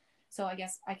naturally. So I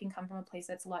guess I can come from a place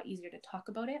that's a lot easier to talk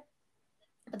about it.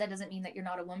 But that doesn't mean that you're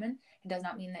not a woman. It does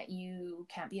not mean that you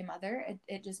can't be a mother.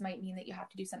 It just might mean that you have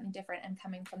to do something different. And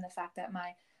coming from the fact that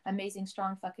my amazing,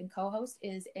 strong fucking co-host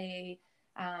is a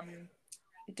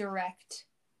direct,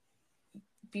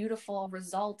 beautiful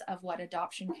result of what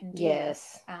adoption can do.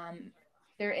 Yes.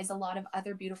 There is a lot of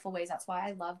other beautiful ways. That's why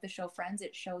I love the show Friends.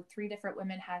 It showed 3 different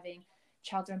women having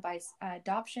children by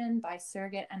adoption, by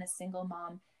surrogate, and a single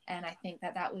mom. And I think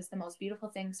that was the most beautiful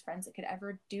things Friends could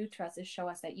ever do to us, is show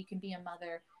us that you can be a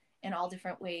mother in all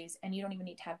different ways. And you don't even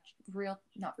need to have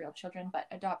not real children, but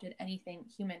adopted anything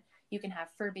human. You can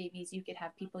have fur babies. You could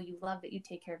have people you love that you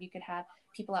take care of. You could have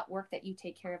people at work that you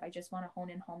take care of. I just want to hone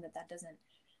in home that doesn't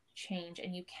change.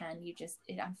 And you can,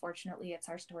 unfortunately, it's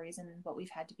our stories and what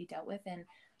we've had to be dealt with. And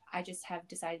I just have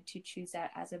decided to choose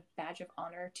that as a badge of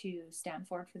honor to stand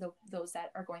for those that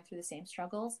are going through the same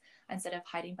struggles, instead of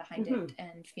hiding behind it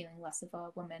and feeling less of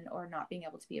a woman or not being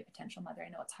able to be a potential mother. I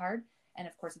know it's hard, and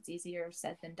of course it's easier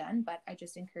said than done, but I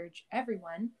just encourage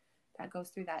everyone that goes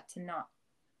through that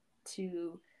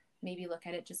to maybe look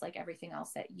at it just like everything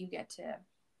else, that you get to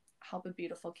help a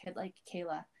beautiful kid like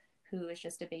Kayla, who is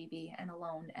just a baby and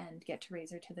alone, and get to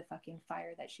raise her to the fucking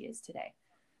fire that she is today.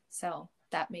 So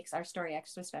that makes our story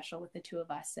extra special with the two of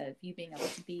us, of you being able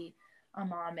to be a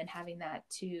mom and having that,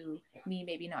 to me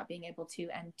maybe not being able to,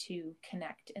 and to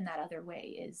connect in that other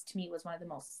way, is, to me, was one of the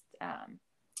most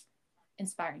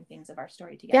inspiring things of our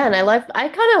story together. Yeah, and I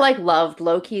kind of like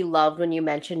low-key loved when you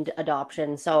mentioned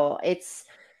adoption. So it's,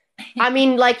 I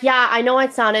mean, like, yeah, I know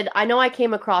I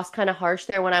came across kind of harsh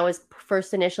there when I was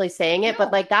first initially saying it,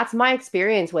 but like, that's my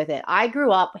experience with it. I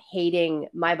grew up hating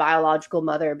my biological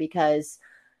mother because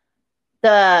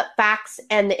the facts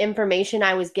and the information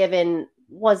I was given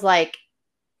was like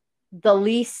the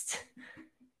least,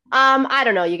 I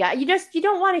don't know, you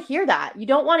don't want to hear that. You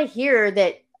don't want to hear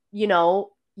that, you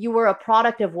know, you were a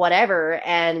product of whatever,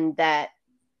 and that,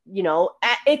 you know,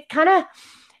 it kind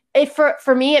of,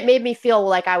 for me, it made me feel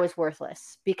like I was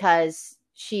worthless because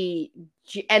she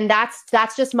and that's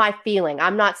just my feeling.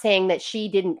 I'm not saying that she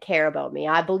didn't care about me.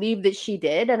 I believe that she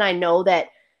did. And I know that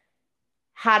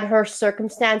had her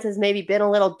circumstances maybe been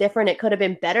a little different, it could have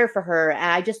been better for her.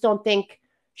 And I just don't think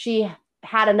she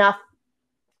had enough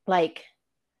like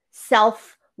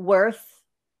self-worth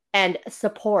and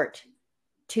support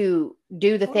to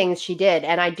do the things she did.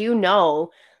 And I do know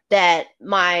that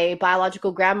my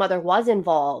biological grandmother was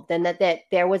involved, and that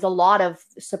there was a lot of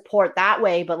support that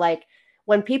way. But like,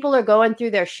 when people are going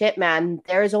through their shit, man,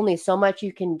 there is only so much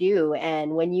you can do.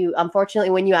 And unfortunately,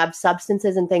 when you add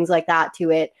substances and things like that to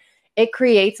it, it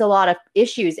creates a lot of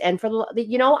issues. And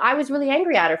I was really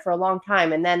angry at her for a long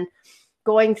time. And then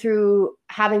going through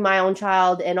having my own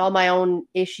child and all my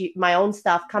own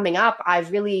stuff coming up,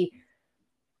 I've kind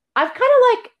of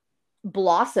like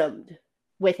blossomed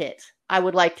with it, I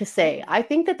would like to say. I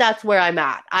think that that's where I'm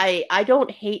at. I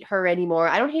don't hate her anymore.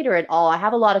 I don't hate her at all. I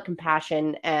have a lot of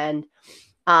compassion, and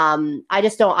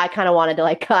I kind of wanted to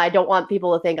like, I don't want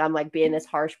people to think I'm like being this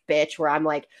harsh bitch where I'm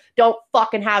like, don't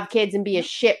fucking have kids and be a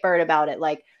shitbird about it.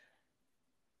 Like,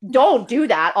 don't do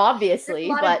that, obviously,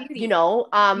 but you know,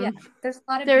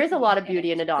 there is a lot of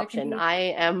beauty in adoption. I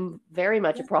am very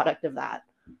much a product of that.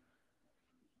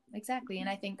 Exactly. And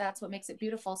I think that's what makes it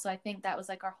beautiful. So I think that was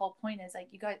like our whole point is like,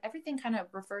 you guys, everything kind of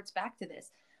reverts back to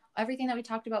this. Everything that we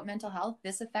talked about mental health,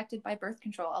 this affected by birth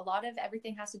control. A lot of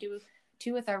everything has to do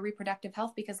with our reproductive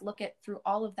health, because look at through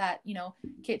all of that, you know,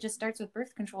 it just starts with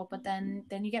birth control, but then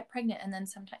you get pregnant, and then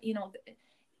sometimes, you know,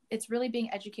 it's really being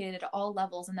educated at all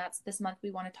levels. And that's this month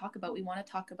we want to talk about. We want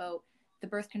to talk about the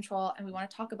birth control, and we want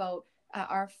to talk about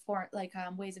our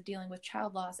ways of dealing with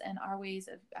child loss, and our ways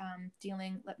of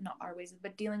dealing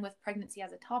with pregnancy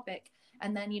as a topic.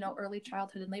 And then, you know, early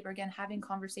childhood and labor, again, having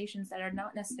conversations that are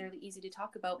not necessarily easy to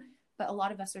talk about, but a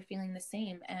lot of us are feeling the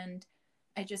same. And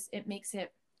it makes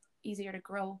it easier to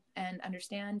grow and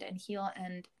understand and heal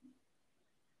and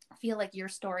feel like your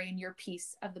story and your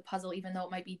piece of the puzzle, even though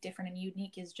it might be different and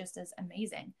unique, is just as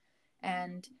amazing.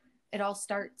 And it all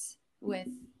starts with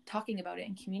talking about it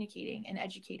and communicating and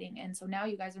educating. And so now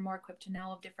you guys are more equipped to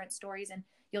know of different stories, and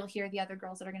you'll hear the other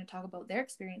girls that are going to talk about their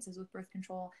experiences with birth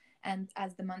control and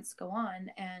as the months go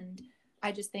on. And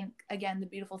I just think, again, the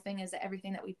beautiful thing is that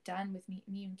everything that we've done with me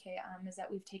and Kay, is that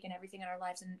we've taken everything in our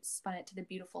lives and spun it to the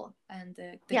beautiful and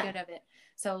the good of it.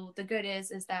 So the good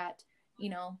is that, you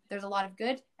know, there's a lot of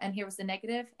good, and here was the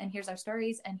negative, and here's our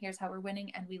stories, and here's how we're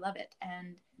winning, and we love it.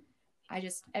 And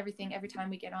every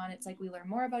time we get on, it's like we learn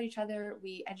more about each other,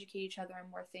 we educate each other on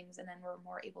more things, and then we're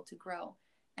more able to grow.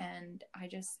 And I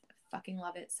just fucking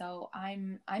love it. So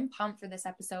I'm pumped for this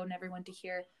episode and everyone to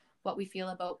hear what we feel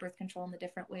about birth control in the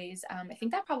different ways. I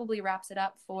think that probably wraps it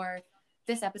up for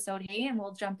this episode, hey, and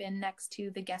we'll jump in next to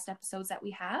the guest episodes that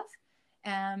we have.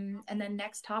 And then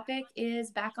next topic is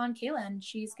back on Kayla, and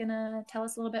she's gonna tell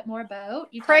us a little bit more about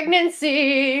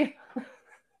pregnancy.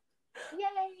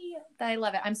 Yay! I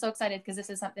love it. I'm so excited because this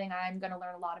is something I'm gonna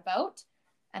learn a lot about,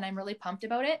 and I'm really pumped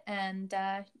about it. And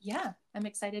I'm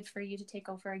excited for you to take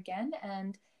over again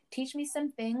and teach me some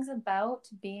things about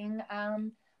being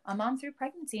a mom through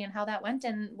pregnancy and how that went.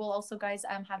 And we'll also, guys,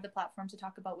 have the platform to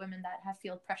talk about women that have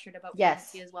feel pressured about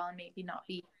pregnancy as well, and maybe not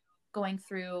be going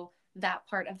through that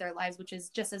part of their lives, which is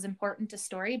just as important to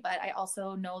story. But I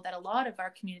also know that a lot of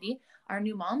our community are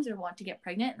new moms or want to get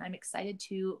pregnant, and I'm excited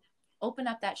to open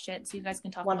up that shit so you guys can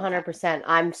talk 100%.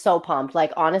 I'm so pumped.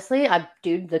 Like, honestly,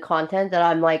 the content that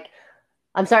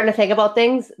I'm starting to think about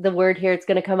things. The word here, it's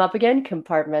going to come up again,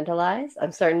 compartmentalize.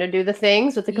 I'm starting to do the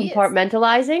things with the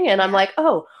compartmentalizing, and I'm like,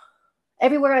 oh,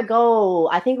 everywhere I go,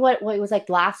 I think what it was like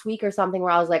last week or something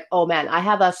where I was like, oh man, I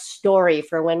have a story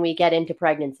for when we get into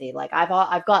pregnancy. Like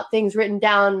I've got things written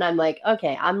down, and I'm like,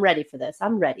 okay, I'm ready for this.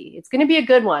 I'm ready. It's going to be a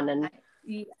good one, and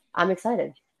I'm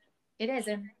excited. It is,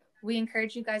 and we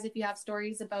encourage you guys, if you have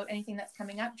stories about anything that's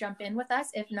coming up, jump in with us.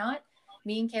 If not,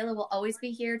 me and Kayla will always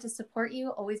be here to support you,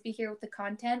 always be here with the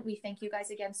content. We thank you guys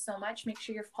again so much. Make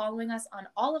sure you're following us on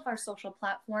all of our social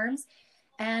platforms.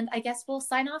 And I guess we'll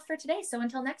sign off for today. So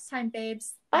until next time,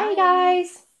 babes. Bye,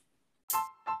 guys.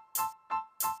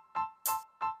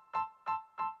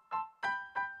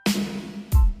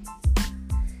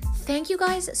 Thank you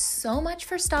guys so much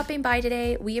for stopping by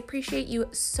today. We appreciate you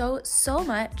so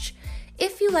much.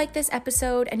 If you like this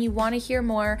episode and you want to hear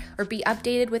more or be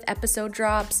updated with episode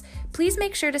drops, please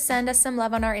make sure to send us some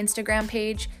love on our Instagram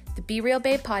page, the Be Real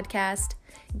Babe Podcast.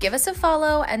 Give us a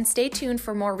follow and stay tuned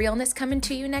for more realness coming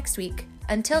to you next week.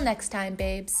 Until next time,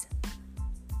 babes.